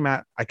kept telling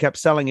Matt. I kept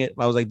selling it.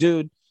 I was like,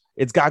 dude,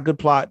 it's got good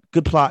plot,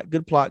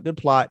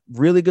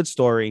 really good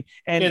story.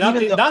 And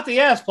not the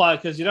ass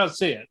plot, because you don't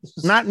see it.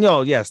 Not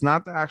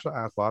the actual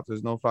ass plot.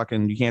 There's no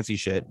fucking, you can't see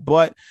shit.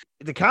 But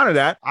to counter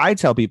that, I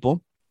tell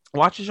people,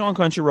 watch the show on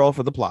Crunchyroll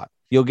for the plot.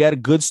 You'll get a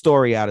good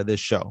story out of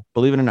this show.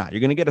 Believe it or not, you're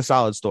going to get a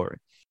solid story.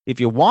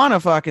 If you want to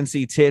fucking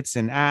see tits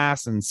and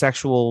ass and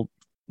sexual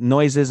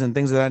noises and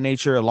things of that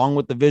nature, along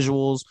with the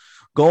visuals,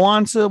 go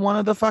on to one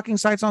of the fucking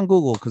sites on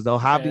Google, because they'll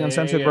have the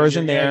uncensored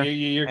version there.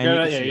 You're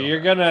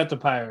gonna have to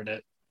pirate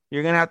it.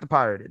 You're gonna have to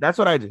pirate it. That's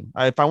what I do.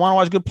 If I want to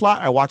watch good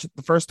plot, I watch it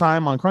the first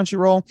time on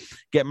Crunchyroll,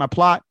 get my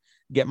plot,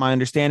 get my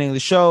understanding of the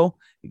show,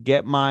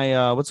 get my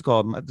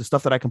the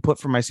stuff that I can put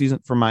for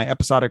my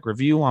episodic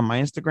review on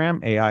my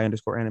Instagram,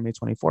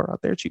 AI_anime24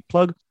 out there, cheap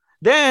plug.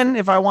 Then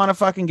if I want to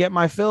fucking get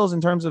my fills in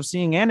terms of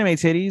seeing anime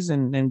titties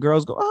and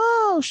girls go,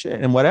 oh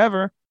shit, and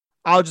whatever,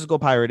 I'll just go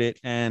pirate it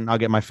and I'll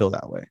get my fill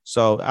that way.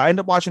 So I end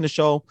up watching the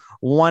show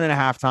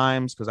 1.5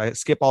 times because I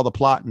skip all the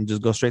plot and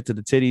just go straight to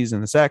the titties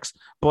and the sex.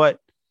 But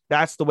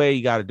That's the way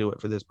you got to do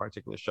it for this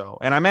particular show.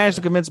 And I managed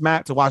to convince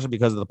Matt to watch it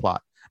because of the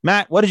plot.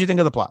 Matt, what did you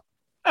think of the plot?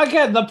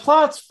 Again, the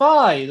plot's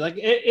fine. Like,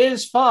 it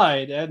is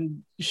fine.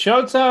 And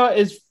Shota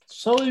is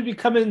slowly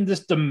becoming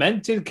this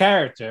demented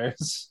character.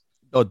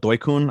 Oh,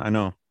 Doi-kun? I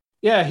know.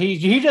 Yeah,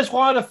 he just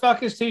wanted to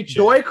fuck his teacher.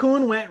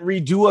 Doi-kun went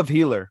redo of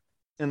healer.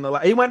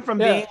 He went from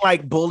being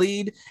like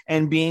bullied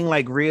and being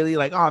like really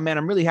like, oh man,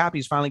 I'm really happy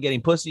he's finally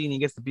getting pussy and he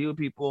gets to be with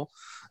people.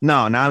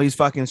 No, now he's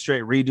fucking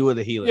straight redo of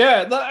the healer.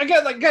 Yeah,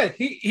 again,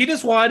 he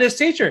just wanted his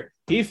teacher.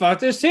 He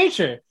fucked his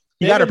teacher.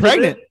 He got her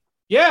pregnant.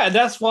 Yeah,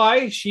 that's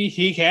why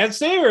he can't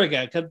save her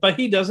again. But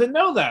he doesn't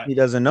know that. He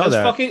doesn't know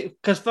that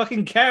because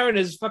fucking Karen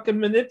has fucking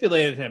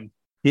manipulated him.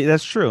 Yeah,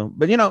 that's true.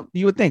 But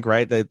you would think,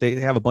 right, that they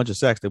have a bunch of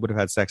sex. They would have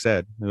had sex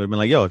ed. They would have been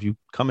like, yo, if you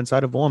come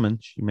inside of a woman,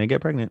 she may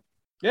get pregnant.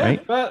 Yeah,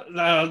 right?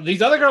 But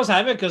these other girls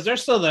have it because they're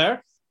still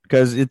there.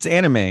 Because it's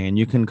anime and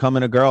you can come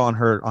in a girl on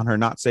her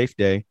not safe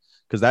day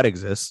because that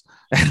exists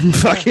and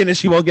fucking and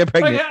she won't get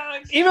pregnant.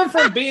 Like, even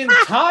from being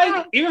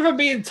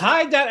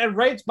tied down and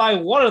raped by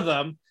one of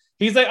them,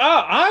 he's like,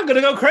 oh, I'm gonna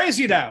go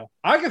crazy now.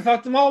 I can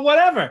fuck them all,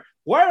 whatever,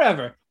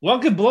 wherever.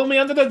 One could blow me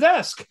under the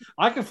desk.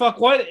 I can fuck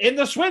one in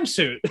the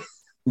swimsuit.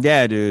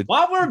 Yeah, dude.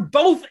 While we're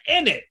both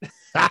in it.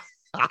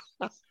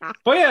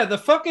 But yeah, the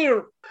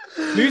fucking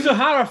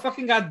Mizuhara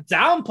fucking got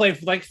downplayed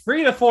for like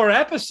 3 to 4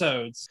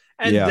 episodes.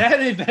 And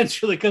then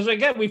eventually, because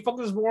again, we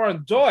focused more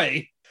on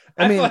Doi.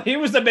 I mean, thought he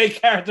was the main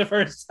character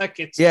for a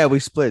second. Yeah, we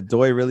split.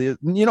 Doi really is.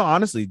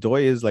 Honestly,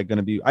 Doi is like going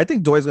to be, I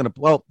think Doi's going to,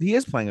 well, he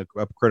is playing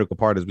a critical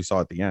part as we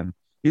saw at the end.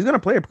 He's going to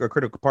play a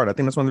critical part. I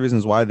think that's one of the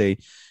reasons why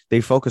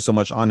they focus so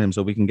much on him,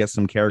 so we can get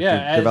some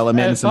character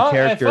development and some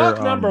character.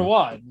 Fuck number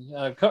one,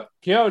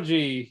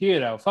 Kyoji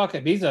Hiro. Fuck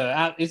him. He's an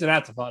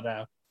afterthought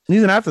now.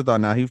 He's an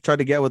afterthought now. He tried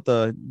to get with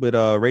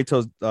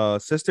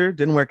Reito's sister,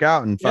 didn't work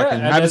out, and fucking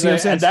haven't seen him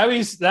since. And now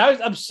he's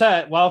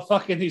upset while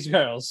fucking these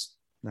girls.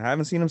 I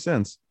haven't seen him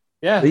since.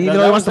 Yeah, he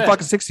wants to fuck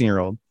a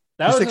 16-year-old.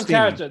 That was his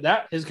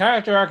character. His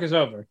character arc is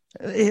over.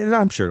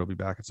 I'm sure it'll be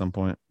back at some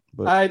point.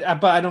 But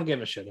I don't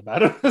give a shit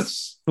about it.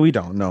 We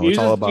don't know. It's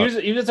all about.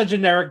 He's just a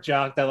generic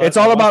jock. It's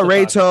all about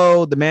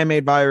Reito, the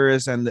man-made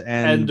virus, and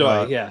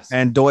Doi. Yes,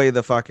 and Doi,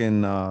 the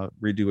fucking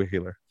redo a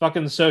healer.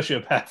 Fucking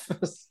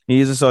sociopath.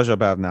 He's a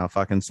sociopath now,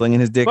 fucking slinging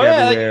his dick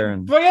everywhere.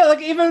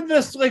 Like even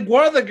this, like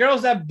one of the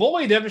girls that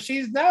bullied him,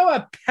 she's now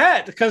a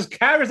pet because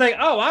Karen's like,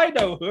 oh, I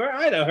know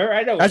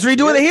her. That's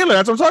redo of the healer.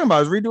 That's what I'm talking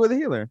about. Is redo of the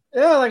healer.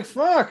 Yeah, like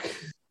fuck.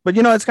 But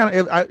it's kind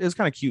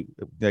of cute,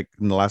 like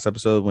in the last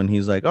episode when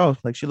he's like, "Oh,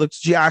 like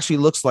she actually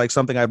looks like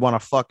something I'd want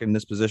to fuck in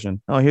this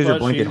position." Oh, here's your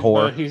blanket,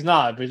 whore. But he's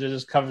not, because it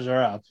just covers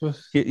her up.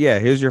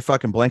 Here's your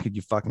fucking blanket,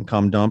 you fucking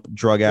cum dump,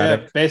 drug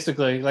addict. Yeah,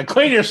 basically, like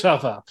clean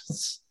yourself up.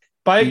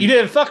 But you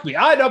didn't fuck me.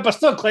 I know, but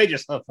still clean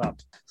yourself up.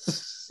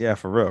 Yeah,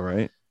 for real,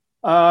 right?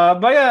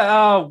 But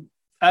yeah,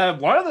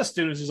 one of the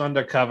students is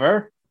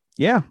undercover.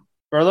 Yeah,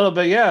 for a little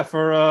bit. Yeah,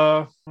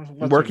 for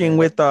working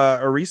with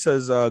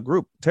Arisa's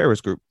group,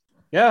 terrorist group.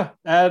 Yeah,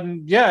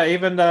 and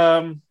even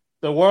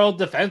the World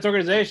Defense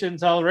Organization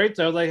tell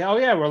Reito like, oh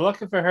yeah, we're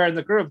looking for her in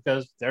the group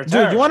because they're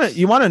terrorists. Dude,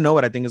 you want to know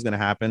what I think is going to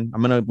happen?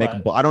 I'm going to make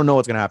I don't know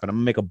what's going to happen. I'm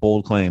going to make a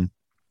bold claim.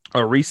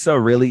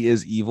 Arisa really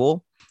is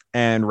evil,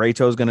 and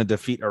Reito is going to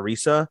defeat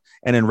Arisa,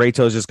 and then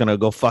Reito is just going to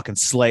go fucking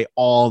slay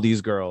all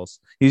these girls.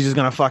 He's just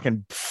going to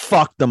fucking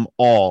fuck them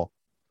all.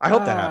 I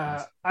hope that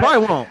happens.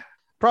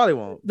 Probably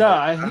won't.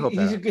 No,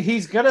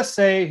 he's gonna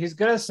save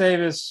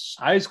his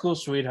high school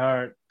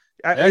sweetheart.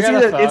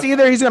 It's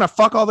either he's gonna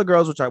fuck all the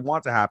girls, which I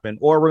want to happen,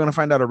 or we're gonna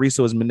find out Arisa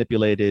was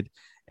manipulated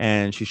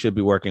and she should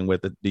be working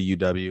with the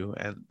UW.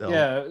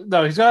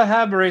 And he's gonna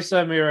have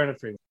Arisa, Mira, and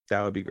Freeman.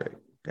 That would be great.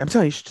 I'm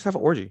telling you, you should just have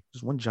an orgy,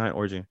 just one giant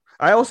orgy.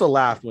 I also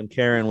laughed when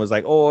Karen was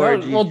like,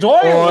 orgy. Well, Doi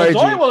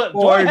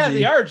had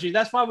the orgy.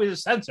 That's why we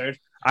just censored.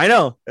 I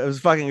know. It was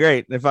fucking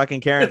great. The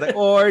fucking Karen's like,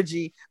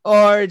 orgy.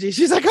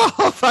 She's like,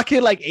 oh,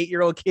 fucking like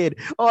 8-year-old kid.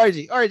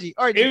 Orgy.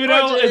 Even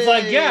though it's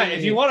like, yeah,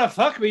 if you want to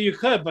fuck me, you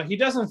could, but he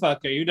doesn't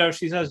fuck her.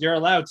 She says you're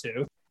allowed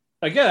to.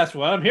 Like, yeah, that's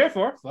what I'm here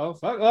for. Well,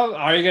 fuck. Well,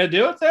 are you going to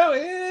do it though?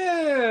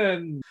 Yeah.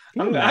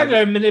 I'm going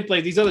to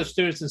manipulate these other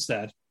students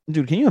instead.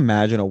 Dude, can you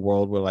imagine a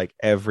world where like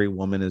every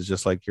woman is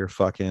just like your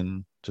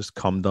fucking just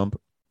cum dump?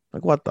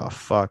 Like, what the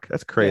fuck?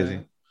 That's crazy.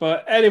 Yeah.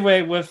 But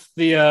anyway, with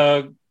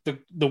the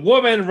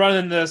woman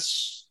running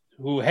this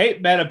who hate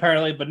men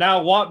apparently, but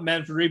now want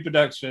men for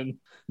reproduction.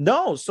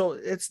 No, so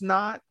it's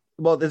not.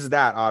 Well, it's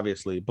that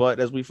obviously,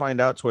 but as we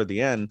find out toward the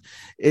end,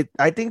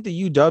 I think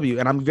the UW,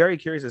 and I'm very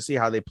curious to see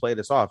how they play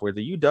this off, where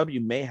the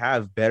UW may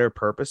have better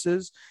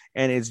purposes,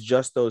 and it's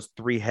just those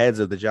 3 heads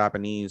of the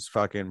Japanese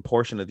fucking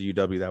portion of the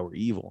UW that were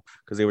evil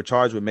because they were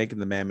charged with making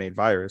the man-made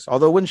virus.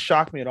 Although it wouldn't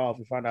shock me at all if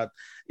we find out,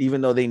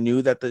 even though they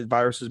knew that the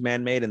virus was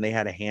man-made and they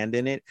had a hand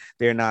in it,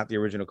 they're not the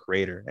original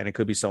creator, and it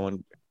could be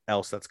someone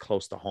else that's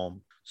close to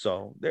home.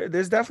 So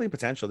there's definitely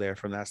potential there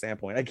from that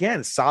standpoint.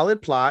 Again,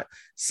 solid plot,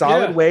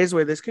 solid ways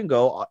where this can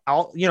go.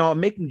 I'm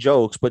making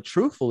jokes, but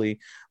truthfully,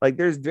 like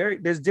there's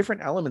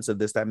different elements of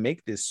this that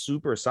make this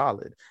super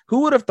solid.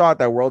 Who would have thought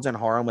that World's End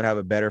Harem would have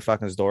a better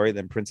fucking story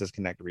than Princess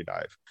Connect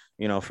Redive?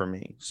 for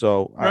me.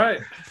 So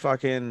right.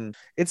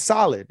 It's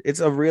solid. It's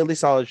a really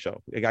solid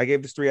show. Like, I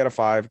gave this 3 out of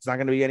 5. It's not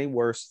going to be any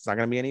worse. It's not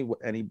going to be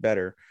any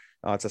better.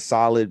 It's a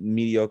solid,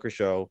 mediocre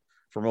show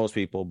for most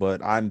people,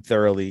 but I'm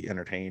thoroughly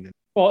entertained.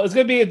 Well, it's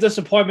going to be a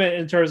disappointment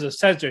in terms of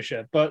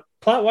censorship, but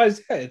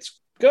plot-wise, yeah, it's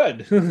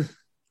good. And,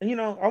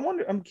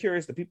 I'm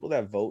curious, the people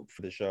that vote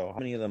for the show, how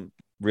many of them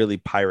really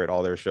pirate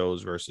all their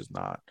shows versus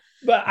not?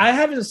 But I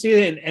haven't seen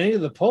it in any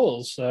of the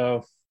polls,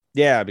 so...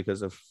 Yeah,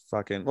 because of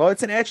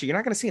it's an ecchi. You're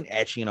not going to see an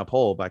ecchi in a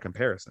poll by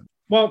comparison.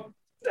 Well,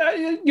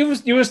 you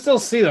would still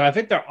see them. I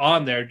think they're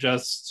on there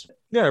just...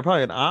 Yeah, they're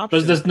probably an option.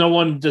 But just no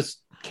one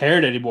just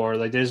cared anymore.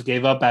 Like, they just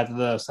gave up after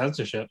the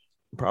censorship.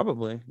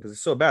 Probably, because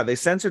it's so bad. They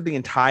censored the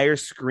entire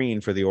screen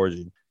for the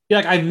orgy. Yeah,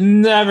 like, I've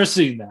never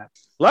seen that.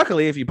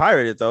 Luckily, if you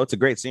pirate it, though, it's a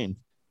great scene.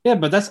 Yeah,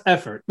 but that's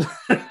effort.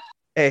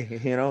 Hey,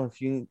 hey,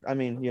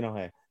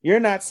 you're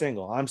not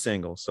single. I'm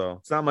single, so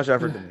it's not much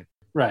effort to me.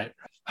 Right.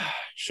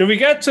 Should we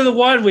get to the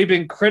one we've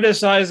been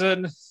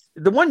criticizing?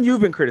 The one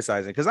you've been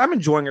criticizing, because I'm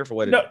enjoying her for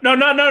what it is. No,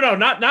 not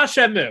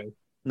Shenmue.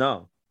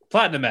 No.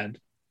 Platinum End.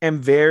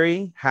 I'm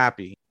very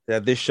happy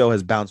that this show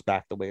has bounced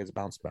back the way it's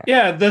bounced back.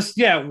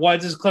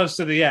 Once it's close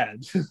to the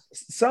end.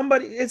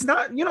 It's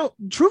not,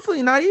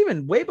 truthfully, not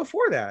even way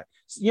before that.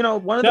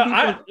 One of the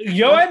people...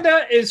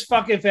 Yoenda is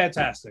fucking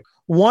fantastic.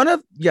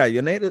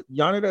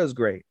 Yoneda is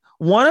great.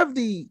 One of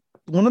the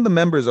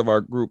members of our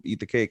group,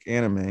 Eat the Cake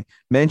Anime,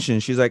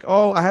 mentioned, she's like,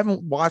 oh, I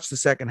haven't watched the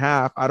second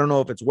half. I don't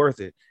know if it's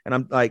worth it. And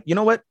I'm like, you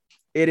know what?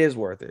 It is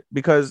worth it,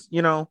 because,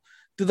 through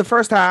the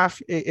first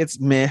half, it's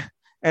meh.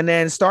 And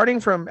then starting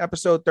from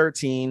episode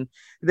 13,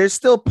 there's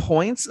still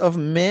points of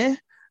meh,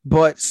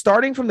 but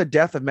starting from the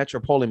death of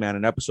Metropoliman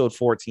in episode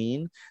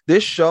 14,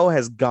 this show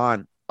has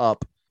gone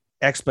up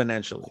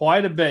exponentially.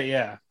 Quite a bit,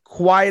 yeah.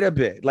 Quite a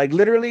bit. Like,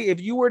 literally, if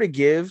you were to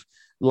give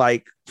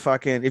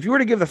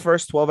the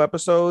first 12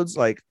 episodes,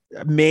 like,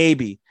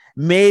 maybe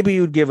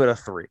you'd give it a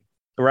 3,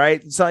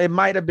 right? So it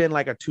might have been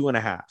like a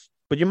 2.5,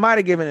 but you might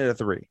have given it a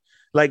 3.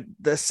 Like,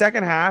 the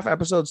second half,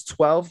 episodes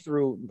 12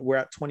 through, we're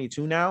at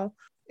 22 now,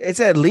 it's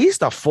at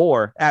least a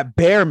 4, at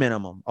bare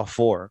minimum a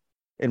 4,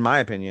 in my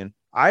opinion.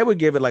 I would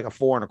give it like a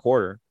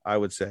 4.25, I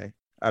would say,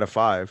 out of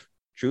 5,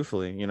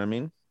 truthfully. You know what I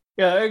mean?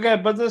 Yeah,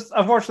 again, but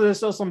unfortunately, there's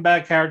still some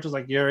bad characters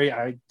like Yuri.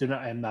 I'm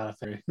not a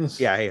fan.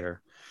 Yeah, I hate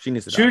her. She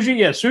needs to Shuji, die.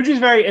 Yeah, Shuji's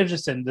very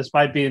interesting,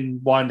 despite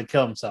wanting to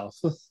kill himself.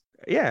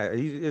 Yeah,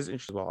 he is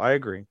interesting. Well, I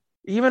agree.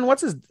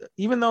 What's his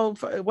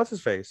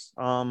face?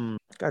 God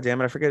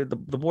damn it, I forget the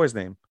boy's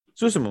name.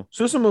 Susumu.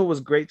 Susumu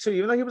was great too,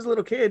 even though he was a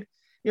little kid.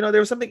 There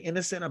was something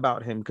innocent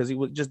about him because he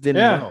just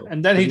didn't know.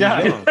 And then he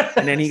died.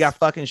 And then he got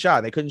fucking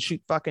shot. They couldn't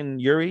shoot fucking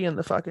Yuri in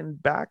the fucking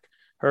back.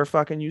 Her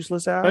fucking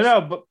useless ass.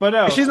 But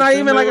no. She's not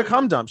even like a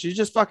cum dump. She's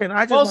just fucking.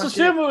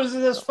 Susumu was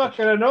just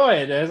fucking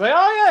annoyed. It's like,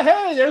 oh yeah,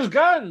 hey, there's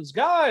guns,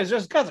 guys.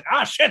 There's guns.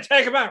 Like, shit,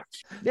 take him out.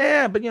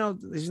 Yeah, but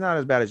she's not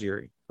as bad as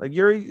Yuri. Like,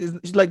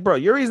 she's like, bro,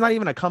 Yuri's not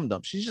even a cum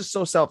dump. She's just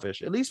so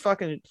selfish. At least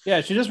fucking.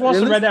 Yeah, she just wants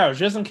the red arrow. She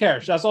doesn't care.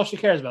 That's all she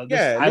cares about.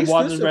 I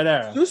want the red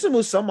arrow.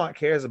 Susumu somewhat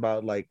cares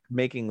about like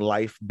making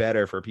life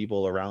better for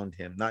people around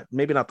him.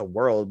 Maybe not the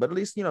world, but at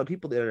least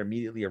people that are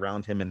immediately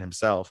around him and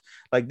himself.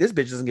 Like, this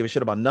bitch doesn't give a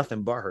shit about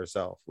nothing but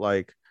herself.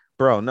 Like,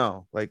 bro,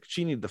 no. Like,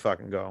 she needed to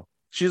fucking go.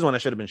 She's the one that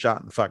should have been shot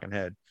in the fucking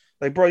head.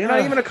 Like, bro, you're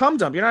not even a cum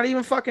dump. You're not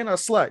even fucking a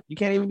slut. You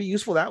can't even be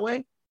useful that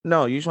way.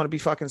 No, you just want to be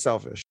fucking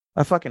selfish.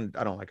 I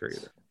don't like her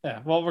either. Yeah,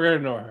 well, we're gonna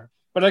ignore her.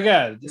 But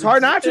again, it's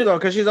hard not to though,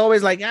 because she's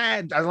always like,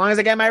 as long as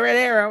I get my red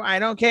arrow, I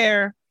don't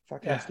care.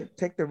 Fucking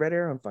take the red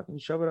arrow and fucking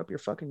shove it up your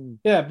fucking.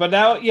 Yeah, but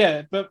now,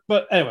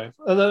 but anyway,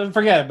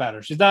 forget about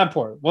her. She's not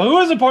important. Well, who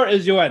is important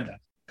is Yoenda,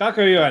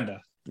 Kakeru Yoenda.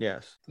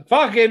 Yes.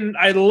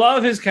 I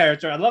love his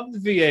character. I love the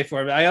VA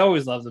for him. I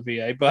always love the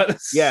VA, but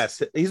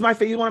yes, he's one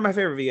of my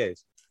favorite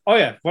VAs. Oh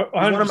yeah, 100%.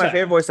 He's one of my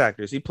favorite voice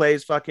actors. He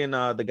plays fucking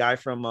the guy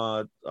from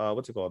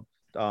what's it called?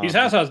 He's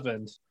House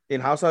Husband. In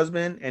House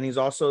Husband, and he's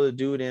also the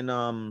dude in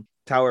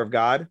Tower of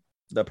God,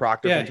 the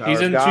Proctor. Yeah, from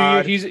Tower of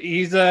God.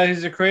 He's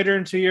a creator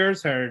in 2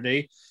 Years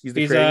Eternity. He's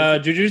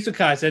Jujutsu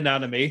Kaisen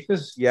anime.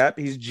 Yep,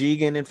 he's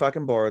Jigen in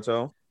fucking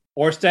Boruto.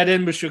 Orsted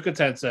in Mushoku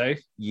Tensei.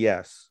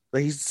 Yes,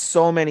 like, he's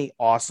so many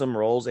awesome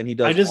roles, and he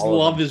does. I just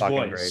love his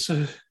voice.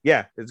 Great.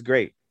 Yeah, it's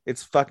great.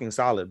 It's fucking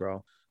solid,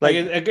 bro. Like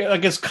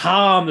it's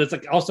calm. It's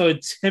like also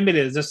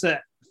intimidating. It's just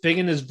that thing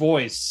in his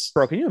voice.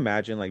 Bro, can you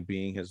imagine like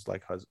being his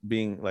like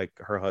being like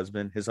her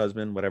husband, his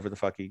husband, whatever the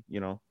fuck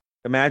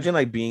imagine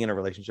like being in a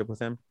relationship with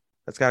him.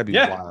 That's gotta be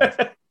wild.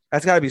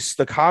 That's gotta be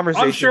the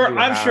conversation.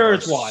 I'm sure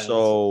it's wild.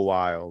 So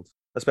wild.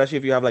 Especially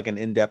if you have like an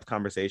in-depth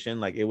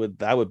conversation, like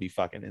that would be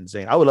fucking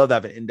insane. I would love to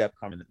have an in-depth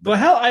conversation. But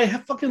hell, I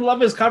fucking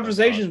love his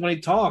conversations when he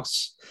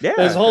talks. Yeah,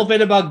 there's a whole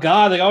bit about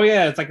God, like, oh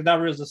yeah, it's like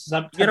not real, it's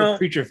some type of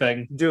creature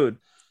thing, dude.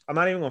 I'm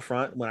not even gonna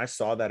front. When I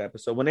saw that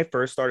episode, when they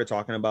first started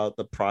talking about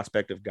the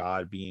prospect of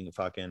God being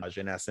fucking,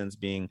 in essence,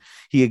 being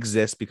he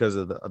exists because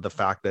of the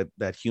fact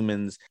that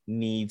humans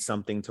need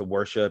something to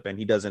worship, and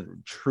he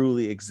doesn't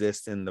truly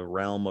exist in the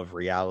realm of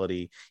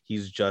reality.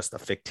 He's just a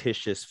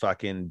fictitious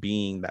fucking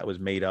being that was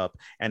made up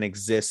and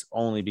exists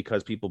only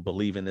because people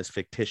believe in this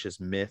fictitious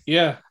myth.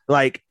 Yeah.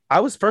 Like I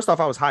was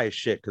high as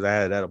shit because I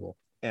had an edible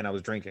and I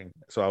was drinking,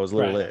 so I was a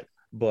little lit.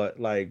 But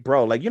like,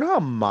 bro, like, you know how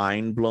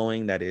mind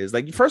blowing that is?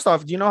 Like, first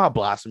off, do you know how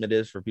blasphemous it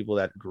is for people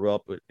that grew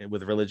up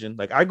with religion?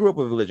 Like, I grew up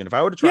with religion. If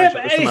I were to try to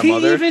show this to my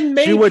mother,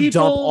 she would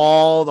dump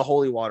all the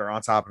holy water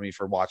on top of me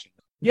for watching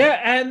it.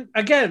 Yeah, and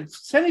again,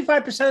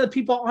 75% of the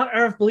people on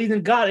Earth believe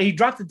in God, and he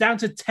dropped it down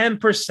to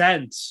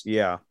 10%.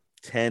 Yeah,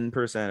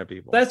 10% of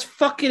people. That's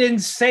fucking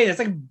insane. It's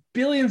like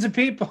billions of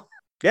people.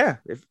 Yeah,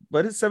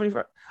 but it's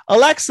 75.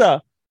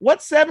 Alexa,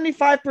 what's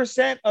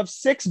 75% of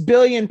 6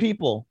 billion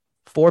people?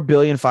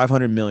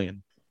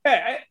 4,500,000,000.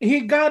 Yeah, he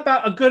got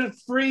about a good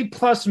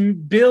 3+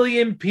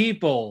 billion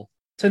people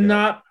to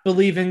not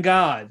believe in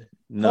God.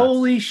 Nuts.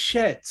 Holy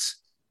shit.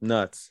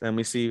 Nuts. And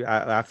we see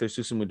after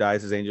Susumu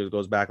dies, his angel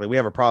goes back. Like, we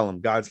have a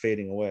problem. God's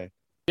fading away.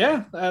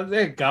 Yeah,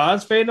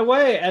 God's fading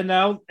away. And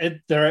now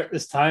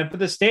it's time for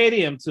the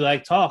stadium to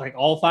like talk. Like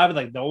all five,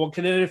 like no one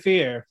can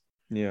interfere.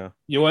 Yeah.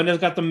 Yuenda's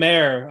got the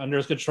mayor under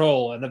his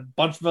control and a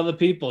bunch of other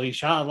people. He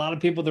shot a lot of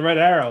people with the red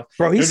arrow.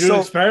 Bro, They're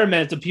doing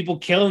experiments of people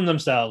killing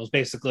themselves,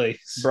 basically.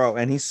 Bro,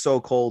 and he's so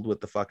cold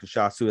with the fucking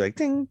shots too. Like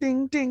ding,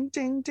 ding, ding,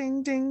 ding,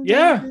 ding, ding.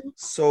 Yeah. Ding.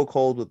 So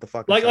cold with the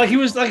fucking like he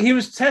was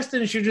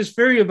testing Shuja's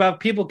Fury about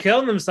people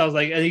killing themselves.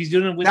 Like, and he's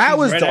doing it with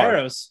these red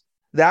arrows.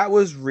 That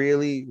was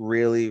really,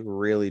 really,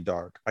 really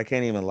dark. I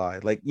can't even lie.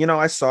 Like, you know,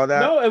 I saw that.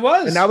 No, it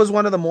was. And that was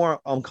one of the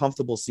more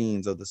uncomfortable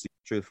scenes of the season,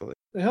 truthfully.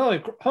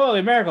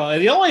 Holy miracle. And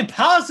the only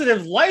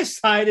positive light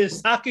side is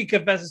Saki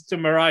confesses to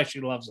Mirai she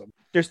loves him.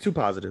 There's two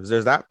positives.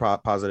 There's that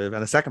positive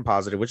and a second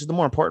positive, which is the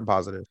more important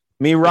positive.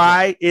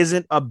 Mirai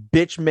isn't a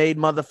bitch-made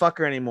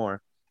motherfucker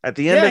anymore. At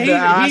the end of the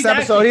last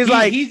episode,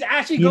 he's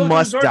actually he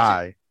must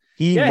die.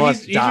 He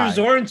must die. He's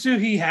resorting to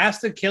he has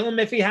to kill him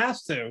if he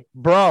has to.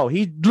 Bro,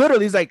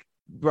 he's like,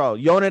 bro,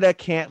 Yoneda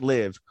can't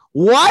live.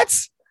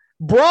 What?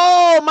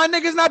 Bro, my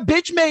nigga's not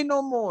bitch made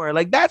no more.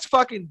 Like, that's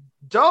fucking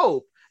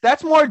dope.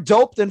 That's more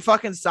dope than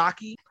fucking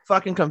Saki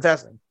fucking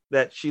confessing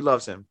that she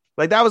loves him.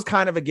 Like, that was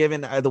kind of a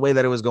given the way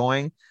that it was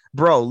going.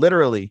 Bro,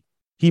 literally,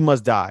 he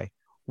must die.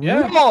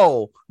 Yeah.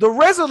 Whoa, the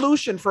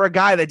resolution for a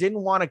guy that didn't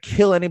want to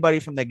kill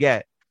anybody from the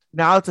get.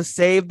 Now to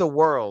save the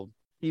world.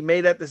 He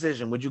made that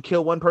decision. Would you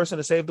kill one person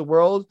to save the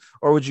world,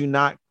 or would you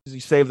not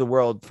save the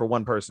world for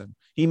one person?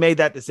 He made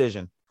that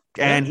decision.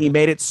 And he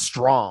made it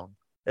strong,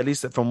 at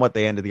least from what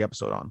they ended the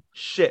episode on.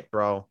 Shit,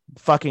 bro.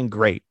 Fucking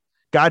great.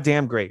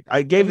 Goddamn great.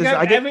 We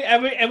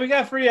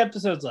got 3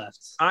 episodes left.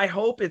 I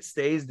hope it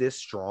stays this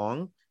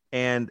strong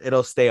and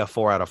it'll stay a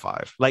 4 out of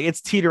 5. Like,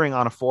 it's teetering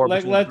on a 4.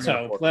 Like, let's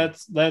hope.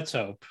 Let's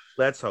hope.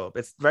 Let's hope.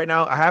 It's right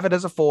now. I have it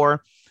as a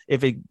 4.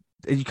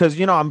 Because,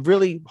 you know, I'm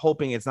really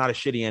hoping it's not a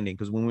shitty ending.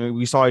 Because when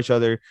we saw each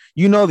other,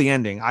 you know the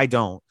ending. I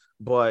don't.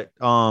 But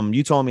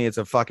you told me it's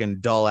a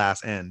fucking dull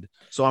ass end.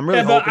 So I'm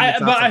really hoping.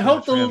 I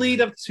hope the lead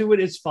up to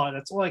it is fun.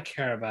 That's all I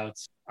care about.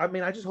 I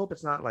mean, I just hope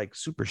it's not like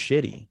super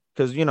shitty,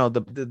 because, you know,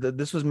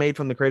 this was made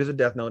from the creators of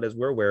Death Note, as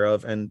we're aware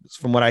of, and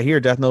from what I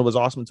hear, Death Note was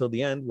awesome until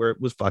the end, where it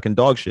was fucking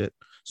dog shit.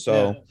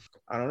 So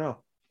I don't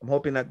know. I'm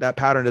hoping that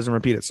pattern doesn't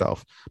repeat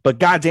itself. But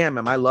goddamn,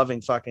 am I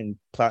loving fucking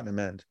Platinum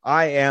End?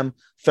 I am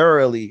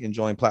thoroughly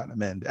enjoying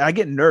Platinum End. I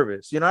get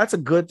nervous. You know, that's a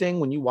good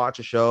thing when you watch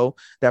a show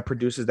that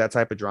produces that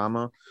type of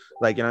drama.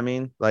 Like, you know what I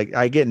mean? Like,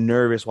 I get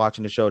nervous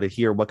watching the show to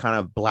hear what kind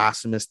of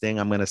blasphemous thing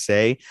I'm going to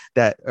say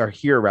that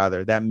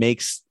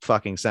makes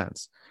fucking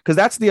sense. Because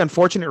that's the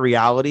unfortunate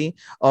reality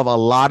of a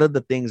lot of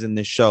the things in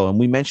this show. And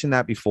we mentioned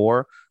that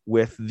before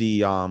with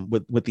the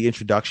with the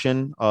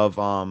introduction of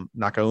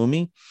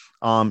Nakaumi.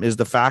 Is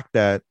the fact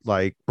that,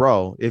 like,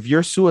 bro, if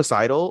you're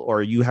suicidal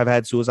or you have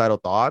had suicidal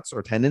thoughts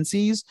or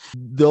tendencies,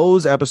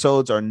 those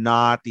episodes are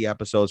not the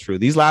episodes for you.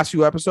 These last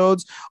few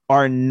episodes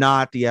are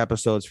not the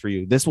episodes for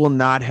you. This will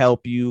not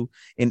help you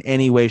in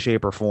any way,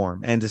 shape, or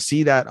form. And to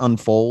see that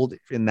unfold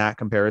in that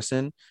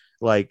comparison,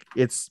 like,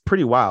 it's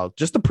pretty wild.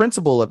 Just the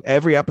principle of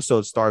every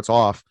episode starts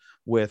off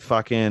with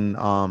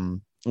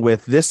fucking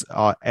with this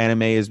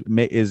anime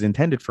is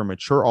intended for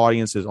mature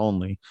audiences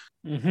only.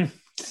 Mm-hmm.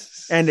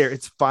 And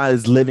it's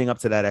living up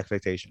to that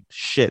expectation.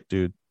 Shit,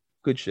 dude.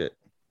 Good shit.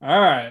 All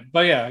right.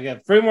 But yeah,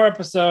 3 more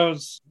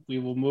episodes. We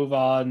will move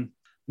on.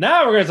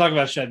 Now we're going to talk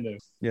about Shenmue.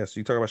 Yes,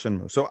 you talk about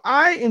Shenmue. So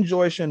I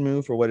enjoy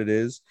Shenmue for what it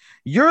is.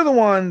 You're the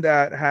one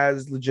that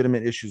has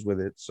legitimate issues with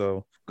it.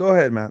 So go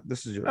ahead, Matt.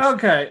 This is yours.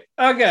 Okay.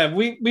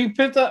 We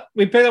picked up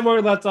where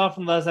we left off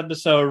in the last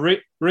episode.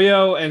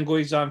 Ryo and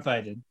Guizan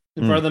fighting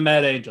in front of the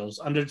Mad Angels.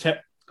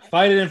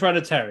 Fighting in front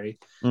of Terry.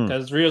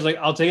 Because Ryo's like,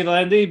 I'll take it to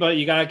Landy, but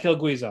you got to kill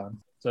Guizan.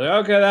 So,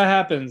 okay, that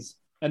happens.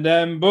 And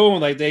then,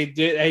 boom, like,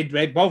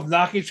 they both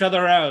knock each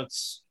other out.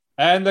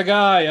 And the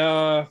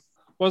guy,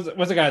 what's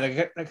the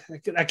guy?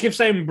 I keep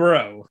saying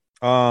bro.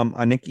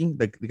 A Nikki?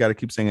 The guy that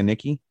keeps saying a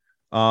Nikki?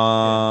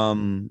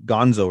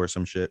 Gonzo or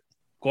some shit.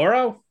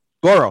 Goro?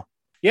 Goro.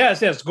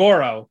 Yes,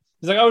 Goro.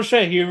 He's like, oh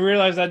shit, he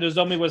realized that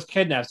Nozomi was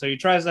kidnapped, so he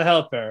tries to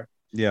help her.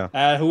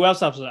 Yeah. Who else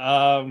helps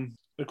her?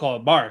 We call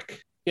it Mark.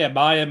 Yeah,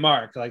 Maya and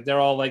Mark. Like they're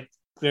all like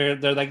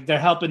they're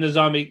helping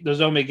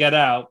Nozomi get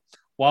out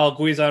while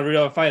Guizan and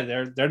Rio are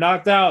fighting. They're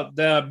knocked out.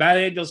 The Bad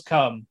Angels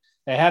come.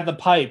 They had the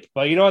pipe,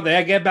 but you know what?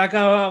 They get back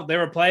out. They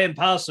were playing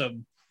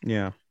possum.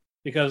 Yeah.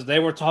 Because they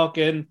were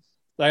talking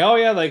like, oh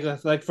yeah,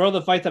 like for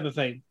the fight type of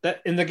thing.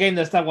 That in the game,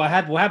 that's not what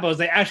happened. What happened was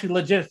they actually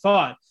legit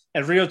fought,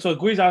 and Rio told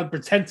Guizan to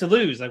pretend to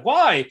lose. Like,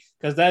 why?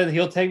 Because then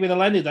he'll take me to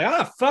Lenny.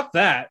 Like, fuck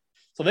that.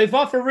 So they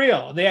fought for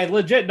real. They had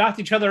legit knocked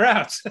each other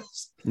out.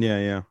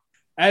 Yeah.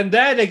 And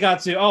then it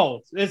got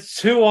to, it's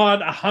 2 on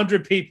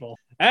 100 people.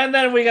 And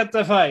then we got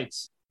the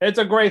fights. It's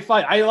a great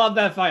fight. I love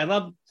that fight. I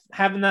love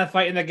having that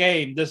fight in the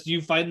game. Just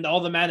you fighting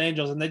all the Mad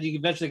Angels, and then you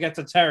eventually get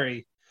to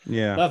Terry.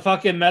 Yeah. The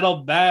fucking metal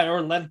bat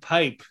or lead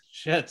pipe.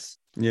 Shit.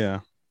 Yeah.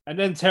 And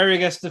then Terry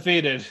gets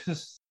defeated.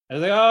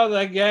 And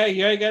yeah,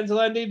 you ain't getting to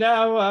Lenny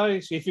now.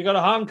 If you go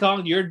to Hong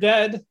Kong, you're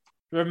dead.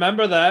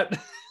 Remember that.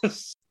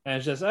 And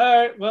it's just, all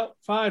right, well,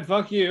 fine,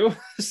 fuck you.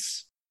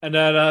 And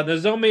then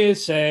Nozomi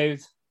is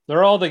saved.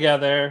 They're all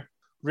together.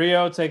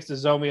 Rio takes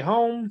Nozomi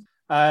home.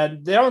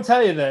 And they don't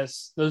tell you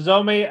this.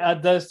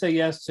 Nozomi does say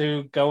yes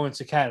to go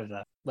into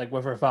Canada, like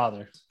with her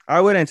father.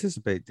 I would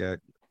anticipate that.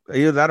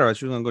 Either that or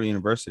she was going to go to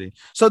university.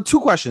 So 2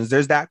 questions.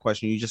 There's that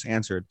question you just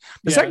answered.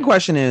 The second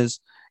question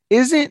is,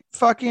 isn't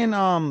fucking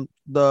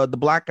the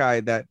black guy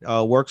that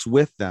works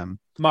with them?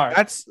 Mark.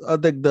 That's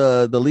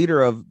the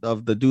leader of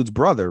the dude's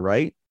brother,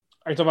 right?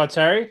 Are you talking about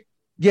Terry?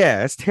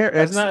 Yeah, it's Terry.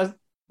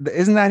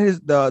 Isn't that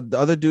his the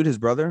other dude, his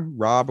brother,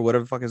 Rob or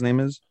whatever the fuck his name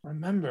is?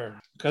 Remember,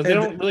 because they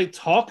don't really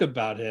talk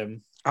about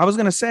him. I was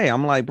gonna say,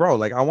 I'm like, bro,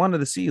 like I wanted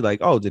to see,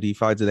 like, did he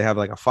fight? Do they have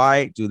like a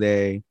fight? Do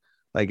they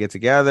like get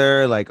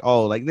together? Like,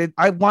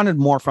 I wanted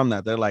more from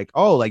that. They're like,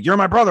 like you're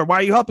my brother. Why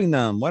are you helping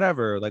them?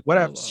 Whatever, like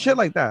whatever, shit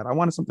like that. I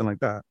wanted something like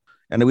that,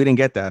 and we didn't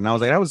get that. And I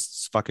was like, that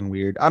was fucking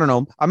weird. I don't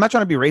know. I'm not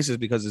trying to be racist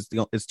because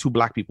it's 2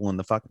 black people in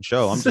the fucking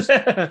show. I'm just,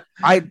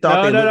 I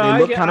thought they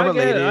look kind of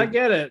related. I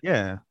get it.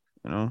 Yeah,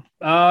 you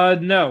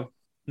know.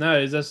 No,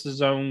 he's just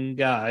his own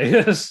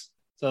guy.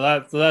 So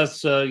that's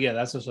that's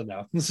just a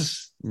no.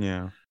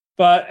 Yeah.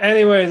 But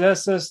anyway,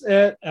 that's just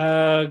it.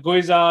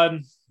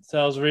 Guizan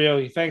tells Rio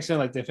he thanks him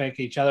like they thank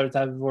each other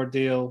type of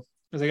ordeal.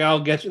 He's like,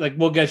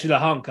 we'll get you to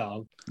Hong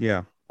Kong.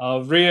 Yeah.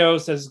 Rio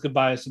says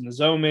goodbye to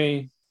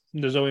Nozomi.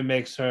 Nozomi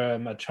makes her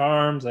a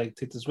charms, like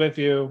take this with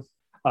you.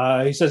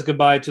 He says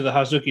goodbye to the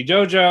Hazuki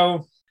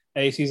Dojo.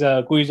 And he sees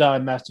Guizan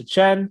and Master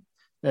Chen.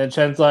 And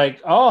Chen's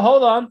like, oh,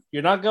 hold on.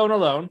 You're not going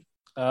alone.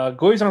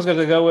 Guizan's going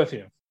to go with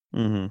you.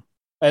 Mm-hmm.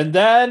 And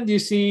then you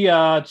see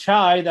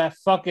Chai, that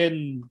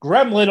fucking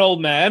gremlin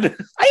old man.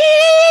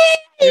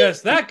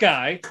 Yes, that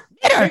guy.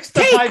 Takes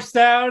the pipes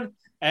down,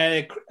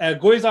 and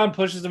Guizan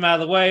pushes him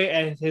out of the way,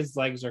 and his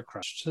legs are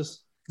crushed.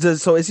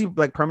 So is he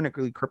like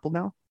permanently crippled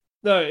now?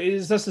 No,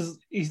 he's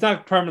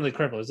not permanently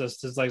crippled. It's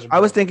just his legs are broken.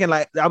 I was thinking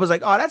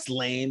that's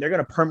lame. They're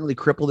gonna permanently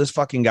cripple this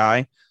fucking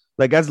guy.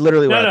 Like that's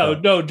literally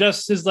no,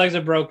 just his legs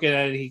are broken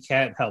and he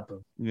can't help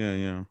him.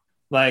 Yeah.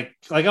 Like,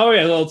 oh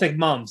yeah, it'll take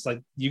months.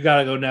 Like, you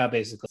gotta go now,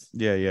 basically.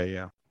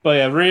 Yeah. But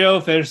yeah, Rio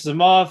finishes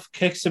him off,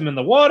 kicks him in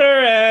the water,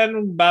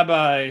 and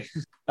bye-bye.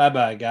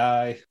 Bye-bye,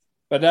 guy.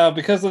 But now,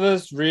 because of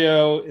this,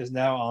 Rio is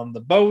now on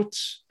the boat.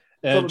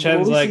 And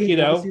Chen's like,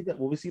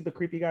 will we see the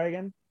creepy guy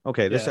again?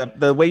 Okay,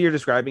 the way you're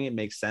describing it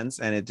makes sense,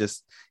 and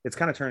it's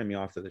kind of turning me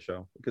off to the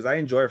show because I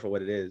enjoy it for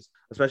what it is,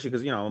 especially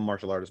because I'm a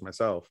martial artist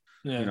myself.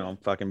 Yeah. I'm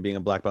fucking being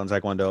a black belt in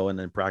Taekwondo and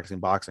then practicing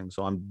boxing,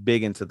 so I'm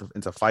big into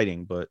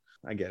fighting. But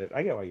I get it.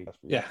 I get why you.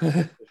 Yeah.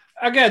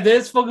 Again,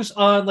 this focus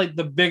on like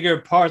the bigger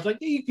parts. Like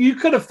you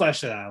could have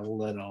fleshed it out a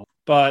little,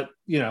 but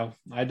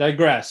I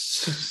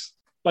digress.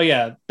 But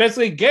yeah,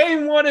 basically,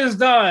 game 1 is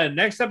done.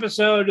 Next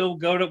episode, we'll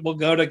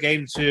go to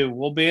game 2.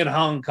 We'll be in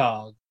Hong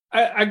Kong.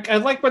 I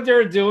like what they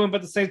were doing, but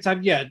at the same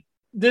time, yeah,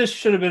 this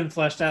should have been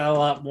fleshed out a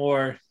lot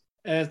more.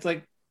 And it's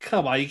like,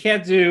 come on, you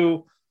can't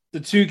do the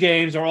 2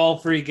 games or all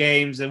 3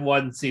 games in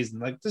one season.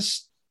 Like,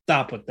 just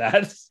stop with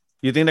that.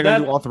 You think they're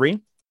gonna do all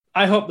 3?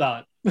 I hope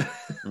not.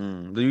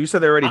 You said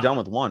they're already done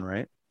with 1,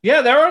 right?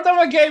 Yeah, they were done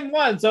with game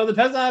 1, so it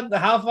depends on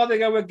how far they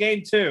go with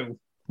game 2.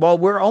 Well,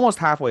 we're almost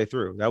halfway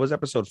through. That was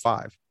episode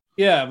 5.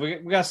 Yeah, we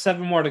got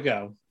 7 more to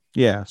go.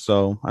 Yeah,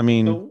 so I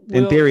mean,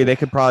 in theory, they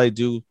could probably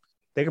do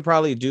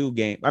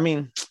game. I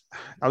mean,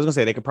 I was gonna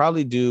say they could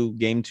probably do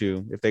game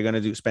 2 if they're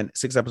gonna spend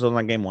 6 episodes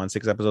on game 1,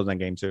 6 episodes on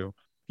game 2.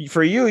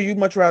 For you'd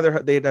much rather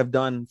they'd have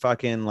done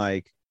fucking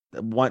like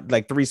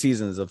 3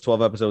 seasons of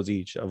 12 episodes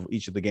each of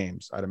the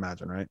games. I'd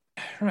imagine, right?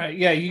 Right.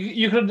 Yeah,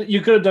 you could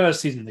have done a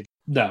season.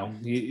 No,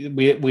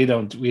 we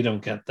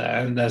don't get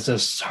that, and that's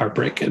just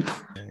heartbreaking.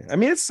 I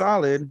mean, it's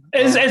solid.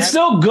 It's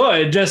still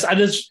good.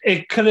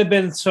 It could have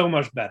been so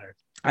much better.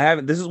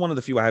 This is one of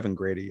the few I haven't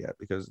graded yet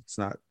because it's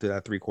not to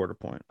that 3/4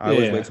 point. I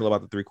always wait till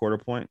about the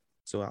 3/4 point,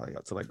 so I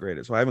got to grade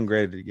it. So I haven't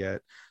graded it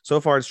yet. So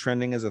far, it's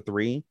trending as a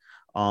 3.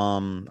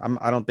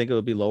 I don't think it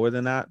would be lower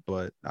than that,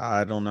 but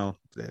I don't know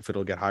if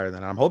it'll get higher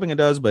than that. I'm hoping it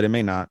does, but it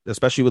may not,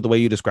 especially with the way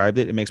you described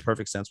it. It makes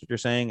perfect sense what you're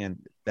saying, and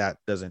that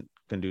doesn't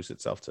conduce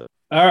itself to.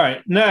 All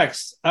right,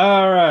 next.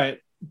 All right,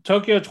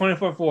 Tokyo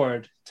 24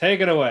 Forward,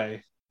 take it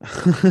away.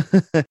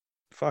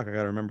 Fuck, I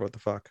gotta remember what the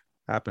fuck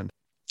happened.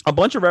 A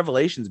bunch of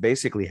revelations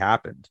basically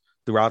happened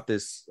throughout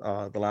this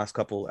the last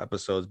couple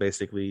episodes,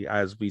 basically,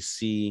 as we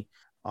see.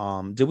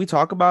 Did we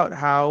talk about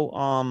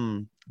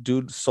how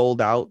dude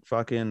sold out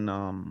fucking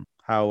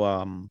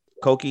how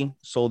Koki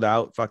sold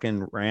out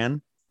fucking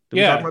Ran? Did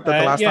we talk about that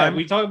the last time?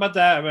 We talked about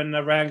that when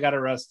Ran got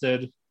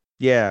arrested.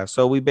 Yeah,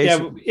 so we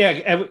basically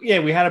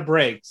we had a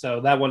break,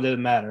 so that one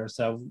didn't matter.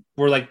 So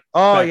we're like,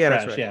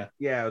 that's right.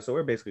 Yeah, so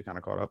we're basically kind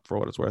of caught up for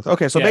what it's worth.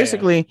 Okay, so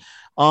basically,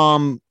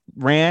 Koki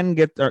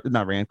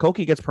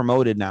gets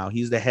promoted now.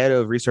 He's the head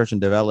of research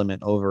and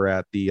development over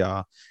at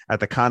the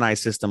Kanai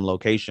system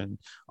location.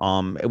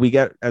 We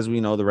get, as we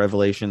know, the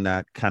revelation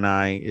that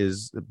Kanai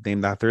is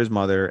named after his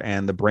mother,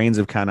 and the brains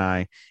of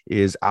Kanai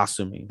is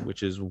Asumi,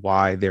 which is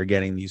why they're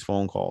getting these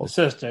phone calls.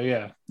 His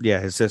sister,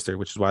 his sister,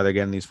 which is why they're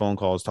getting these phone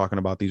calls talking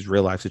about these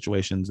real life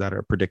situations that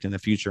are predicting the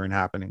future and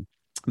happening.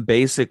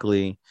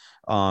 Basically,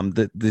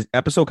 the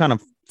episode kind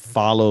of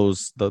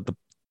follows the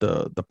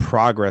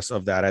progress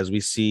of that as we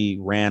see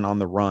Ran on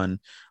the run,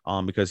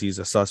 because he's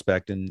a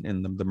suspect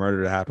in the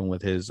murder that happened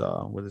with his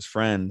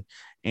friend.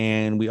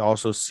 And we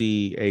also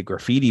see a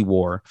graffiti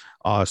war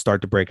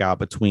start to break out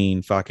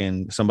between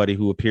fucking somebody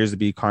who appears to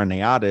be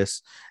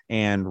Carneades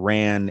and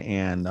Ran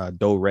and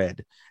Do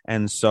Red.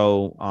 And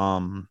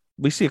so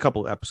we see a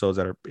couple episodes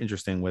that are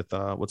interesting with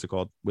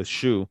with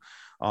Shu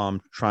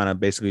trying to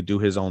basically do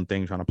his own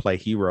thing, trying to play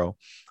hero.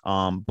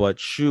 But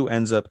Shu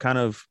ends up kind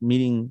of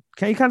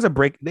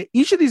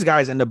each of these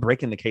guys end up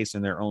breaking the case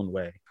in their own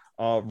way.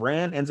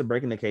 Ran ends up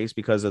breaking the case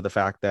because of the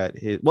fact that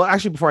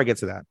before I get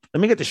to that, let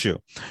me get to Shu.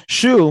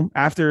 Shu,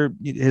 after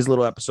his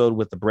little episode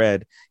with the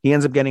bread, he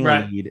ends up getting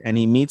a lead, and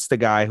he meets the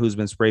guy who's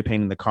been spray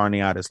painting the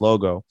Carneades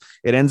logo.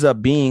 It ends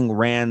up being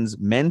Ran's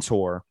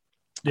mentor.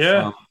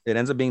 Yeah. It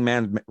ends up being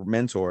Man's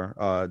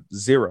mentor,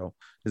 Zero.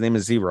 His name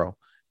is Zero.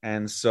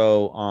 And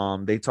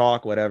so they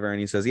talk, whatever, and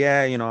he says,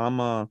 yeah,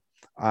 I'm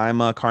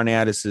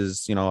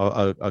Carneades's,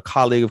 a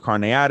colleague of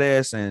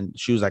Carneades. And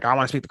she was like, I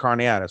want to speak to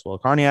Carneades. Well,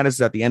 Carneades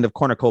is at the end of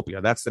Cornucopia.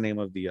 That's the name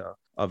of the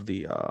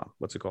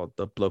what's it called?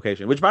 The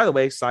location, which, by the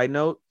way, side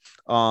note,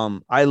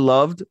 I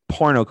loved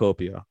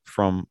Pornocopia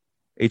from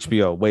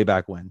HBO way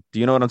back when.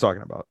 Do you know what I'm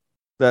talking about?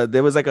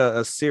 There was like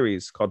a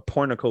series called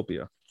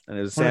Pornocopia, and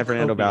it was San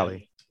Fernando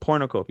Valley.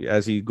 Pornocopia,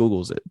 as he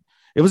Googles it.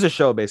 It was a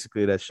show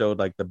basically that showed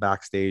like the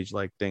backstage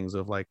like things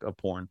of like a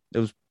porn.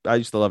 I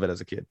used to love it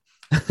as a kid.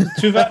 I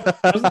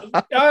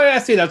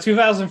see that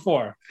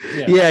 2004.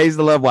 Yeah, I used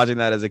to love watching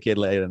that as a kid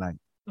late at night.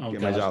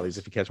 Get my jollies,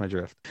 if you catch my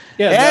drift.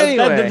 Yeah,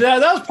 anyway. that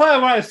was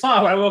probably what I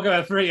saw when I woke up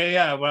at 3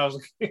 a.m. when I was a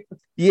kid.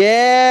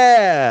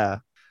 Yeah.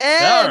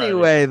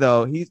 Anyway,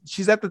 though,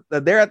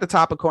 they're at the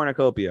top of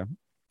Cornucopia.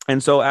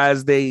 And so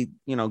as they,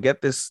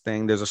 get this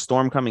thing, there's a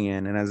storm coming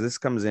in, and as this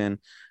comes in,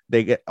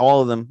 they get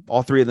all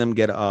three of them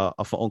get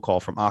a phone call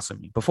from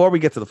Asumi. Before we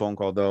get to the phone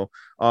call, though,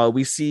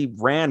 we see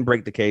Ran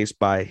break the case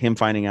by him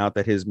finding out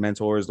that his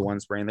mentor is the one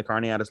spraying the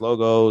Carneades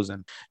logos,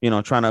 and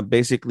trying to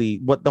basically,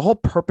 what the whole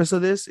purpose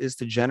of this is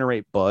to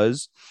generate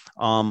buzz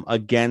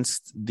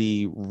against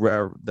the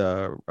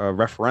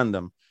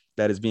referendum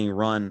that is being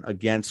run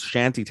against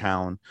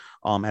Shantytown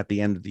at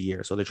the end of the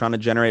year. So they're trying to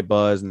generate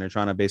buzz, and they're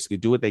trying to basically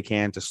do what they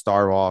can to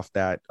start off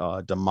that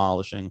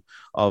demolishing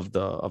of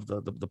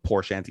the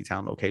poor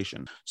Shantytown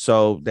location.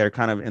 So they're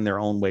kind of in their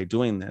own way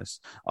doing this.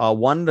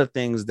 One of the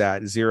things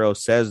that Zero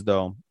says,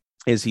 though,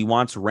 is he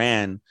wants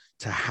Ran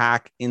to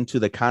hack into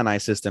the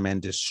Kanai system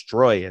and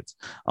destroy it.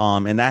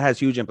 And that has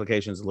huge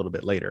implications a little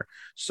bit later.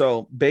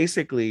 So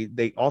basically,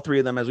 all three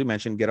of them, as we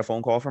mentioned, get a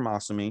phone call from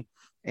Asumi.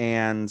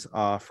 And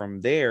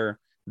from there,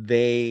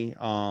 they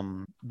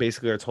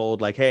basically are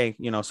told like, hey,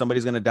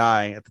 somebody's going to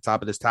die at the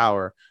top of this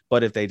tower,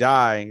 but if they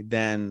die,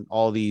 then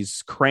all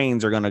these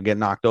cranes are going to get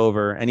knocked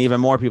over and even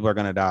more people are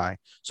going to die.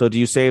 So do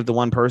you save the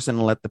one person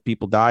and let the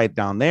people die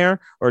down there,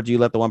 or do you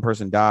let the one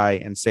person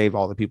die and save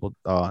all the people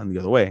in the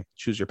other way?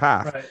 Choose your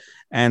path. Right.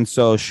 And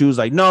so Shu's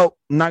like, no,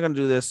 I'm not going to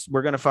do this.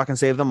 We're going to fucking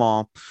save them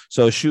all.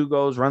 So Shu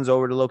runs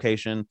over to the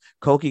location.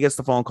 Koki gets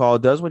the phone call,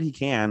 does what he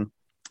can,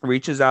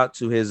 reaches out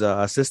to his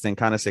assistant,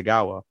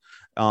 Kanasegawa.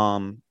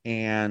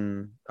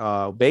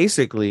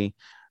 Basically,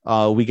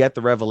 we get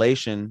the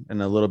revelation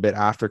in a little bit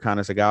after he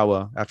tells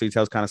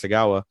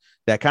Kanasegawa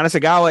that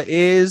Kanasegawa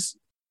is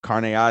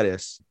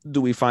Carneades. Do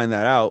we find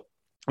that out?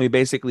 We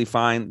basically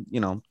find,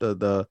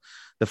 the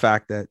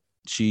fact that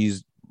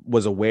she's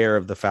was aware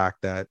of the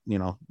fact that,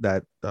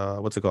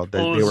 what's it called?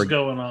 That they were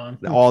going on.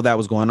 All that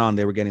was going on.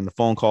 They were getting the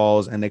phone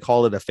calls, and they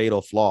call it a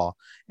fatal flaw.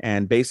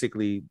 And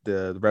basically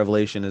the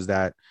revelation is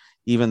that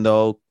even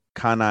though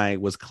Kanai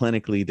was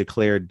clinically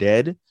declared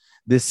dead,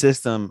 this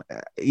system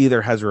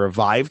either has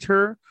revived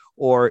her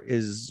or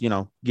is,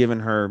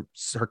 given her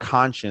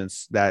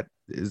conscience that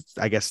is,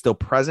 I guess, still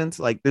present.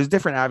 Like there's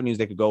different avenues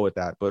they could go with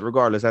that, but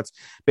regardless, that's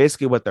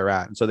basically what they're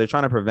at. And so they're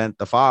trying to prevent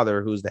the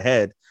father, who's the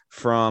head,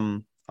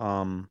 from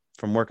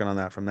working on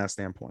that from that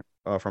standpoint,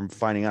 from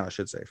finding out, I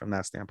should say, from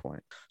that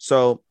standpoint.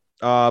 So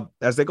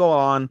as they go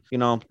on, you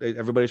know,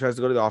 everybody tries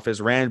to go to the office.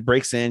 Rand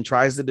breaks in,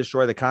 tries to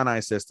destroy the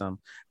Kanai system.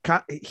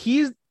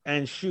 He's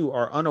and Shu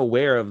are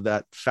unaware of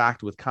that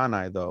fact with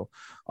Kanai, though,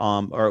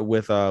 or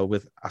with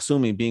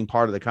Asumi being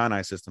part of the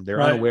Kanai system.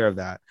 They're unaware of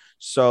that.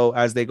 So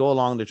as they go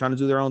along, they're trying to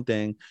do their own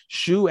thing.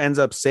 Shu ends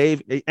up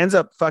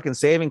fucking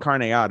saving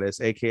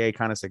Carneades, aka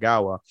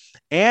Kanasagawa,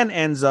 and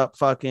ends up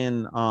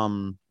fucking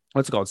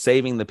what's it called,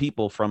 saving the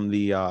people from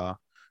the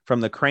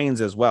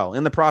cranes as well.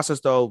 In the process,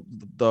 though,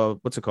 the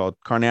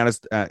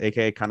Carneades,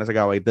 aka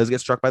Kanasagawa, does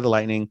get struck by the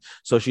lightning,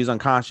 so she's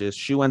unconscious.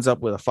 Shu ends up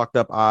with a fucked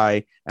up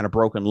eye and a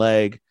broken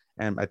leg,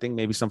 and I think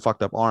maybe some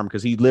fucked up arm,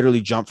 because he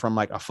literally jumped from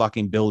like a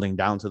fucking building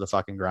down to the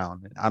fucking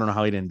ground. I don't know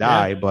how he didn't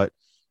die, but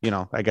you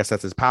know, I guess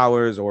that's his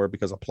powers or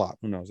because of plot.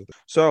 Who knows?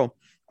 So,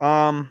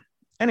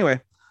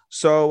 anyway,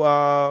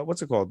 so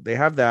what's it called? They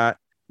have that.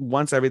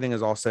 Once everything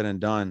is all said and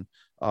done,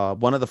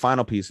 one of the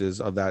final pieces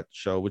of that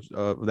show, which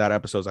that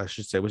episode, I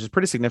should say, which is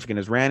pretty significant,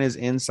 is Ran is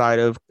inside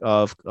of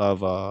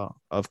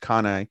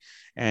Kanai,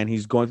 and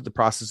he's going through the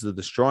process of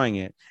destroying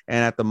it.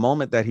 And at the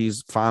moment that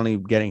he's finally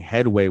getting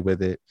headway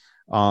with it,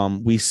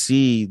 we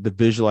see the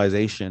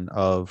visualization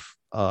of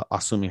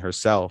Asumi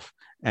herself,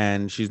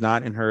 and she's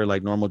not in her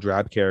like normal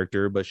drab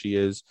character, but she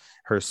is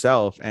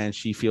herself, and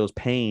she feels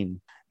pain,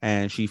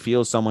 and she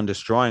feels someone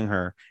destroying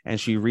her, and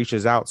she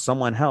reaches out,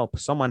 someone help,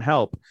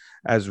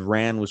 as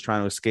Rand was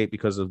trying to escape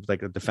because of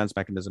like a defense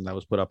mechanism that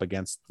was put up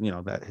against, you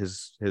know, that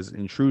his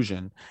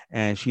intrusion.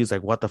 And she's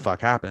like, what the fuck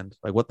happened?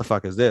 Like, what the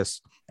fuck is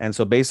this? And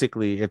so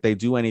basically, if they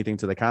do anything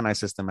to the Kanai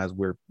system, as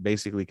we're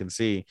basically can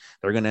see,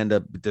 they're going to end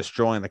up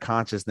destroying the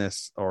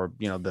consciousness, or,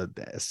 you know, the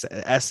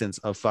essence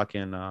of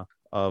fucking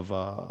of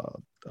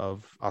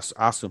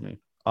Asumi.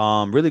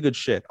 Really good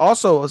shit.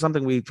 Also,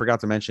 something we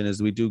forgot to mention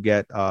is we do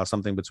get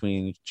something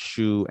between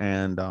Shu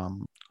and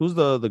who's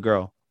the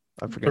girl?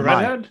 I forget. The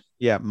redhead?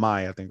 Yeah,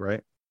 Mai, I think,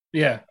 right?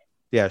 Yeah.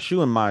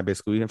 Shu and Mai,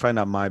 basically. We can find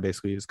out Mai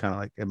basically is kind of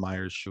like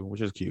admires Shu, which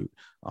is cute.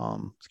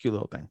 It's a cute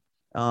little thing.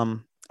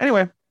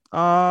 Anyway,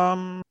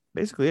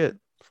 basically it,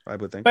 I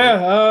would think.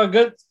 Yeah,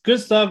 good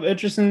stuff.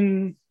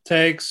 Interesting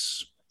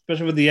takes,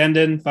 especially with the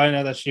ending. Find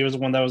out that she was the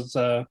one that was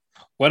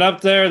went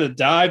up there to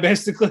die,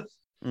 basically.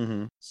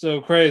 Mm-hmm.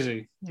 So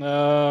crazy.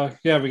 Yeah,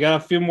 we got we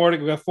got 4 more to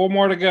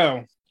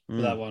go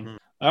for that one.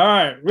 All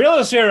right,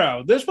 Realist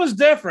Hero. This was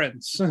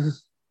different.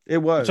 It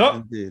was.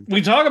 Indeed.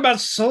 We talk about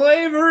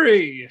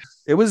slavery.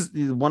 It was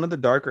one of the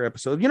darker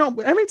episodes. You know,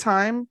 every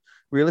time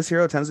Realist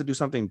Hero tends to do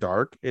something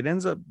dark, it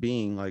ends up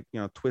being like,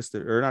 you know,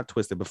 twisted, or not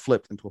twisted, but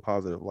flipped into a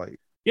positive light.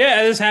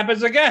 Yeah, this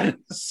happens again.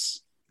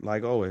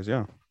 Like always,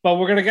 yeah. But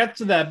we're gonna get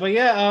to that. But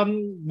yeah,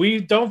 we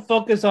don't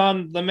focus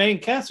on the main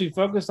cast. We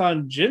focus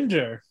on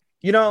Ginger.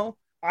 You know,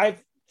 I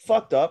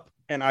fucked up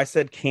and I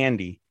said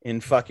Candy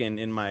in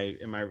my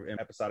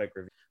episodic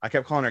review. I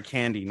kept calling her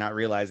Candy, not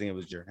realizing it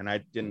was Jer, and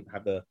I didn't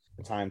have the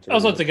time to.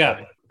 Also, it's a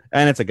guy.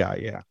 And it's a guy,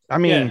 yeah. I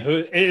mean,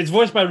 it's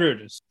voiced by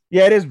Rudius.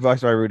 Yeah, it is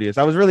voiced by Rudius.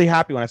 I was really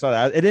happy when I saw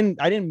that.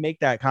 I didn't make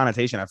that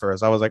connotation at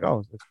first. I was like,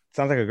 oh, it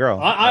sounds like a girl.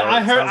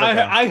 I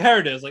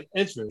heard it. I was like,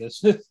 it's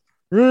Rudius.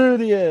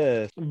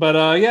 Rudius. But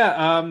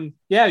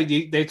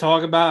they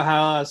talk about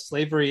how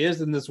slavery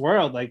is in this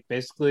world. Like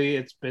it's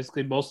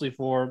mostly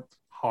for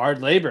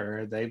hard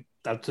labor. They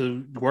have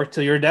to work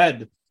till you're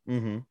dead.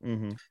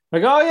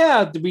 Like, oh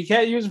yeah, we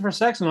can't use it for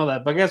sex and all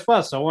that, but guess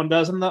what? Someone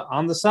does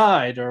on the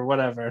side or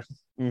whatever.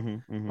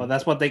 Well,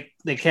 that's what they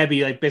can't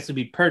be like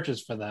basically be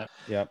purchased for that.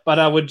 Yeah.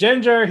 But with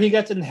Ginger, he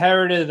gets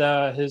inherited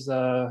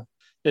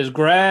his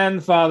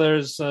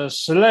grandfather's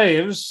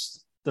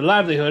slaves, the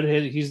livelihood.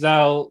 He's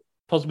now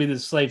supposed to be the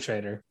slave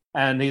trader,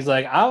 and he's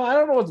like, I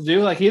don't know what to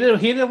do. Like he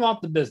didn't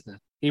want the business.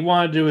 He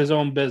wanted to do his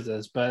own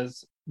business, but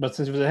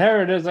since he was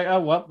inherited, it's like, oh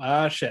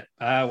well, shit.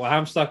 Well,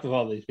 I'm stuck with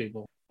all these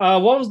people.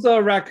 What was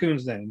the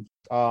raccoon's name?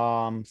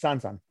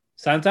 Sansan.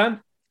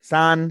 Santan?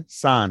 San.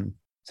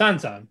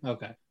 Sansan.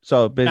 Okay.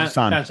 So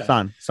San.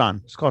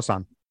 It's called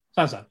San.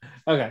 Sansan.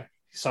 Okay.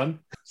 Son.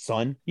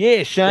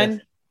 Yeah,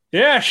 Sean.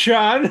 Yeah,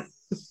 Sean.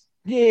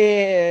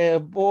 Yeah,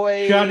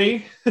 boy.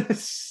 Johnny.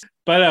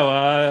 But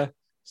no,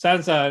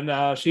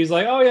 Sansan, she's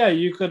like, oh yeah,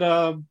 you could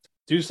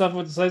do stuff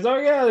with the slaves. Oh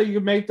yeah, you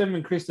can make them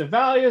increase their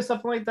value,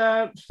 something like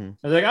that. I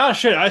was like, oh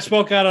shit, I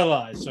spoke out of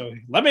lie. So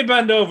let me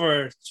bend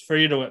over for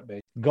you to whip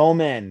me. Go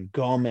man.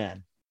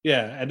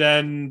 Yeah, and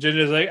then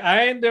Ginger's like,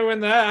 I ain't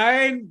doing that.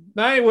 I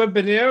ain't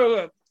whipping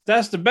you.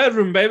 That's the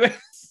bedroom, baby.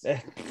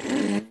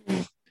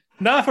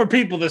 Not for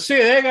people to see.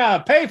 They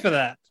gotta pay for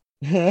that.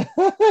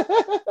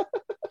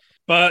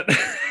 But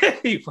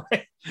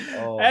anyway,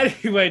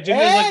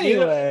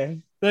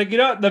 Ginger's like, you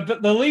know,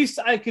 the least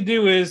I could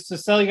do is to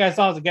sell you guys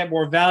off to get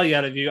more value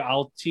out of you.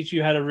 I'll teach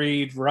you how to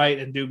read, write,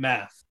 and do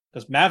math.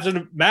 Because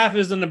math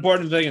is an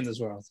important thing in this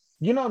world.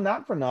 You know,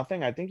 not for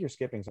nothing. I think you're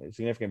skipping something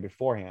significant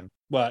beforehand.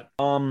 What?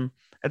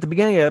 At the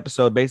beginning of the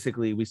episode,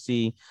 basically, we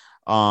see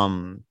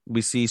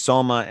We see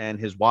Soma and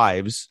his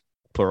wives,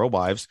 plural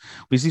wives.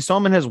 We see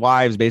Soma and his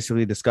wives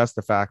basically discuss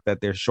the fact that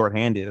they're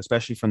shorthanded,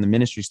 especially from the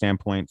ministry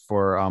standpoint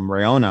for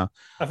Rayona.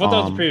 I thought that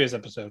was the previous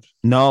episode.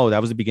 No, that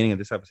was the beginning of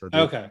this episode.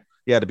 Dude. Okay.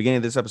 Yeah, the beginning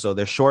of this episode,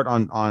 they're short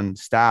on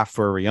staff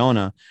for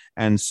Rayona,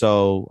 and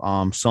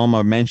so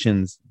Soma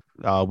mentions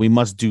we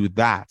must do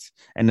that,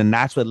 and then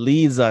that's what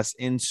leads us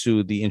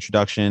into the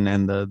introduction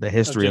and the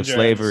history of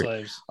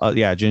slavery.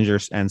 Ginger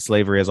and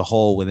slavery as a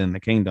whole within the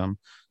kingdom.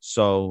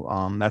 So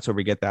that's where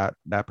we get that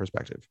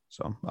perspective.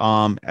 So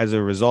as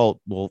a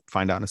result, we'll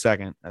find out in a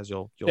second. As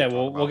you'll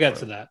we'll get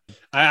to that.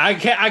 I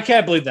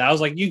can't believe that. I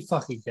was like, you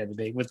fucking kidding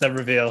me with the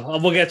reveal.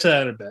 We'll get to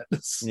that in a bit.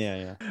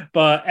 Yeah.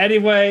 But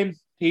anyway,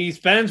 he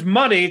spends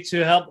money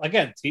to help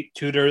again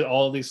tutor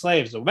all of these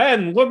slaves, the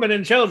men, women,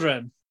 and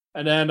children.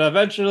 And then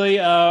eventually,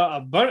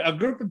 a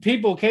group of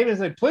people came and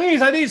said,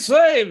 "Please, I need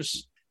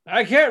slaves.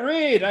 I can't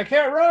read. I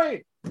can't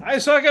write. I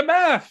suck at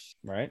math.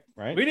 Right.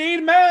 We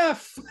need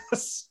math."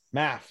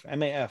 Math,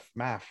 M-A-F,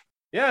 math.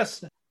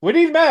 Yes, we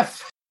need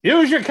math.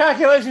 Use your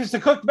calculations to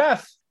cook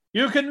meth.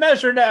 You can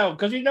measure now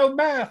because you know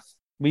math.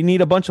 We need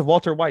a bunch of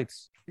Walter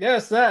Whites.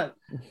 Yes, that.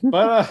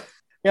 But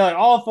like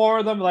all four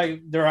of them,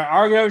 like they're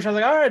arguing. I was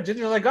like, all right,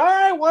 Ginger's like, all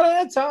right, one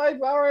at a time.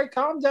 All right,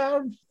 calm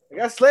down. I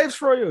got slaves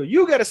for you.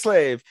 You get a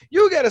slave.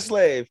 You get a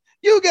slave.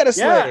 You get a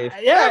slave.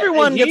 Yeah,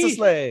 everyone gets a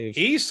slave.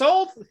 He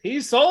sold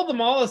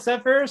them all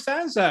except for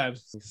Sansan.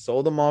 He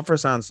sold them all for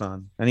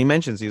Sansan. And he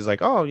mentions, he's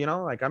like, oh,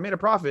 like I made a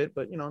profit,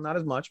 but not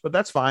as much, but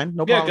that's fine.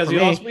 No problem.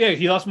 Yeah, because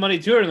he lost money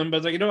to them,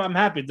 but it's like, I'm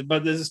happy,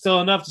 but this is still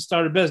enough to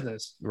start a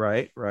business.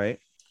 Right.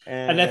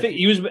 And I think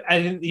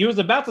he was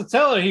about to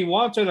tell her he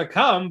wants her to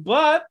come,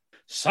 but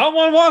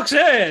someone walks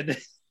in.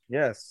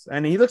 Yes.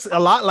 And he looks a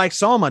lot like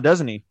Soma,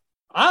 doesn't he?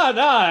 No,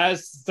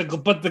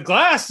 but the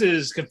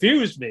glasses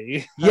confused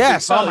me.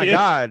 Yes, oh my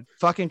God.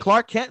 Fucking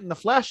Clark Kent in the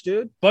flesh,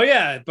 dude. But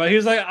he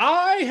was like,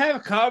 I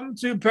have come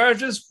to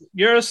purchase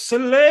your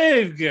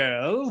slave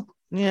girl.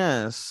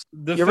 Yes.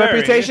 Your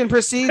reputation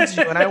precedes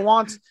you, and I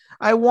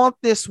want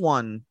this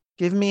one.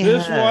 Give me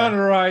this her. One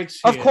right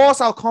here. Of course,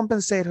 I'll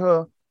compensate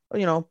her.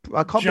 I'll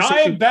compensate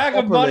giant bag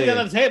of money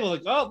on the table.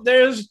 Like,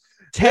 there's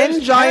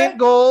 10 giant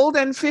gold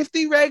and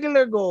 50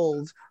 regular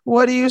gold.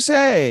 What do you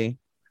say?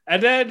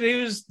 And then he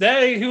was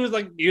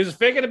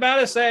thinking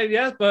about it, saying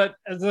yes, but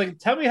it's like,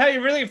 tell me how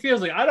you really feel.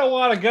 Like, I don't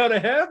want to go to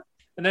him.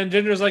 And then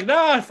Ginger's like,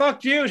 no,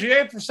 fuck you. She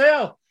ain't for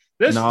sale.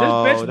 This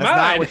bitch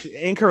mine.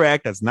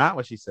 Incorrect. That's not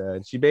what she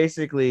said. She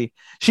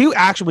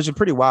actually, which is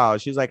pretty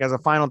wild. She was like, as a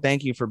final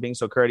thank you for being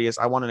so courteous,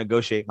 I want to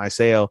negotiate my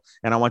sale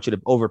and I want you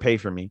to overpay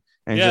for me.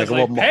 And she's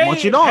like, well,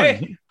 what you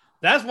doing?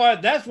 That's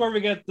where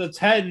we get the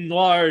 10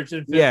 large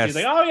and 50. Yes.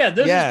 Like, oh yeah,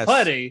 this is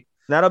plenty.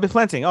 That'll be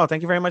plenty. Oh,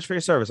 thank you very much for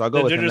your service. I'll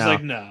go with him now.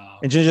 Like, no.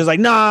 And Ginger's like,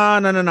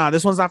 no.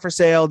 This one's not for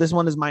sale. This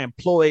one is my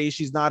employee.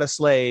 She's not a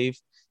slave.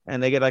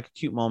 And they get like a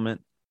cute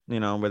moment,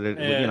 where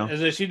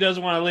they, she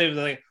doesn't want to leave.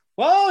 They're like,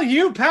 well,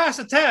 you passed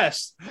the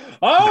test.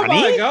 Oh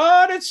my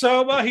God, it's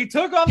Soma. He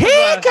took off the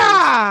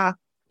glasses.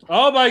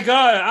 Oh my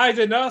God, I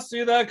did not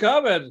see that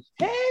coming.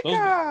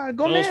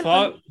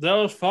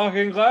 Those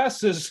fucking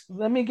glasses.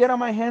 Let me get on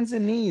my hands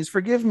and knees.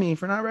 Forgive me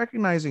for not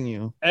recognizing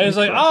you. And it's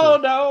like, oh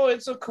no,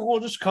 it's so cool.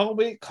 Just call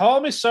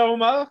me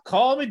Soma.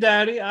 Call me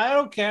Daddy. I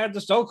don't care.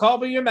 Just don't call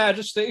me Your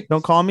Majesty.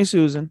 Don't call me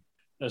Susan.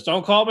 Just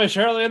don't call me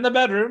Shirley in the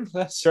bedroom.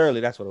 Shirley,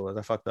 that's what it was.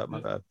 I fucked up.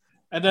 My bad.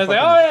 And they're like,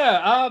 oh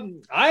yeah,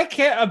 I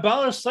can't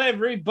abolish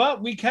slavery, but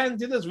we can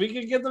do this. We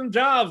can give them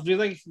jobs. Be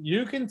like,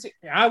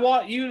 I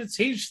want you to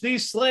teach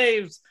these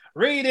slaves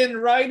reading,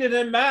 writing,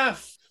 and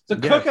math to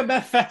cook a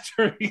meth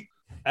factory.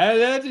 And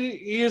then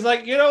he's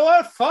like, you know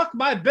what? Fuck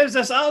my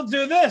business. I'll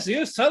do this.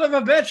 You son of a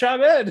bitch,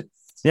 I'm in.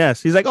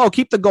 Yes, he's like, oh,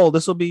 keep the gold.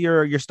 This will be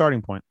your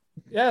starting point.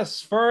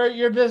 Yes, for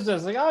your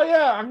business. Like, oh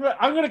yeah,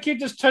 I'm gonna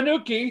keep this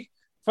Tanuki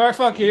for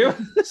fuck you.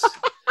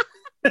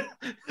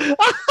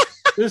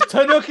 This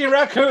Tanuki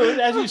raccoon,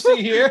 as you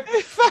see here.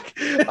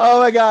 Oh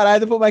my God, I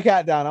had to put my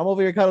cat down. I'm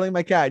over here cuddling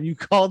my cat, and you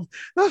called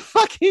the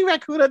fucking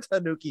raccoon a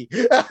Tanuki.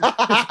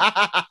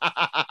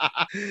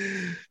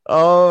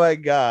 Oh my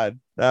God,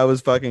 that was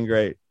fucking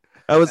great.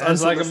 That was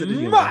unsolicited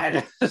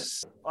humor.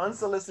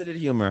 Unsolicited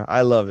humor.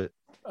 I love it.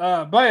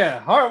 But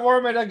yeah,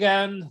 heartwarming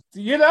again.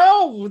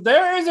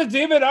 There is a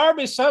demon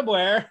army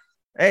somewhere.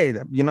 Hey,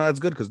 that's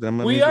good because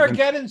we are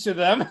getting to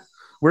them.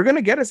 We're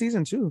gonna get a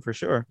season 2 for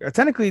sure.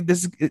 Technically,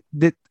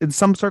 in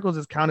some circles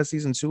it's counted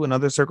season 2, in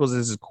other circles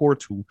this is core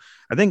 2.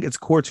 I think it's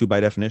core 2 by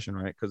definition,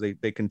 right? Because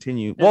they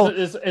continue.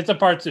 It's a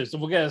part 2, so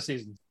we'll get a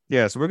season.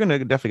 Yeah, so we're gonna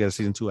definitely get a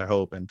season 2, I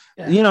hope. And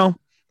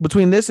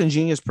between this and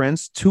Genius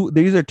Prince,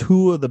 these are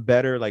two of the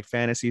better like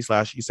fantasy /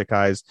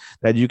 isekais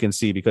that you can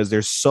see because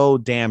they're so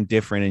damn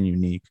different and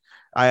unique.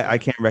 I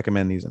can't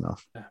recommend these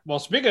enough. Well,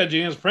 speaking of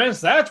Genius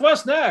Prince, that's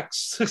what's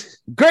next.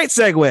 Great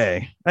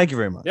segue. Thank you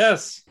very much.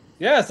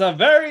 Yes,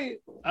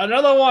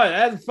 another one.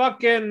 And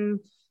fucking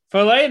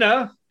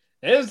Felena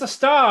is the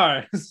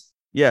star.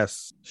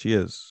 Yes, she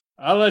is.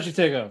 I'll let you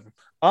take over.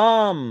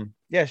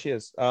 Yeah, she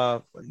is.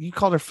 You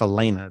called her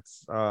Felena.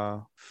 It's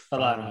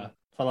Felena.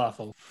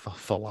 Falafel.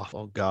 Falafel.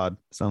 Oh God,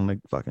 sound like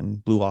fucking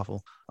blue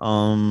waffle.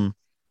 Well,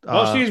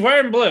 she's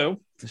wearing blue.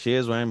 She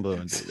is wearing blue.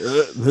 Like,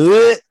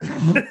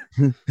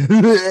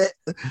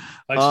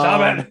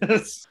 stop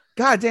it.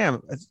 God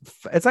damn,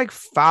 it's like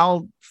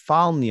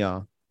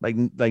Falnia, like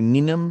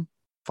Ninam.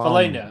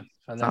 Falania.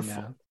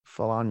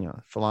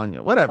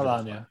 Falania, whatever.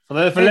 Falania.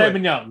 Filet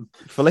mignon.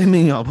 Filet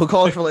mignon. We'll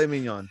call it filet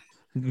mignon.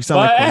 You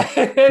sound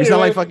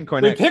like fucking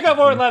Cornet. We pick up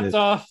where we left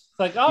off. It's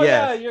like, oh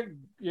yeah,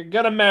 you're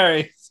gonna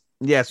marry.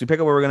 Yes, we pick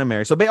up where we're gonna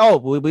marry. So,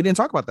 we didn't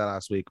talk about that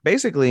last week.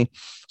 Basically,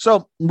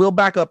 so we'll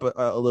back up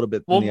a little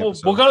bit. We'll go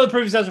to the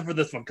previous episode for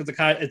this one because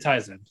it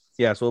ties in.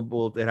 Yes, we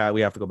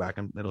have to go back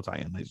and it'll tie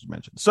in, as you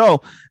mentioned.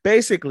 So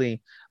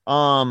basically,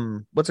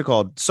 what's it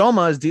called?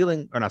 Soma is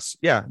dealing, or not?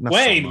 Yeah, not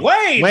Wayne. Soma.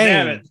 Wayne,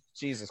 damn it!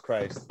 Jesus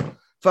Christ,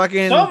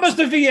 fucking Soma's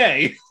the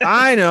VA.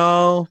 I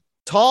know,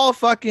 tall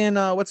fucking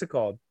what's it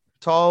called?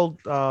 Tall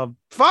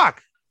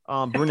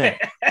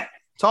brunette.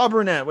 Tall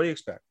brunette. What do you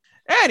expect?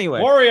 Anyway,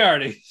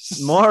 Moriarty.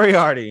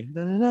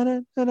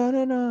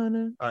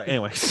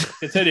 Anyways,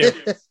 continue.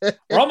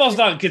 We're almost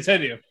done.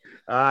 Continue.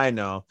 I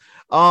know.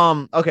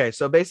 Okay,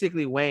 so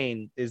basically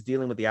Wayne is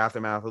dealing with the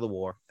aftermath of the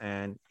war,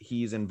 and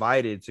he's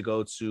invited to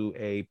go to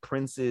a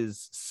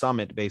prince's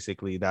summit,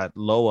 basically, that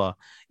Loa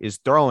is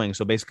throwing.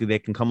 So basically they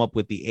can come up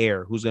with the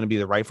heir, who's going to be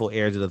the rightful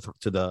heir to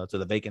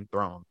the vacant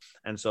throne.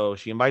 And so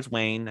she invites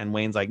Wayne, and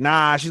Wayne's like,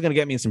 nah, she's going to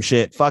get me in some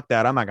shit. Fuck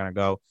that. I'm not going to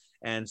go.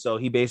 And so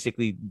he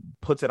basically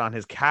puts it on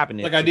his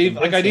cabinet. I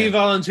need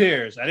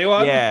volunteers.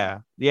 Anyone?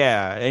 Yeah.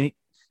 And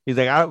he's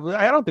like,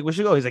 I don't think we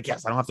should go. He's like,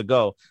 yes, I don't have to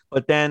go.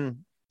 But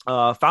then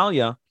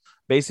Thalia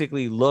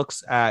basically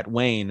looks at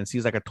Wayne and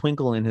sees like a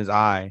twinkle in his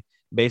eye,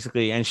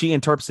 basically, and she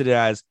interprets it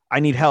as, I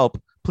need help.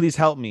 Please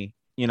help me.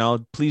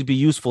 Please be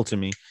useful to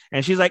me.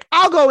 And she's like,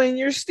 I'll go in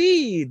your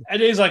steed.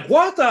 And he's like,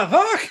 what the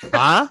fuck?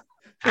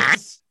 Huh?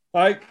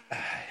 Like,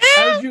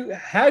 how'd you?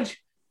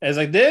 It's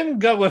like, didn't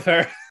go with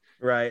her.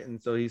 Right.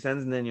 And so he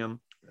sends Ninam,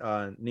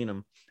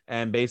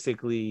 and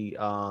basically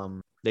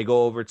they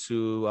go over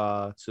to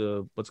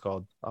what's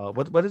called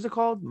what is it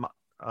called?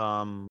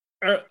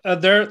 They're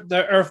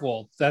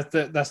Earthwolves.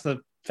 That's the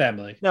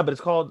family. No, but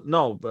it's called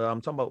but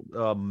I'm talking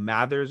about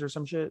Mathers or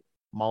some shit.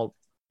 I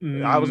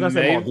was gonna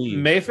say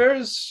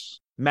Mayfairs.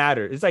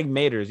 Matter. It's like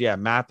Maters, yeah.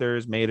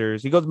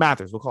 Maters. He goes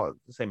Mathers. We'll call it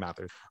the same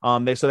Mathers.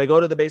 They go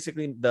to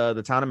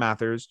the town of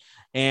Mathers,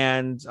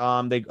 and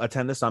they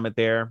attend the summit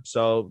there.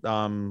 So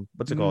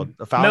what's it called?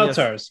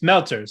 Mealtars.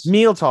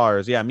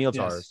 Yeah, Mealtars.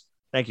 Yes.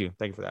 Thank you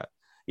for that.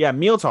 Yeah,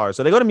 Mealtars.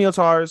 So they go to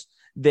Mealtars.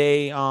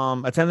 They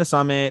attend the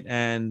summit,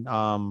 and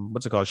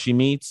what's it called? She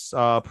meets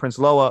Princess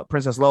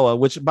Loa,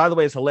 which by the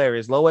way is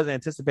hilarious. Loa is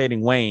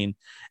anticipating Wayne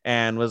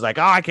and was like,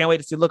 oh, I can't wait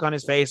to see the look on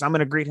his face. I'm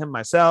gonna greet him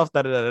myself.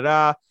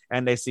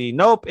 And they see,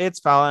 nope,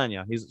 it's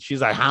Falania. She's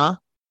like, huh?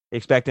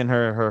 Expecting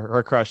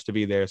her crush to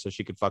be there so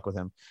she could fuck with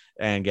him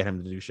and get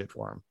him to do shit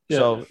for him. Yeah.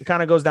 So it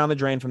kind of goes down the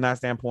drain from that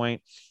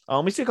standpoint.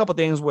 We see a couple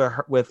things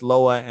with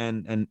Loa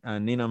and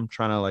Ninam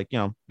trying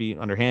to be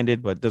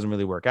underhanded, but it doesn't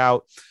really work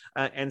out.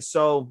 And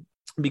so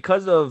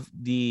because of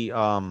the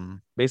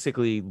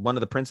basically one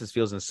of the princes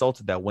feels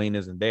insulted that Wayne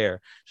isn't there.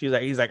 He's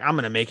like, I'm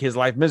gonna make his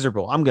life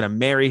miserable. I'm gonna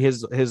marry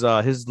his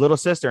little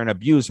sister and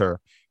abuse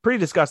her. Pretty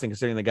disgusting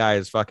considering the guy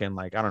is fucking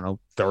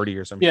 30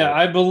 or something. Yeah,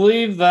 I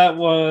believe that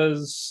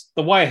was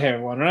the white hair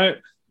one, right?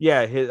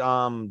 Yeah, his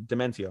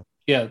Dementio.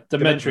 Yeah,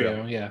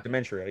 Dementrio. Yeah,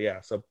 Dementrio.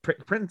 Yeah, so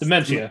Prince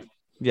Dementia.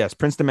 Yes,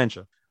 Prince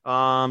Dementia.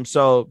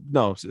 So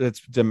no,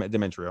 it's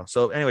Demetrio.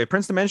 So anyway,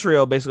 Prince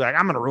Demetrio basically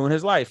I'm gonna ruin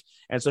his life,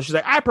 and so she's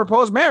like, I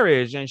propose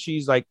marriage, and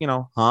she's like,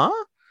 huh?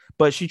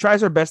 But she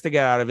tries her best to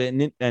get out of it,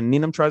 and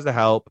Ninam tries to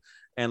help,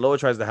 and Loa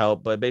tries to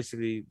help, but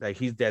basically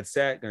he's dead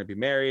set, gonna be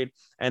married,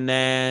 and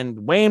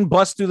then Wayne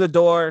busts through the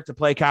door to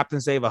play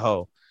Captain Save a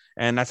Ho,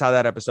 and that's how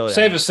that episode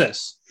Save ends.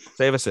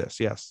 Assist,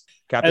 yes.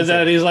 Captain and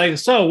then he's like,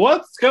 so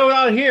what's going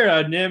on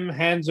here? Nim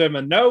hands him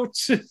a note.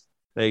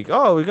 Like,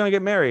 oh, we're gonna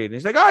get married. And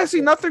he's like, oh, I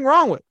see nothing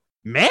wrong with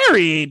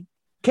married.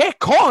 ¿Qué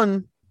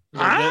con?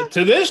 Huh?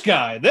 To this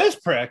guy, this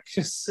prick,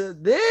 to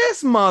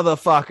this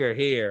motherfucker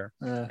here.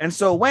 And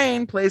so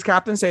Wayne plays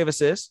Captain Save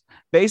Assist,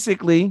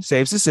 basically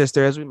saves his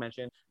sister, as we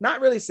mentioned.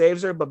 Not really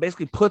saves her, but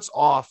basically puts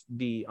off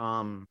the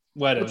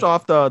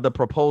the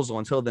proposal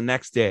until the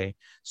next day.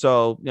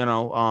 So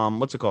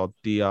what's it called?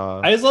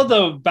 I just love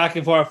the back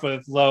and forth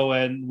with Lo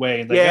and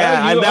Wayne. Like,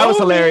 that was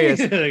hilarious.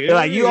 They're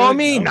like, you owe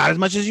me, not as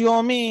much as you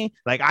owe me.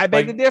 Like, I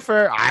beg to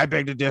differ.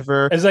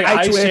 It's like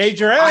I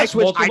saved your ass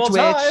multiple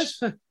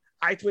times.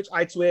 I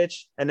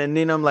twitch, and then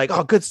Ninam like,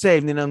 oh, good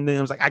save.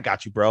 Ninam's like, I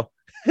got you, bro.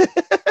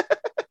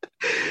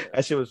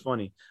 That shit was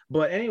funny.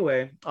 But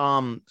anyway,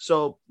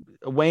 so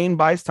Wayne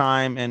buys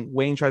time, and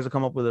Wayne tries to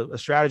come up with a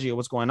strategy of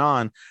what's going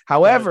on.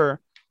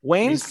 However,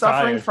 Wayne's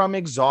suffering from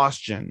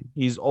exhaustion.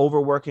 He's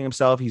overworking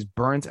himself. He's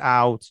burnt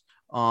out.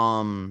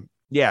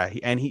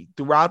 He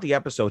throughout the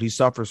episode he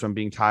suffers from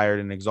being tired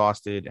and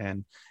exhausted,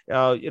 and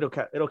it'll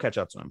catch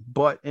up to him.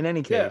 But in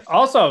any case,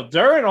 also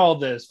during all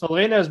this,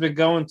 Felina has been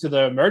going to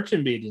the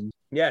merchant meetings.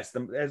 Yes,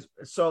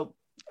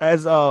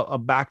 as a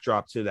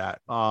backdrop to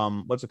that,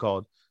 what's it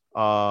called?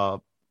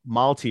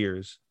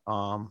 Maltiers.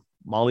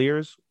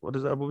 Maliers. What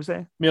is that? What we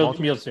say?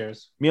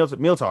 Mealtiers.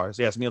 Mealtars.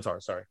 Yes,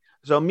 Mealtars. Sorry.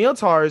 So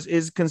Mealtars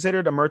is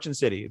considered a merchant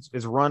city.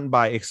 It's run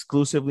by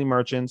exclusively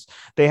merchants.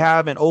 They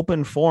have an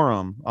open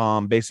forum,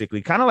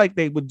 basically, kind of like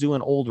they would do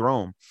in old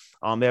Rome.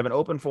 They have an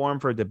open forum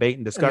for debate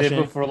and discussion. And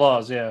they vote for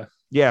laws, yeah.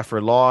 Yeah,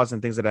 for laws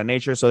and things of that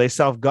nature. So they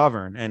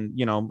self-govern, and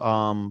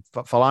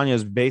Falania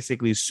is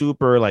basically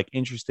super like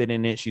interested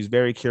in it. She's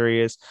very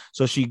curious,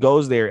 so she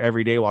goes there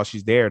every day while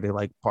she's there to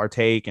like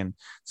partake and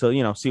so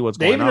see what's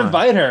going on. They even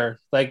invite her,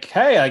 like,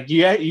 hey, like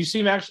you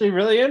seem actually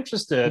really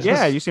interested.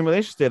 Yeah, you seem really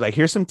interested. Like,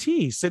 here's some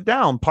tea. Sit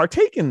down,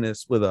 partake in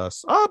this with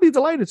us. I'll be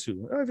delighted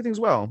to. Everything's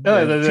well.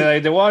 Yeah,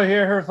 they want to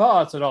hear her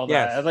thoughts and all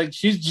that. Yes. Like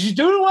she's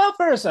doing well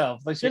for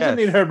herself. Like she doesn't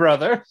need her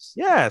brother.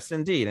 Yes,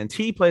 indeed. And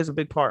tea plays a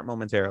big part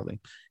momentarily.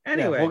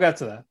 Anyway, we'll get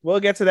to that. We'll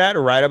get to that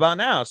right about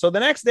now. So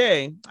the next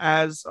day,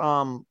 as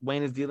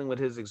Wayne is dealing with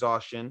his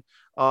exhaustion,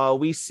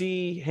 we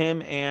see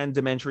him and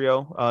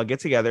Demetrio get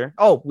together.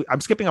 Oh, I'm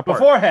skipping a part.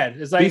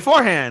 Beforehand. It's like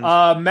beforehand.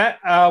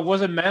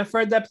 Was it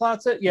Manfred that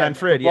plots it? Yeah,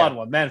 Manfred, the blonde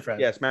one. Manfred.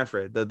 Yes,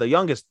 Manfred, the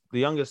youngest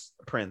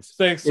prince.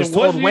 So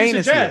what do you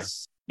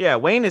suggest? Yeah,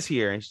 Wayne is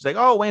here, and she's like,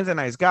 "Oh, Wayne's a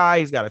nice guy.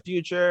 He's got a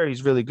future.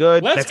 He's really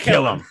good. Let's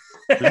kill him.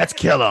 Let's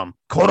kill him.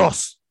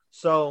 Koros."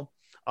 So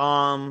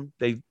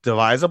they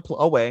devise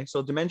a way.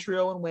 So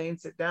Demetrio and Wayne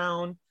sit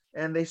down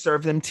and they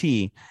serve them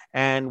tea,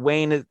 and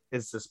Wayne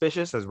is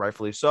suspicious, as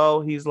rightfully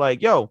so. He's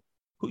like, "Yo,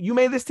 you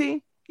made this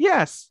tea?"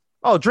 "Yes."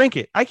 "Oh, drink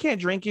it." "I can't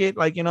drink it.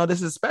 Like,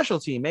 this is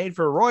specialty made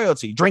for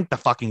royalty. Drink the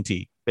fucking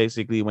tea."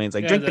 Basically, Wayne's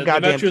like, drink the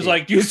goddamn tea. Demetrio's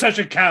like, "You're such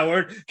a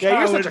coward. Yeah,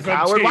 you're such a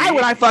coward. Tea. Why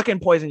would I fucking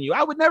poison you?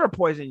 I would never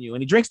poison you."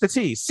 And he drinks the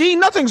tea. See,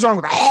 nothing's wrong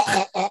with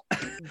that.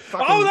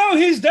 Oh no,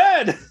 he's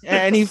dead.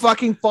 And he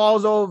fucking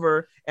falls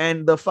over,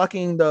 and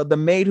the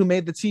maid who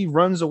made the tea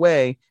runs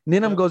away.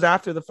 Ninum goes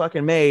after the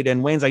fucking maid,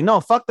 and Wayne's like, "No,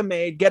 fuck the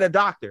maid. Get a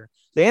doctor."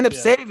 They end up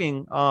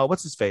saving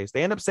what's his face?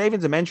 They end up saving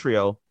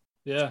Demetrio.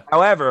 Yeah.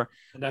 However,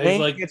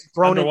 Wayne gets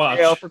thrown in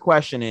jail for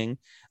questioning.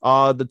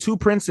 The two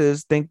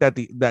princes think that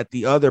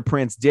the other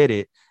prince did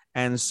it,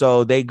 and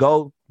so they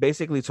go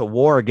basically to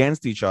war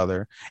against each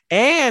other.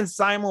 And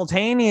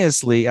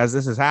simultaneously, as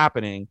this is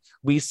happening,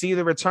 we see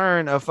the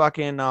return of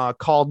fucking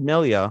called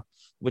Milia,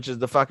 which is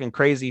the fucking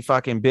crazy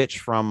fucking bitch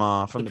from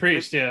the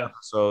priest. Yeah.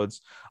 So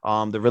it's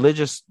the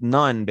religious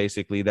nun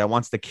basically that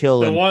wants to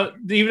kill him.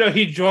 Even though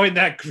he joined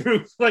that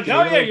group, like,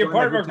 oh yeah, you're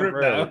part of our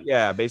group now.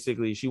 Yeah,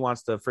 basically she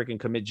wants to freaking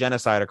commit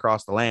genocide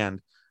across the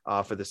land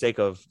for the sake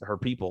of her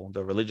people,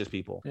 the religious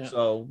people. Yeah.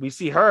 So we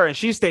see her, and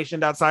she's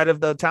stationed outside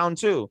of the town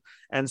too.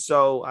 And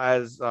so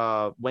as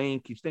Wayne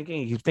keeps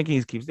thinking, he's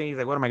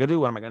like, what am I gonna do?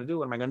 What am I gonna do?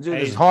 What am I gonna do?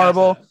 This is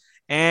horrible.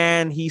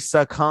 And he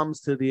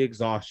succumbs to the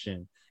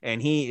exhaustion,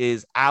 and he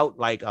is out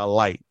like a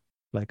light.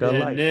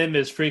 Nim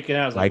is freaking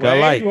out. Like a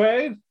light.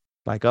 Wade.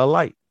 Like a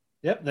light.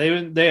 Yep.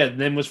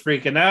 Nim was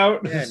freaking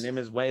out. Yeah, Nim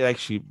is like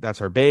that's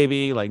her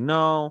baby. Like,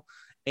 no.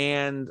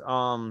 And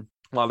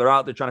while they're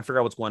out, they're trying to figure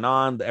out what's going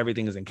on.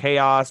 Everything is in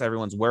chaos.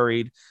 Everyone's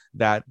worried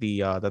that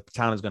the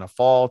town is going to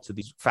fall to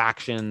these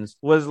factions.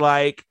 Was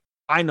like,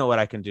 I know what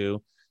I can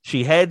do.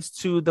 She heads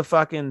to the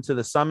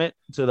summit,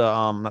 to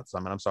the not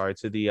summit. I'm sorry,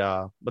 to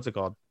the what's it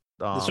called?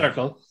 The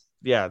circle.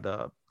 Yeah,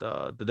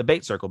 the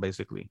debate circle,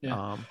 basically.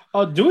 Yeah.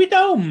 Do we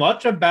know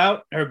much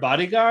about her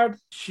bodyguard?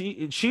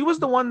 She was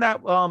the one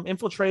that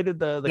infiltrated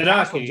the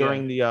castle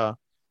during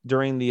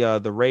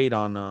the raid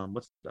on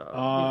what's the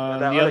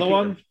other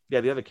one? Yeah,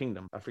 the other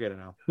kingdom. I forget it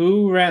now.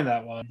 Who ran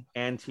that one?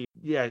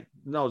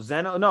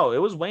 Zeno. No, it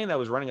was Wayne that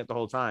was running it the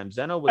whole time.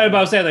 Zeno was. I was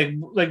about to say,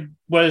 like,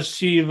 was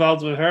she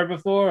involved with her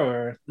before,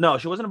 or no?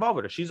 She wasn't involved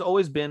with her. She's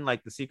always been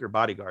like the secret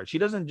bodyguard. She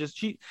doesn't just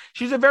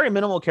she's a very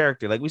minimal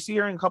character. Like, we see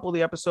her in a couple of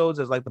the episodes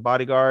as like the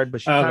bodyguard,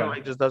 but she kind of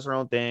like just does her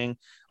own thing.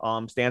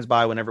 Stands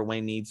by whenever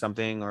Wayne needs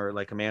something or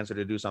like commands her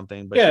to do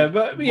something. But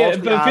but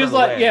it feels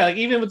like like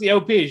even with the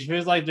OP, she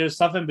feels like there's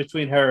something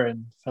between her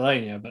and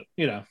Falania. But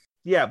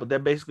yeah, but they're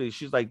basically,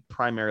 she's like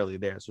primarily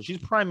there. So she's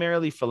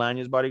primarily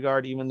Falania's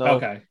bodyguard, even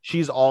though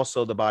she's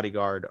also the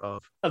bodyguard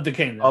of the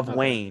kingdom of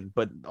Wayne,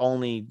 but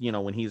only,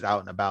 when he's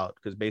out and about,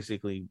 because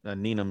basically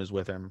Ninum is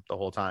with him the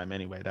whole time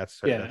anyway. That's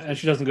her, and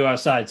she doesn't go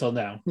outside till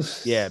now.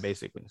 Yeah,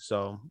 basically.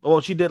 So, well,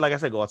 she did, like I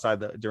said, go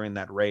outside during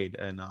that raid.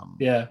 And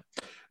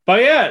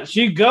but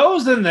she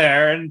goes in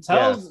there and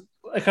tells.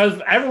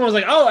 Because everyone's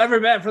like, "Oh, every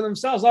man for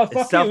themselves. Oh,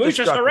 fuck you. We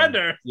should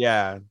surrender."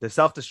 Yeah, the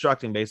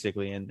self-destructing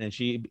basically, and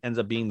she ends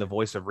up being the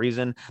voice of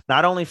reason,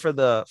 not only for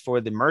the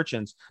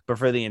merchants, but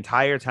for the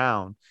entire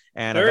town.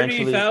 And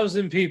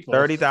 30,000 people.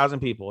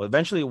 30,000 people.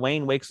 Eventually,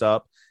 Wayne wakes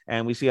up,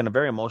 and we see a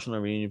very emotional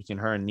reunion between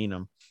her and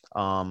Ninum.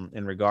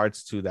 In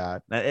regards to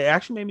that, it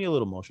actually made me a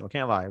little emotional.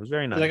 Can't lie, it was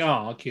very nice. Like,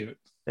 oh, cute.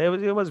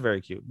 It was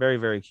very cute, very,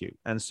 very cute.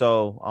 And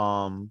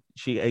so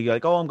she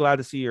like, "Oh, I'm glad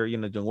to see you're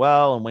doing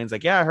well." And Wayne's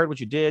like, "Yeah, I heard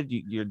what you did.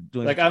 You're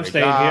doing like, I'm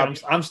staying here.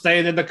 I'm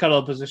staying in the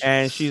cuddle position."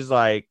 And she's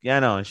like, "Yeah, I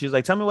know." And she's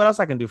like, "Tell me what else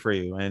I can do for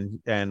you."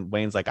 And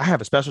Wayne's like, "I have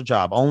a special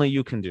job only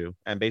you can do."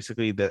 And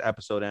basically the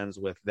episode ends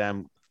with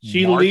them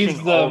She marching leads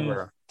them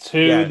over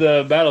to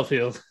the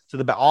battlefield.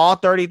 to all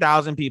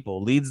 30,000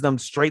 people, leads them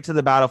straight to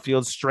the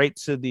battlefield, straight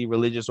to the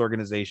religious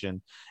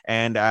organization.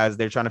 And as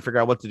they're trying to figure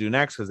out what to do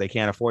next, because they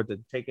can't afford to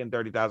take in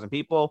 30,000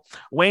 people,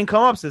 Wayne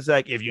comes up is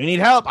like, if you need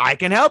help, I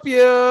can help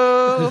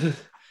you.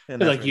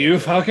 And like, you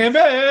fucking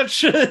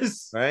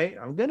bitch. Right?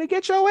 I'm gonna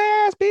get your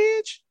ass,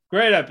 bitch.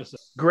 Great episode.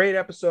 Great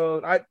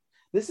episode.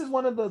 This is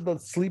one of the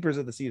sleepers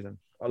of the season,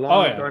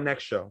 along with our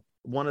next show.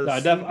 One of the I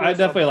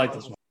definitely like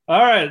this one. All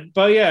right,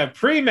 but yeah,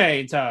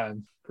 pre-main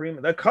time.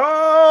 The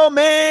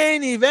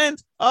co-main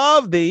event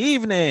of the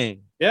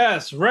evening.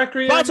 Yes,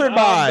 Requiem. Sponsored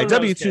by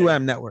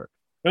W2M Network.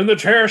 And the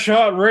Chair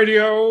Shot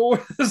Radio.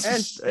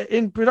 And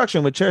in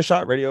production with Chair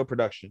Shot Radio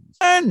Productions.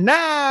 And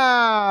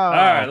now, all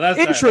right, let's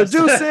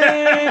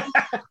introducing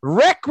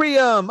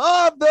Requiem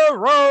of the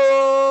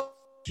Road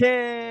King.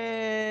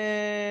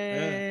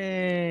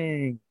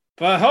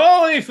 But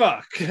holy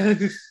fuck.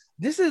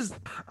 This is,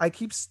 I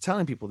keep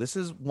telling people, this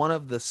is one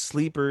of the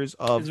sleepers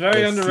of It's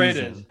very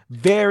underrated. Season.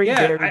 Very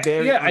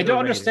underrated. I don't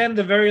understand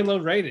the very low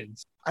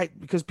ratings.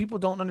 Because people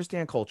don't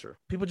understand culture.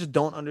 People just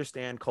don't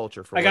understand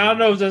culture. I don't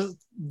know if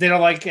they don't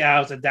like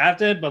how it's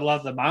adapted, but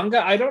love the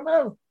manga. I don't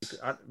know.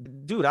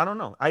 Dude, I don't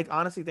know. I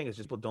honestly think it's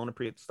just people don't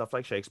appreciate stuff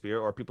like Shakespeare,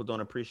 or people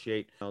don't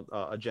appreciate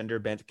a gender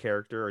bent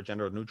character, or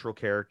gender neutral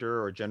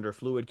character, or gender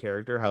fluid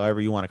character, however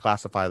you want to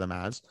classify them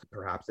as.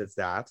 Perhaps it's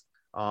that.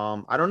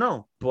 I don't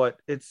know, but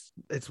it's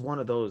one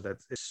of those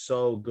it's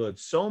so good,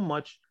 so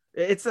much.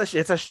 It's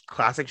a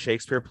classic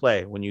Shakespeare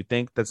play. When you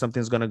think that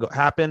something's going to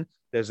happen,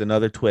 there's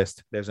another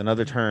twist, there's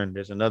another turn,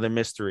 there's another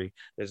mystery,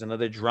 there's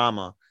another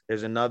drama,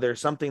 there's another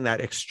something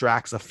that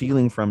extracts a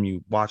feeling from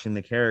you watching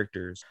the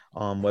characters,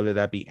 whether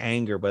that be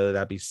anger, whether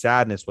that be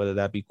sadness, whether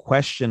that be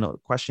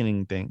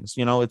questioning things.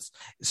 It's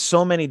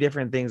so many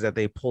different things that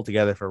they pull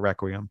together for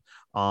Requiem.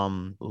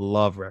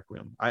 Love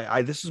Requiem.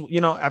 This is,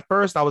 at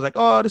first I was like,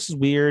 oh, this is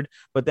weird,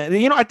 but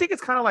then I think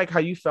it's kind of like how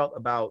you felt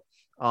about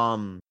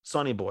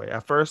Sonny Boy.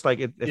 At first, like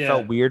it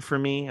felt weird for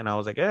me, and I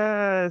was like,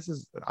 this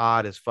is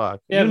odd as fuck.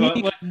 Yeah,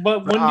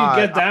 but when you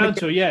get down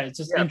to it, it's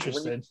just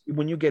interesting.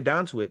 When you get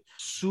down to it,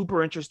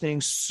 super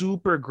interesting,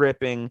 super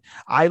gripping.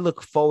 I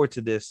look forward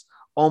to this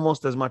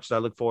almost as much as I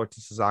look forward to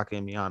Sasaki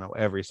and Miyano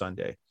every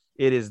Sunday.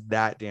 It is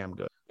that damn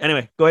good.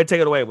 Anyway, go ahead, take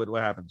it away with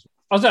what happens.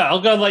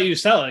 I'll go let you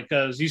sell it,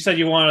 because you said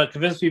you want to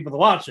convince people to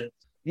watch it.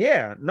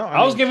 Yeah, no,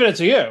 I was giving it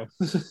to you.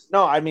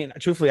 No, I mean,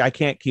 truthfully, I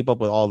can't keep up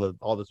with all the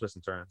twists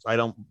and turns. I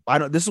don't.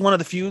 This is one of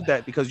the few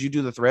that, because you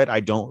do the thread,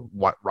 I don't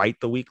write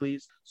the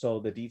weeklies, so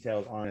the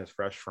details aren't as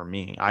fresh for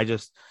me. I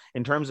just,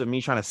 in terms of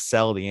me trying to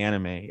sell the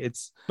anime,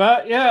 it's.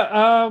 But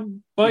yeah,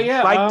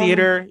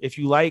 theater. If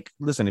you like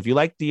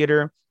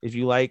theater, if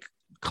you like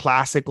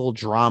classical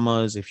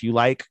dramas, if you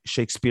like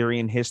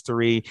Shakespearean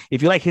history,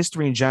 if you like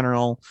history in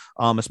general,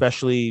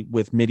 especially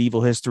with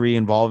medieval history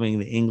involving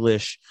the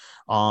English,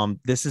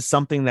 this is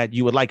something that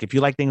you would like. If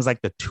you like things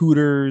like the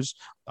Tudors,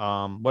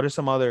 what are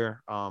some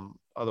other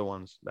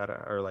ones that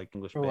are like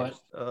English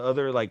based,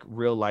 other like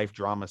real life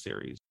drama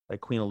series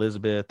like Queen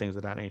Elizabeth, things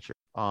of that nature.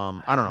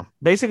 I don't know.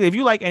 Basically, if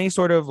you like any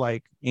sort of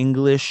like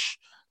English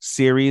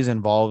series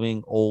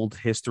involving old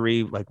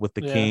history, like with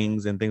the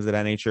kings and things of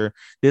that nature,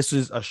 this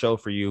is a show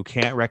for you.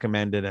 Can't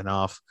recommend it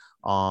enough.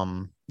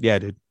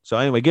 Dude. So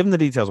anyway, give them the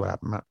details what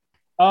happened, Matt.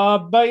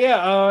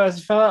 As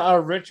a fella,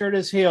 Richard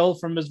is healed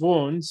from his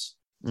wounds,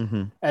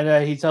 and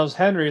he tells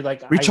Henry,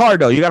 like,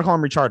 Ricciardo, you gotta call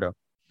him Ricciardo.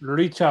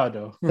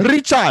 Ricciardo.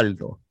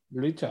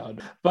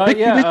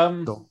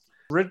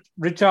 But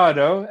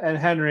Ricciardo and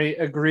Henry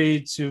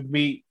agreed to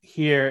meet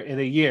here in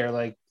a year.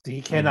 Like, he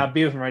cannot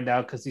be with him right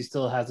now because he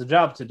still has a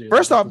job to do.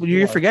 First off,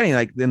 you're forgetting,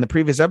 like in the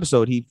previous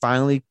episode, he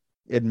finally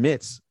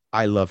admits,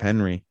 I love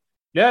Henry.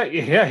 Yeah,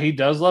 he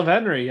does love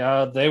Henry.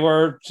 They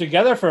were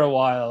together for a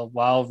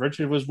while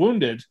Richard was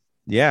wounded.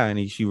 Yeah,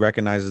 and she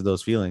recognizes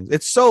those feelings.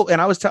 It's so, and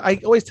I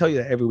always tell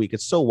you that every week.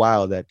 It's so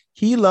wild that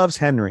he loves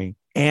Henry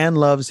and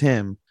loves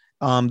him.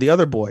 The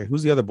other boy,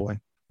 who's the other boy?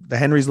 The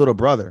Henry's little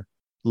brother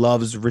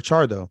loves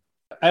Ricciardo.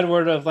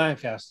 Edward of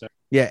Lancaster.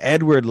 Yeah,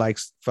 Edward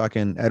loves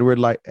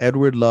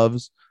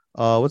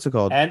what's it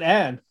called?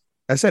 Anne.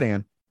 I said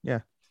Anne.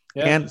 Yeah.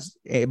 And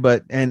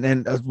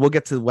we'll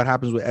get to what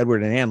happens with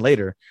Edward and Anne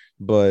later.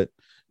 But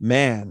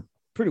man,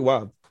 pretty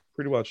wild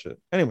shit.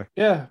 Anyway.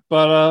 Yeah,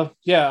 but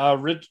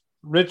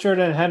Richard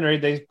and Henry,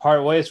 they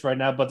part ways right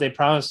now, but they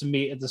promise to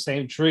meet at the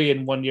same tree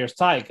in 1 year's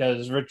time,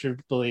 because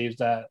Richard believes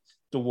that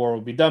the war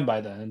will be done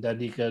by then, and that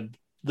he could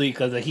leave,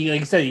 because like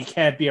he said, he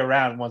can't be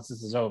around once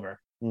this is over.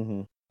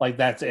 Mm-hmm. Like,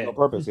 that's it. No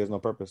purpose. He has no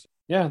purpose.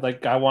 Yeah,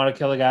 like, I want to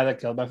kill the guy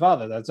that killed my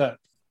father. That's it.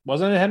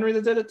 Wasn't it Henry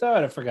that did it, though?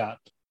 I forgot.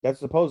 That's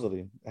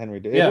supposedly Henry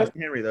did. Yeah. It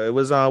wasn't Henry, though. It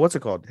was, what's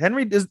it called?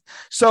 Henry is.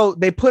 So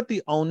they put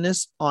the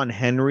onus on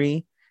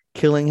Henry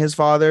killing his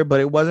father, but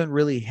it wasn't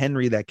really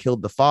Henry that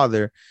killed the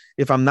father.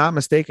 If I'm not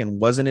mistaken,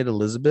 wasn't it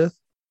Elizabeth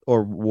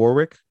or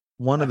Warwick?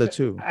 One of the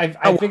two. I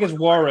think it's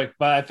Warwick,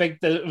 but I think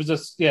that it was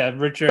just,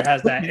 Richard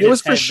has that. It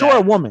was for sure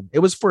a woman. It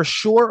was for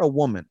sure a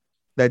woman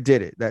that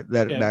did it.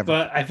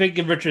 But I think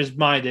in Richard's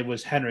mind, it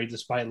was Henry,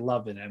 despite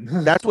loving him.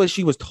 That's what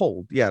she was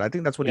told. Yeah, I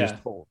think that's what he was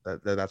told.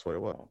 That's what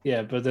it was.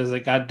 Yeah, but there's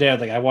like, goddamn,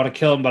 like I want to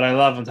kill him, but I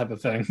love him type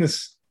of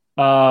things.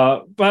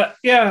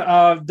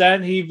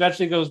 Then he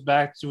eventually goes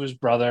back to his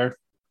brother.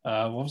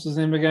 What was his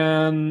name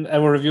again?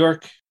 Edward of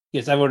York.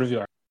 Yes, Edward of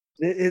York.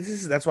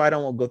 That's why I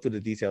don't want to go through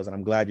the details, and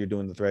I'm glad you're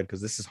doing the thread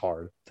because this is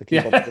hard to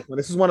keep up with.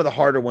 This is one of the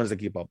harder ones to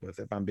keep up with,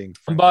 if I'm being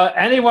frank. But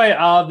anyway,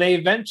 they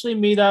eventually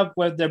meet up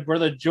with their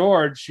brother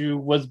George, who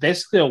was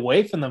basically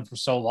away from them for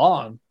so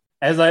long.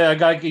 As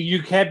like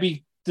you can't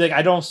be like,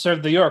 I don't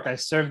serve the York, I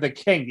serve the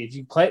king. If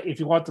you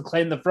want to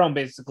claim the throne,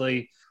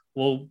 basically,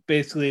 we'll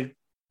basically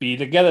be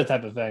together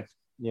type of thing.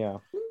 Yeah.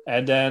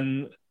 And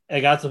then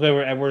it got to the point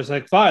where Edward's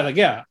like, fine, like,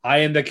 yeah, I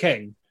am the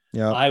king.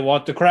 Yeah. I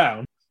want the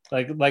crown.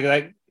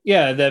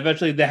 Yeah, then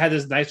eventually they had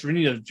this nice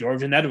reunion of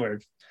George and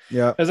Edward.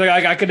 Yeah. It's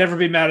like I could never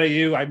be mad at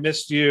you. I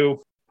missed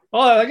you. Oh,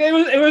 like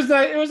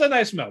it was a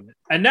nice moment.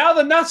 And now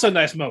the not so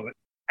nice moment.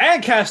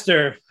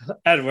 Ancaster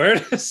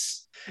Edward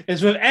is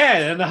with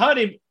Anne and the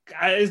honey.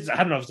 I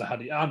don't know if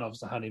it's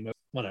the honeymoon.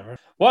 Whatever.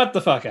 What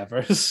the fuck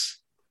ever.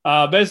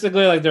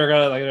 Basically, like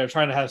they're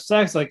trying to have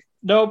sex. Like,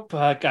 nope.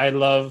 Like, I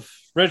love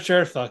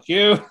Richard. Fuck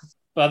you.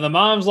 But the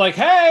mom's like,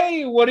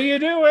 hey, what are you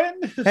doing?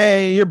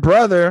 Hey, your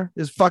brother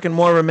is fucking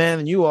more of a man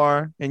than you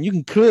are, and you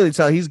can clearly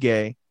tell he's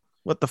gay.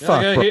 What the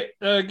fuck?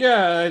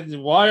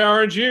 Why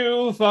aren't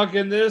you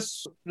fucking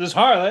this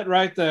harlot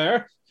right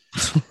there?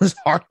 This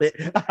harlot.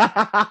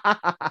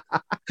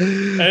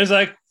 And it's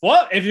like,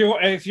 what?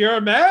 If you're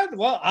a man,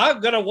 well, I'm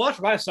gonna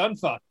watch my son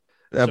fuck.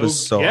 That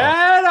was so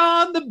get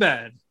on the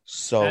bed.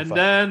 So and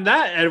then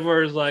that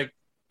Edward's like,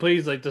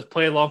 please, like, just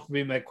play along for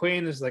me, my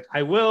queen. It's like,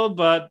 I will,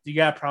 but you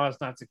gotta promise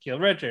not to kill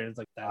Richard. It's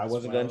like, I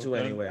wasn't going to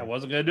anyway. I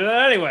wasn't gonna do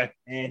that anyway.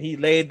 And he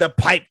laid the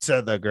pipe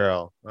to the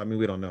girl. I mean,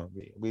 we don't know.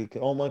 We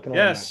can only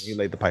yes. He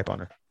laid the pipe on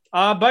her.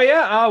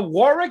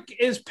 Warwick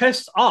is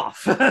pissed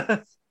off.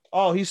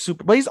 Oh, he's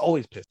super, but he's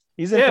always pissed.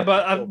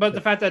 But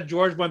the fact that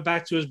George went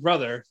back to his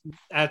brother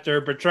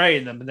after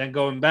betraying them and then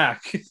going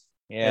back.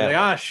 Yeah.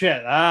 Like,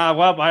 shit.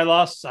 Well, I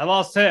lost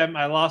him.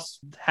 I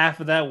lost half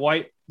of that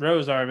White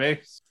Rose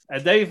army.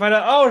 And then you find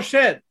out, oh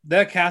shit,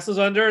 the castle's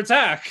under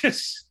attack.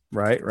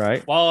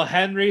 Right. While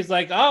Henry's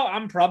like, oh,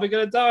 I'm probably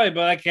gonna die,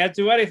 but I can't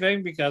do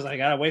anything because I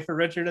gotta wait for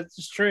Richard at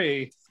this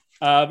tree.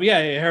 But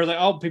yeah, you heard like,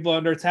 oh, people are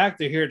under attack,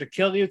 they're here to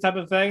kill you, type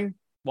of thing.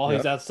 While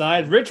he's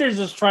outside, Richard's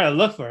just trying to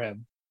look for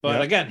him,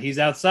 but again, he's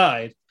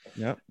outside.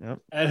 Yep.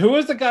 And who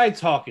is the guy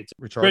talking to?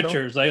 Ricardo?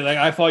 Richards. Like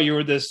I thought you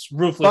were this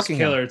ruthless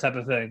killer type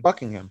of thing.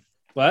 Buckingham.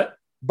 What?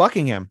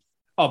 Buckingham.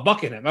 Oh,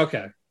 Buckingham.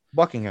 Okay.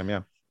 Buckingham.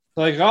 Yeah.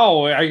 Like,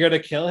 oh, are you gonna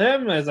kill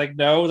him? And it's like,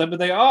 no. Then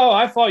they, oh,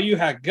 I thought you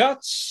had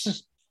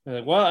guts.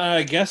 Like, well,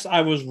 I guess I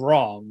was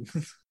wrong.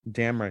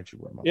 Damn right you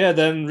were. Yeah.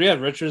 Then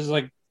Richard's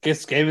like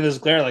gave me this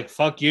glare, like,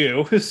 fuck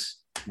you.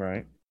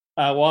 Right.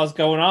 While it's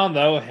going on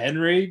though,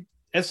 Henry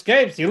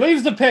escapes. He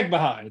leaves the pig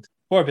behind.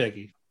 Poor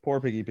piggy.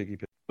 Piggy.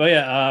 But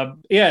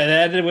it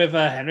ended with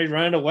Henry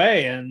running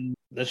away, and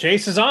the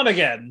chase is on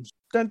again.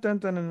 Dun, dun,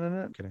 dun, dun,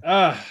 dun,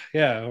 dun.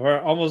 Yeah, we're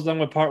almost done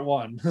with part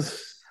one.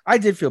 I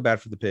did feel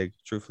bad for the pig,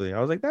 truthfully. I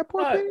was like, that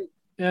poor pig.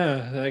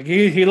 Yeah, like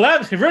he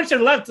left.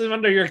 Richard left him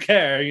under your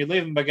care. You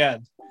leave him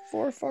again.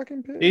 Poor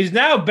fucking pig. He's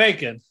now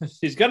bacon.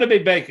 He's gonna be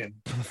bacon.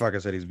 Fuck, I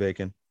said he's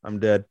bacon. I'm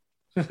dead.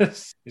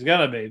 He's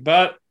gonna be.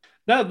 But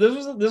no, this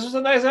was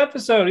a nice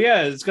episode.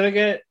 Yeah, it's gonna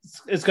get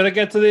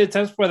to the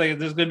intense point. Like,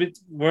 there's gonna be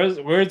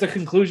where's the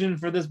conclusion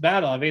for this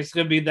battle? I mean, it's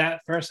gonna be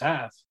that first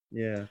half.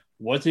 Yeah.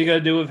 What's he gonna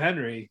do with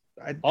Henry?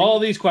 All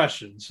these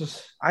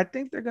questions. I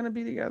think they're gonna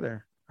be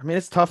together. I mean,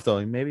 it's tough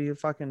though. Maybe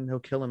he'll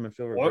kill him and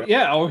feel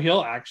regret. Or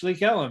he'll actually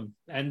kill him,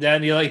 and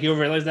then he'll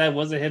realize that it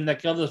wasn't him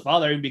that killed his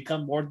father and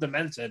become more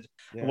demented.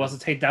 Yeah. He wants to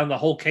take down the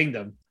whole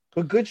kingdom.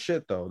 But good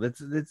shit though.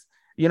 It's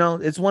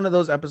it's one of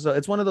those episodes.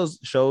 It's one of those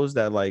shows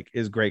that like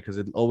is great because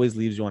it always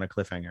leaves you on a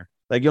cliffhanger.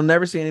 Like you'll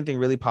never see anything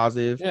really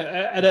positive.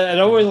 Yeah, and I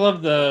always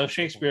love the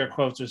Shakespeare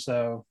quotes or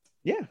so.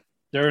 Yeah.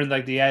 During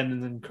like the end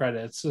and then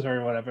credits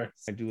or whatever.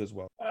 I do as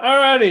well.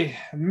 Alrighty.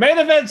 Main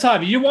event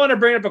time. You want to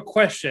bring up a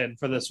question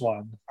for this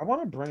one? I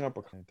want to bring up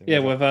a thing. Yeah,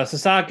 with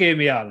Sasaki and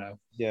Miyano.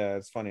 Yeah,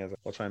 it's funny as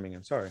well chiming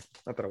in. Sorry.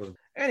 Not that I wasn't.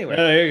 Anyway.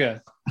 There you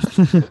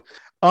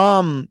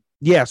go.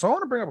 Yeah, so I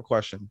want to bring up a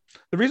question.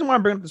 The reason why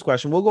I'm bringing up this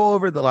question, we'll go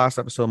over the last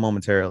episode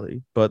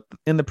momentarily, but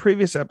in the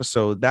previous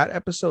episode, that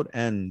episode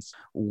ends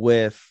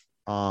with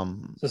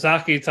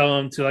Sasaki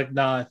telling him to like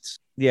not.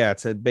 Yeah, it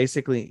said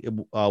basically,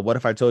 what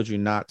if I told you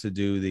not to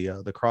do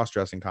the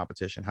cross-dressing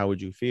competition? How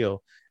would you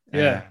feel?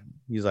 Yeah. And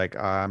he's like,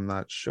 I'm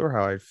not sure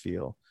how I'd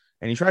feel.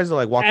 And he tries to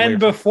like walk away. And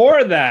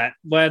before that,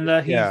 when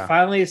he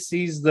finally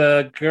sees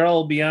the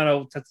girl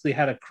Miyano technically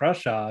had a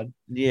crush on.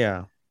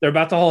 Yeah. They're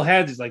about to hold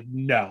hands. He's like,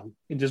 no.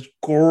 And just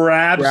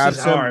grabs his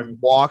arm.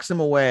 Walks him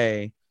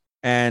away.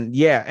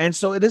 And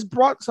so it has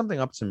brought something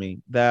up to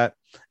me that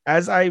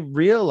as I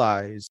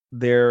realize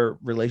their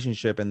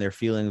relationship and their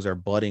feelings are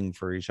budding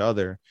for each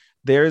other,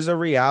 there's a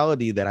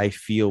reality that I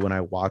feel when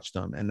I watch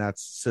them. And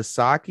that's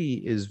Sasaki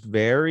is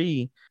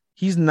he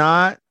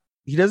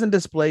doesn't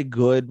display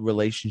good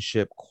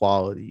relationship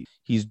quality.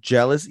 He's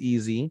jealous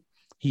easy.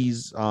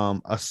 he's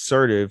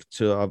assertive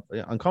to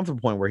an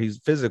uncomfortable point where he's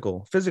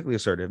physically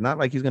assertive, not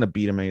like he's gonna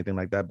beat him or anything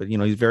like that, but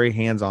he's very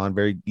hands-on,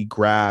 he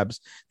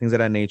grabs things of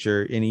that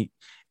nature, and he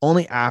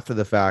only after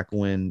the fact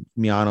when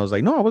Miyano's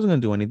like, no, I wasn't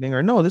gonna do anything,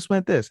 or no, this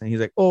went this, and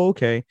he's like, oh,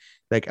 okay.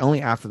 Like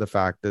only after the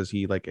fact does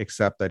he like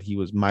accept that he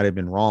might have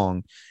been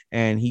wrong,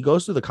 and he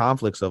goes through the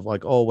conflicts of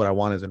like, oh, what I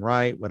want isn't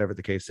right, whatever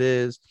the case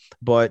is.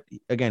 But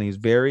again, he's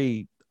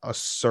very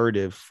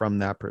assertive from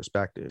that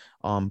perspective,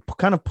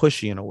 kind of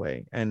pushy in a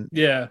way. And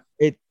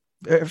it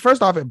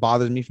first off, it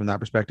bothers me from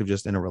that perspective,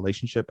 just in a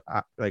relationship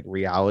like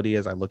reality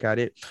as I look at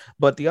it.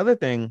 But the other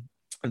thing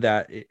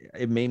that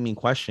it made me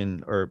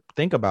question or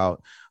think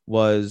about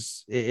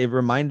was it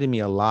reminded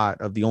me a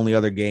lot of the only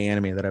other gay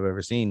anime that I've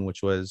ever seen,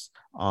 which was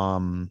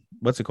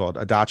what's it called,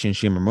 Adachi and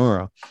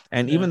Shimamura.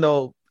 And even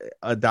though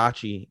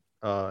Adachi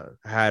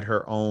had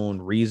her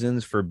own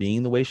reasons for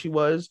being the way she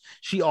was,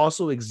 she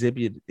also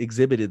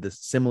exhibited the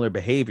similar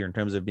behavior in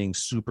terms of being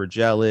super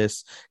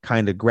jealous,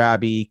 kind of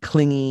grabby,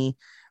 clingy,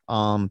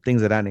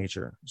 things of that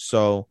nature.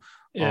 So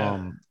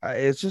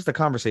it's just a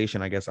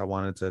conversation I guess I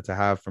wanted to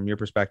have from your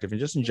perspective and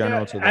just in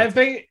general. I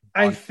think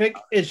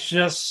it's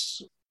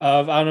just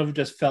I don't know if it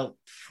just felt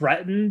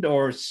threatened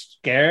or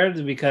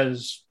scared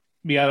because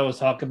Miyano was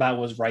talking about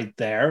was right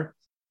there.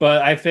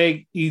 But I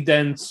think he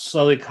then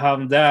slowly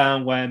calmed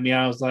down when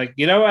Miyano was like,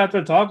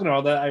 after talking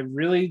all that, I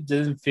really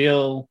didn't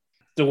feel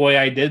the way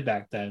I did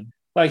back then.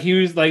 Like he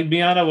was like,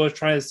 Miyano was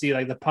trying to see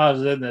like the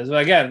positiveness.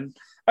 But again,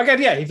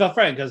 yeah, he felt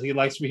frightened because he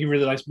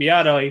really likes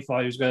Miyano. He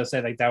thought he was going to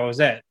say like that was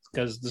it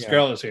because this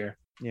girl is here.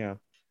 Yeah.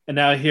 And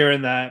now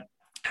hearing that,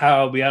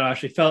 how Miyano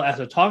actually felt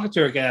after talking to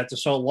her again after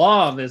so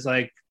long is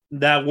like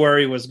that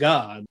worry was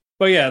gone.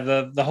 But yeah,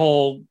 the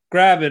whole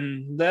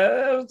grabbing,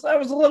 that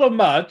was a little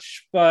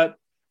much, but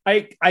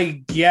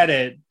I get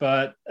it,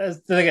 but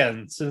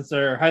again, since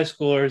they're high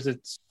schoolers,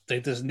 it's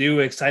like this new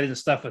exciting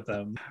stuff with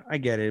them. I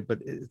get it, but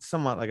it's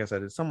somewhat, like I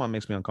said, it somewhat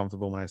makes me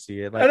uncomfortable when I see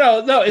it. Like,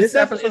 no, it's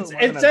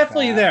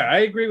definitely there.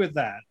 I agree with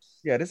that.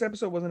 Yeah, this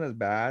episode wasn't as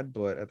bad,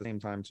 but at the same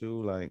time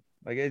too, like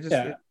it just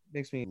it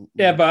makes me.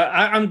 Yeah, but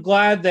I'm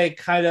glad they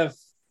kind of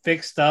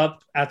fixed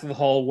up after the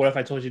whole "what if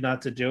I told you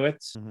not to do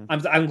it."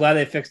 Mm-hmm. I'm glad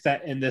they fixed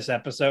that in this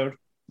episode.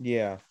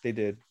 Yeah, they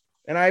did.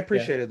 And I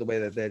appreciated the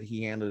way that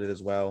he handled it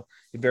as well.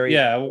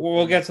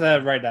 We'll get to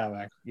that right now,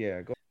 Mac.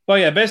 Yeah.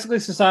 But yeah, basically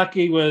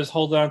Sasaki was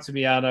holding on to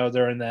Miyano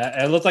during that.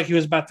 And it looked like he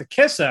was about to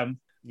kiss him,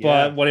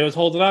 but when he was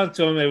holding on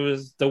to him, it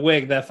was the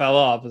wig that fell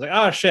off. It was like,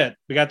 oh shit,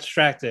 we got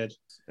distracted.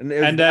 And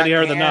then he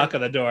heard the knock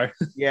on the door.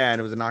 Yeah,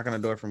 and it was a knock on the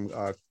door from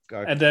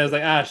and then it was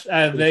like,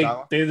 and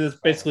they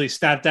just basically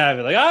snapped out of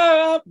it, like,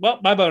 oh well,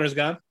 my boner's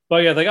gone. But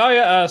yeah,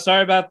 like,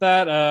 sorry about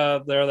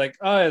that. They're like,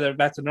 oh yeah, they're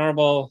back to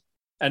normal.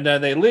 And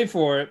then they leave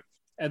for it.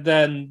 And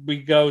then we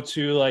go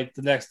to like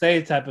the next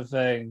day type of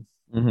thing.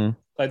 Mm-hmm.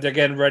 Like they're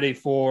getting ready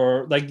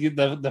for like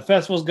the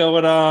festival's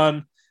going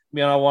on.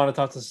 I want to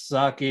talk to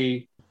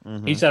Sasaki.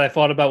 Mm-hmm. He said, I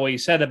thought about what you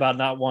said about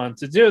not wanting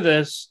to do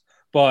this,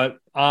 but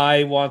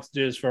I want to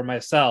do this for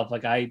myself.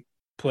 Like I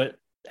put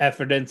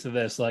effort into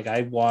this. Like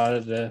I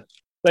wanted to,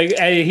 like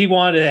he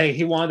wanted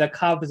to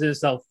compensate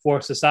himself for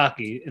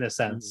Sasaki in a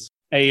sense.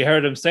 Mm-hmm. And you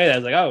heard him say that. I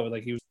was like, oh,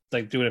 like he was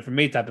like doing it for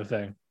me type of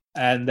thing.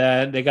 And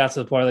then they got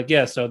to the point like,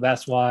 yeah, so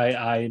that's why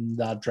I'm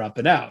not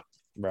dropping out.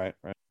 Right.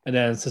 And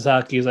then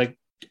Sasaki's like,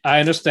 I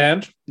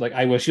understand. Like,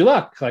 I wish you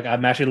luck. Like,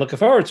 I'm actually looking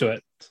forward to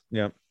it.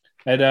 Yeah.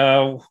 And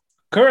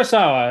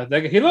Kurosawa,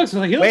 like, he looks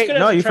good.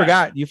 No, you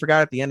forgot. You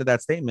forgot at the end of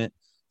that statement.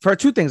 For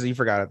two things that you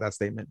forgot at that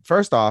statement.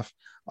 First off,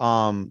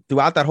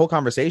 throughout that whole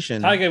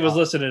conversation, Tiger was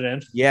listening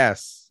in.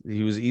 Yes,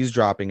 he was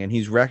eavesdropping, and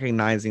he's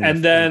recognizing.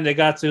 And then they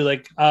got to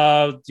like,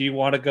 do you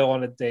want to go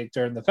on a date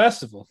during the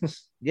festival?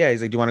 Yeah,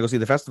 he's like, do you want to go see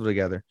the festival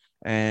together?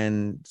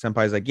 And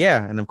Senpai's like,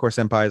 yeah. And of course,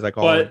 Senpai's like,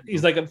 oh, but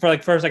he's like,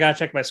 first I gotta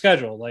check my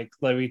schedule. Like,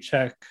 let me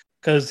check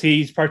because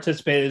he's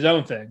participated in his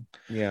own thing.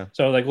 Yeah.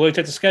 So like, we'll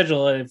check the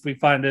schedule, and if we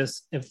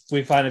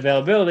find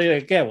availability,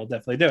 like, yeah, we'll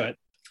definitely do it.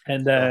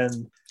 And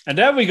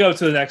then we go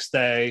to the next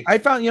day. I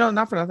found,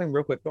 not for nothing,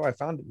 real quick though, I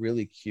found it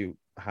really cute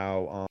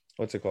how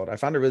what's it called? I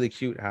found it really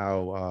cute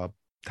how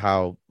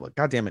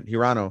God damn it,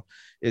 Hirano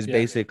is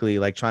basically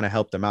like trying to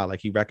help them out.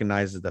 Like he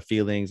recognizes the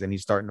feelings and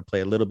he's starting to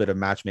play a little bit of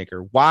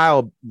matchmaker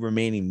while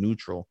remaining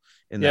neutral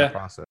in that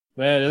process.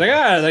 Man,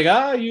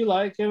 you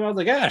like him? I was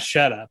like,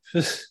 shut up.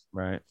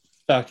 Right.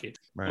 Fuck you.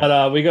 Right.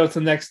 But we go to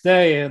the next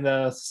day and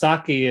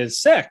Sasaki is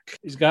sick.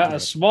 He's got a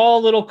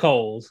small little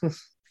cold.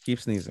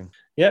 Keep sneezing.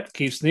 Yep,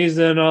 keep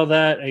sneezing and all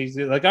that. And he's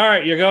like, all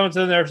right, you're going to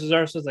the nurse's.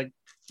 Nurse's like,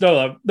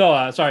 no,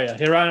 sorry.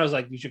 Hirano was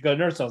like, you should go to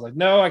nurse. I was like,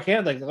 no, I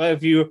can't. Like,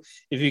 if you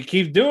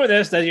keep doing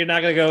this, then you're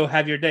not gonna go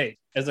have your date.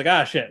 It's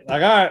like, shit.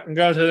 Like, all right, I'm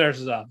going to the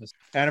nurse's office.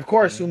 And of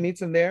course, who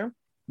meets him there?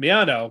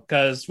 Miyano,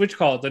 because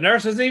the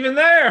nurse isn't even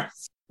there.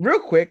 Real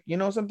quick,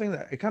 something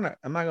that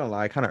I'm not gonna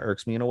lie, kind of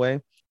irks me in a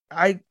way.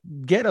 I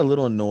get a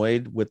little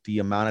annoyed with the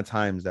amount of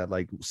times that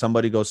like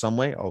somebody goes some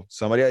way. Oh,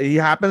 he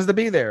happens to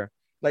be there.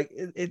 Like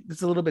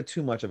it's a little bit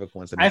too much of a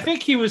coincidence. I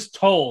think he was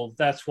told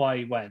that's why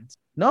he went.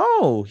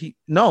 No, he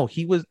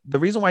was the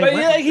reason why he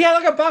went. He had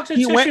like a box of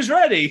tissues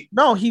ready.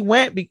 No, he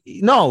went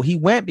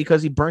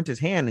because he burnt his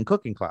hand in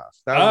cooking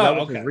class. That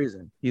was his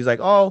reason. He's like,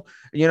 oh,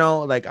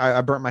 like I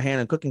burnt my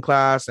hand in cooking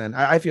class and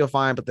I feel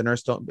fine, but the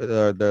nurse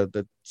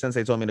the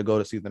sensei told me to go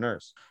to see the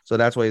nurse, so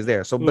that's why he's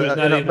there. So, but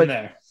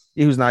there.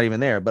 He was not even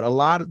there. But a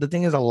lot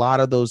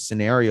of those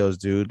scenarios,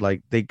 dude,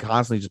 like they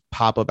constantly just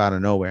pop up out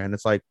of nowhere, and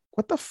it's like,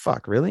 what the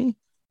fuck, really?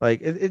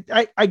 Like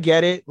I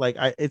get it. Like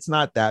it's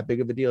not that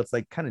big of a deal. It's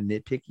like kind of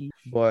nitpicky,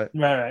 but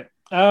right.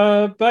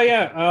 But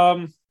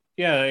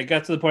yeah, it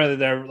got to the point that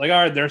they're like,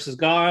 all right, nurse is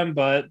gone,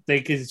 but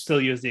they can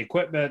still use the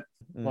equipment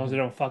as long as they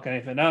don't fuck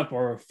anything up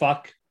or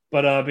fuck.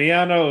 But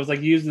Miyano was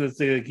like using this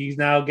thing, like he's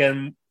now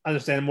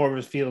understanding more of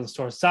his feelings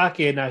towards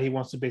Saki, and now he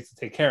wants to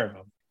basically take care of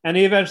him. And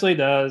he eventually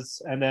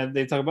does. And then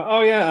they talk about,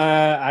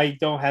 I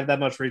don't have that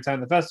much free time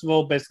in the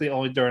festival, basically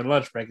only during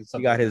lunch break and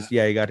stuff. He got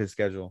his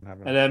schedule.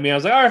 And then I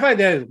was like, all right,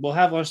 fine, we'll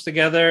have lunch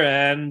together.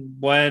 And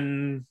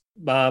when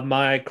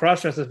my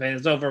cross-dressing phase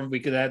is over, we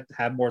could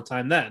have more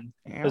time then.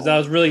 Because that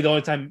was really the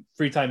only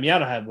free time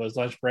Miyano had was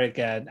lunch break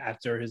and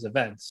after his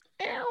events.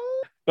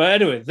 But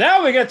anyway,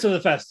 now we get to the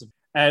festival.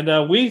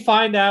 And we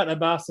find out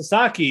about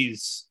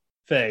Sasaki's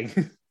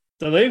thing.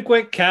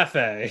 Delinquent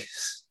Cafe.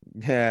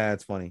 Yeah,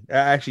 it's funny.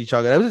 Actually,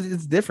 Chuck,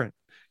 it's different.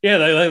 Yeah,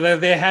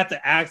 they had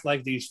to act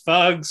like these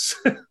thugs.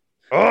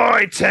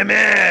 Oi,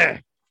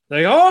 Timmy!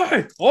 Like,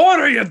 oi,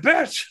 order, you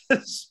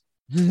bitches!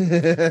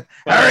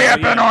 Hurry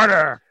up and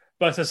order!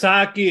 But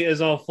Sasaki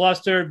is all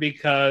flustered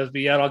because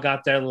Miyano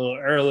got there a little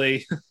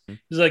early. He's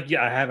like,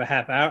 yeah, I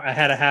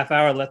had a half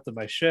hour left of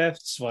my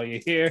shifts while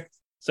you're here.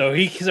 So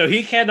he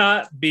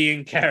cannot be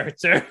in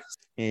character.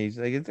 He's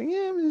like,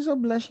 I'm so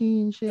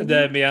blushy and shit. And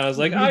then Miyano's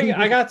like,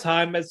 I got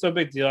time. It's no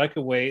big deal. I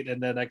could wait,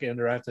 and then I can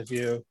interact with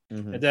you.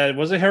 Mm-hmm. And then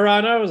was it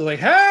Hirano? I was like,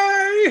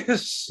 hey!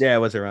 Yeah, it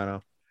was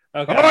Hirano.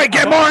 Okay. Oh,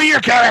 get more of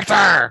your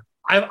character!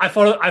 I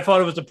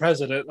thought it was the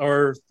president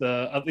or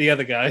the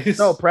other guys.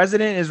 No,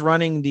 president is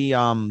running the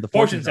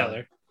fortune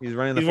teller. He's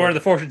running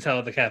the fortune teller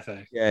at the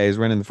cafe. Yeah, he's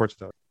running the fortune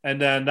teller.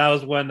 And then that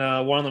was when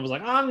one of them was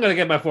like, I'm gonna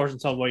get my fortune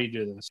teller while you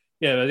do this.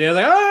 Yeah, but the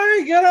other like,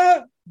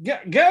 oh,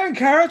 get in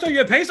character,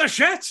 you piece of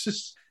shit.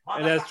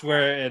 And that's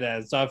where it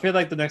ends. So I feel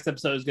like the next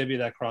episode is gonna be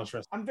that cross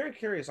wrestling. I'm very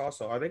curious.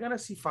 Also, are they gonna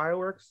see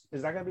fireworks?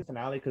 Is that gonna be the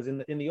finale? Because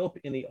in the OP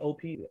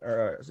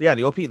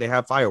they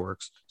have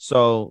fireworks.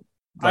 So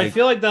I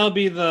feel like that'll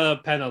be the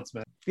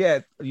penultimate. Yeah,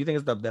 you think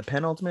it's the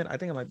penultimate? I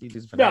think it might be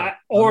this finale. Yeah,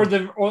 or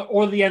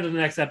the end of the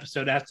next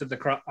episode after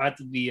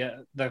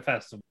the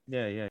festival.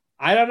 Yeah.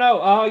 I don't know.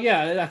 Oh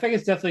yeah, I think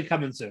it's definitely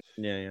coming soon.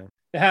 Yeah.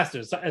 It has to.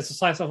 It's a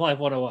slice of life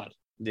 101.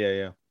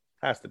 Yeah.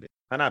 Has to be.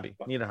 Hanabi.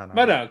 Need a Hanabi.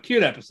 But no,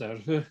 cute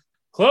episode.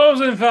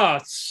 Closing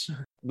thoughts.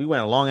 We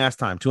went a long ass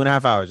time,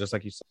 2.5 hours, just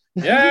like you said.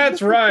 Yeah,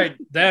 that's right.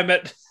 Damn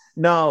it.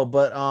 No,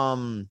 but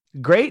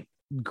great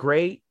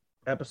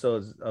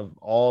episodes of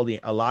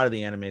a lot of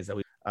the animes that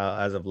we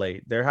as of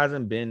late. There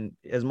hasn't been,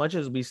 as much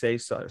as we say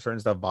certain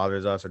stuff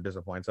bothers us or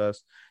disappoints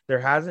us, there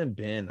hasn't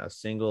been a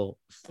single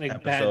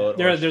episode.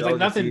 There's like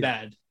nothing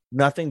bad.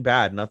 Nothing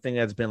bad, nothing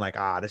that's been like,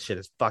 this shit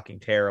is fucking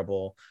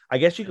terrible. I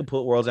guess you could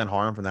put World's End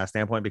Harem from that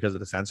standpoint because of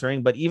the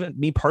censoring, but even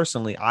me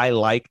personally, I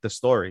like the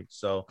story,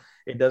 so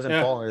it doesn't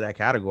fall into that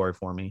category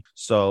for me.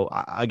 So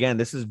again,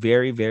 this is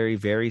very, very,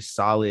 very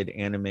solid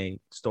anime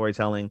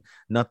storytelling.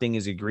 Nothing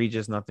is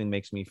egregious. Nothing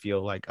makes me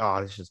feel like,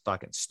 this is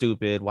fucking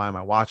stupid. Why am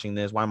I watching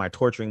this? Why am I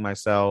torturing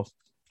myself?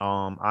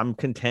 I'm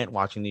content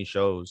watching these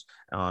shows,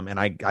 and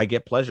I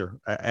get pleasure.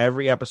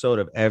 Every episode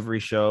of every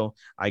show,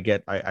 I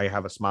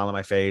have a smile on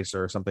my face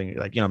or something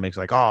like, makes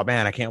like, oh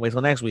man, I can't wait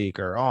till next week,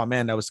 or oh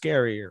man, that was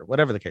scary, or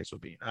whatever the case would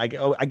be.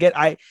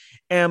 I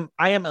am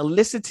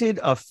elicited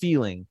a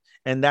feeling,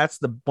 and that's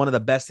one of the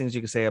best things you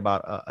can say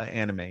about an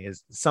anime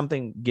is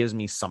something gives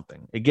me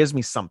something. It gives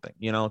me something,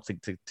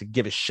 to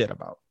give a shit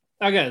about.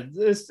 Okay,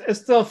 it's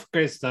still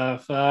great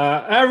stuff.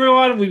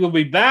 Everyone, we will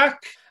be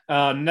back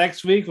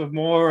next week with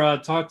more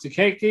Talk to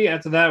Keiki.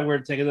 After that, we're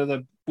taking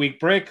another week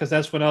break because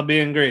that's when I'll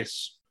be in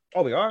Greece.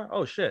 Oh, we are?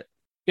 Oh shit.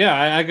 Yeah,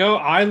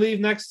 I leave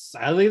next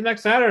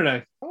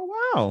Saturday.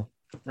 Oh wow.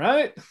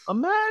 Right?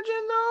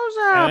 Imagine those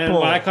apples. And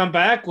when I come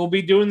back, we'll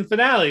be doing the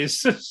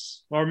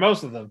finales. Or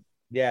most of them.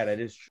 Yeah, that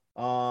is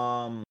true.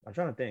 I'm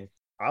trying to think.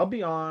 I'm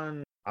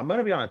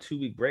gonna be on a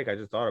 2-week break. I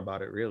just thought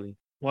about it really.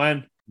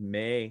 When?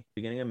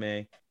 Beginning of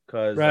May.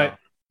 Because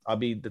I'll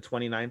be the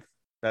 29th.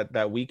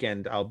 That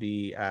weekend I'll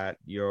be at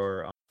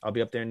I'll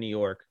be up there in New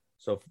York.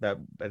 So that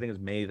I think it's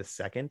May the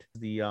 2nd.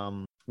 The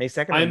May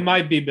 2nd. I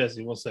might be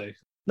busy. We'll see.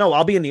 No,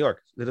 I'll be in New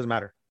York. It doesn't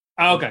matter.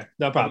 Oh, okay,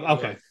 no problem.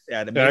 Okay.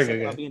 Yeah, the May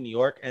 2nd, I'll be in New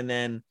York, and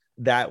then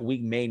that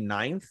week, May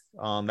 9th,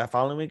 that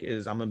following week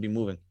I'm gonna be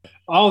moving.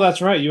 Oh, that's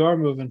right. You are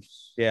moving.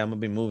 Yeah, I'm gonna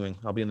be moving.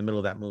 I'll be in the middle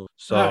of that move.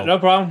 So no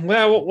problem.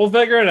 Well, we'll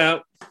figure it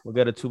out. We'll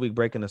get a 2-week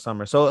break in the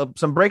summer. So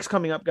some breaks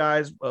coming up,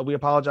 guys. We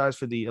apologize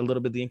for a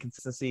little bit of the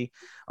inconsistency.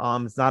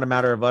 It's not a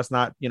matter of us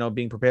not,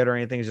 being prepared or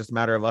anything. It's just a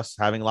matter of us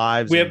having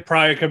lives. We have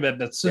prior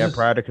commitments. Yeah,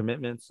 prior to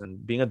commitments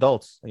and being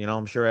adults.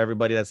 I'm sure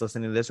everybody that's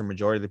listening to this, or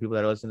majority of the people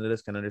that are listening to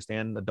this, can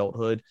understand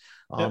adulthood.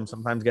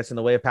 Sometimes gets in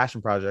the way of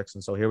passion projects,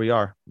 and so here we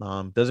are.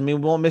 Doesn't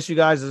mean we won't miss you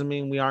guys. Doesn't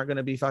mean we aren't going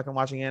to be fucking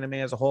watching anime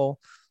as a whole.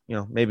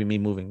 Maybe me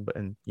moving,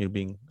 and you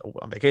being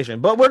on vacation,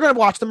 but we're gonna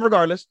watch them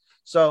regardless.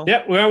 So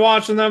yeah, we're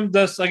watching them.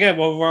 Just again,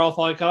 when we're all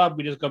fully caught up,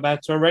 we just go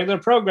back to our regular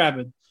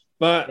programming.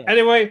 But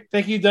anyway,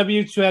 thank you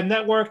W2M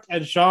Network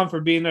and Sean for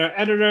being our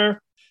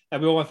editor,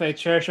 and we want to thank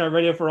Cherish Our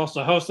Radio for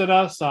also hosting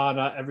us on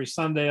every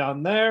Sunday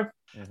on there.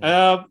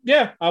 Whenever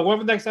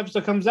the next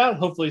episode comes out,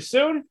 hopefully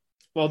soon.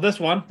 Well, this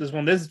one is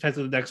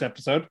the next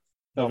episode.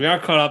 So we are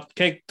caught up.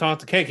 Talk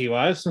to Keiki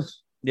wise.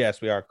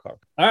 Yes, we are. All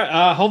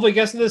right. Hopefully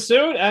get to this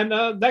soon.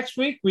 And next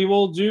week we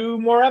will do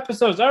more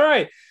episodes. All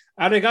right.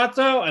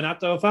 Arigato,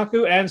 anato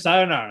faku, and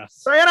sayonara.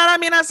 Sayonara,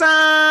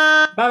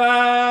 minasan.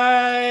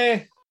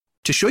 Bye-bye.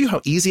 To show you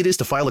how easy it is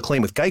to file a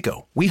claim with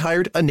Geico, we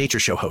hired a nature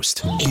show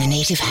host. In the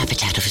native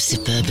habitat of a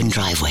suburban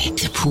driveway,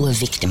 the poor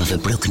victim of a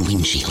broken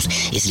windshield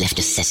is left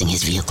assessing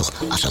his vehicle,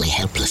 utterly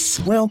helpless.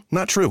 Well,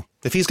 not true.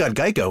 If he's got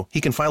Geico, he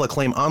can file a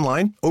claim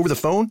online, over the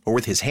phone, or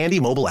with his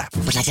handy mobile app.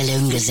 But like a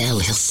lone gazelle,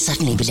 he'll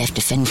suddenly be left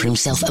to fend for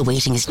himself,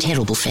 awaiting his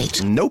terrible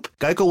fate. Nope.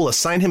 Geico will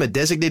assign him a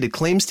designated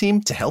claims team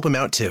to help him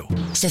out, too.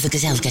 So the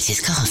gazelle gets his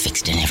car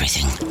fixed and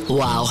everything.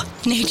 Wow,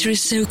 nature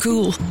is so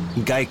cool.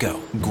 Geico.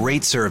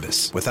 Great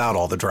service without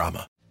all the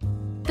drama.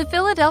 The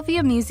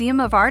Philadelphia Museum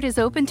of Art is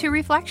open to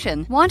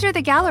reflection. Wander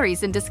the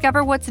galleries and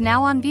discover what's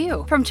now on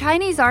view. From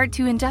Chinese art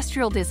to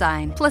industrial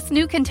design, plus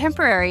new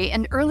contemporary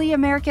and early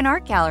American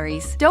art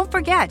galleries. Don't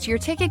forget, your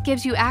ticket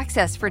gives you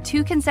access for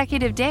 2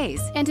 consecutive days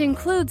and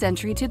includes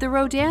entry to the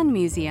Rodin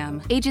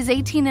Museum. Ages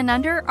 18 and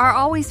under are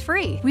always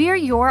free. We are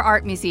your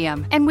art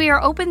museum, and we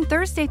are open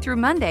Thursday through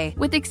Monday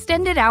with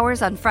extended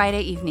hours on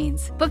Friday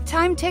evenings. Book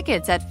time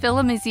tickets at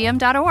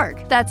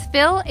philamuseum.org. That's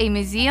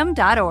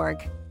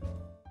philamuseum.org.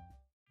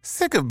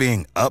 Sick of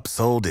being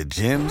upsold at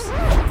gyms?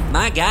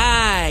 My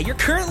guy, you're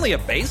currently a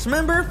base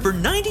member? For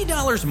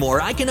 $90 more,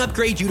 I can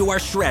upgrade you to our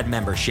Shred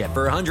membership.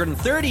 For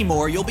 $130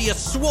 more, you'll be a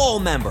Swole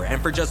member.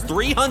 And for just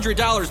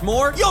 $300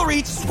 more, you'll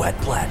reach Sweat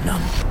Platinum.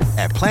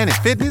 At Planet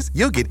Fitness,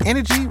 you'll get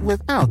energy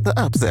without the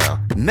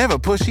upsell. Never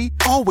pushy,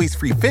 always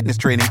free fitness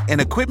training and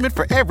equipment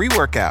for every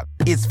workout.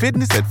 It's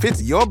fitness that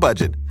fits your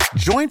budget.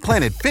 Join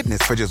Planet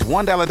Fitness for just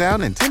 $1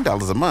 down and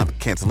 $10 a month.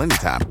 Cancel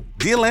anytime.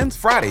 Deal ends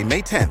Friday,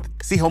 May 10th.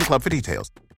 See Home Club for details.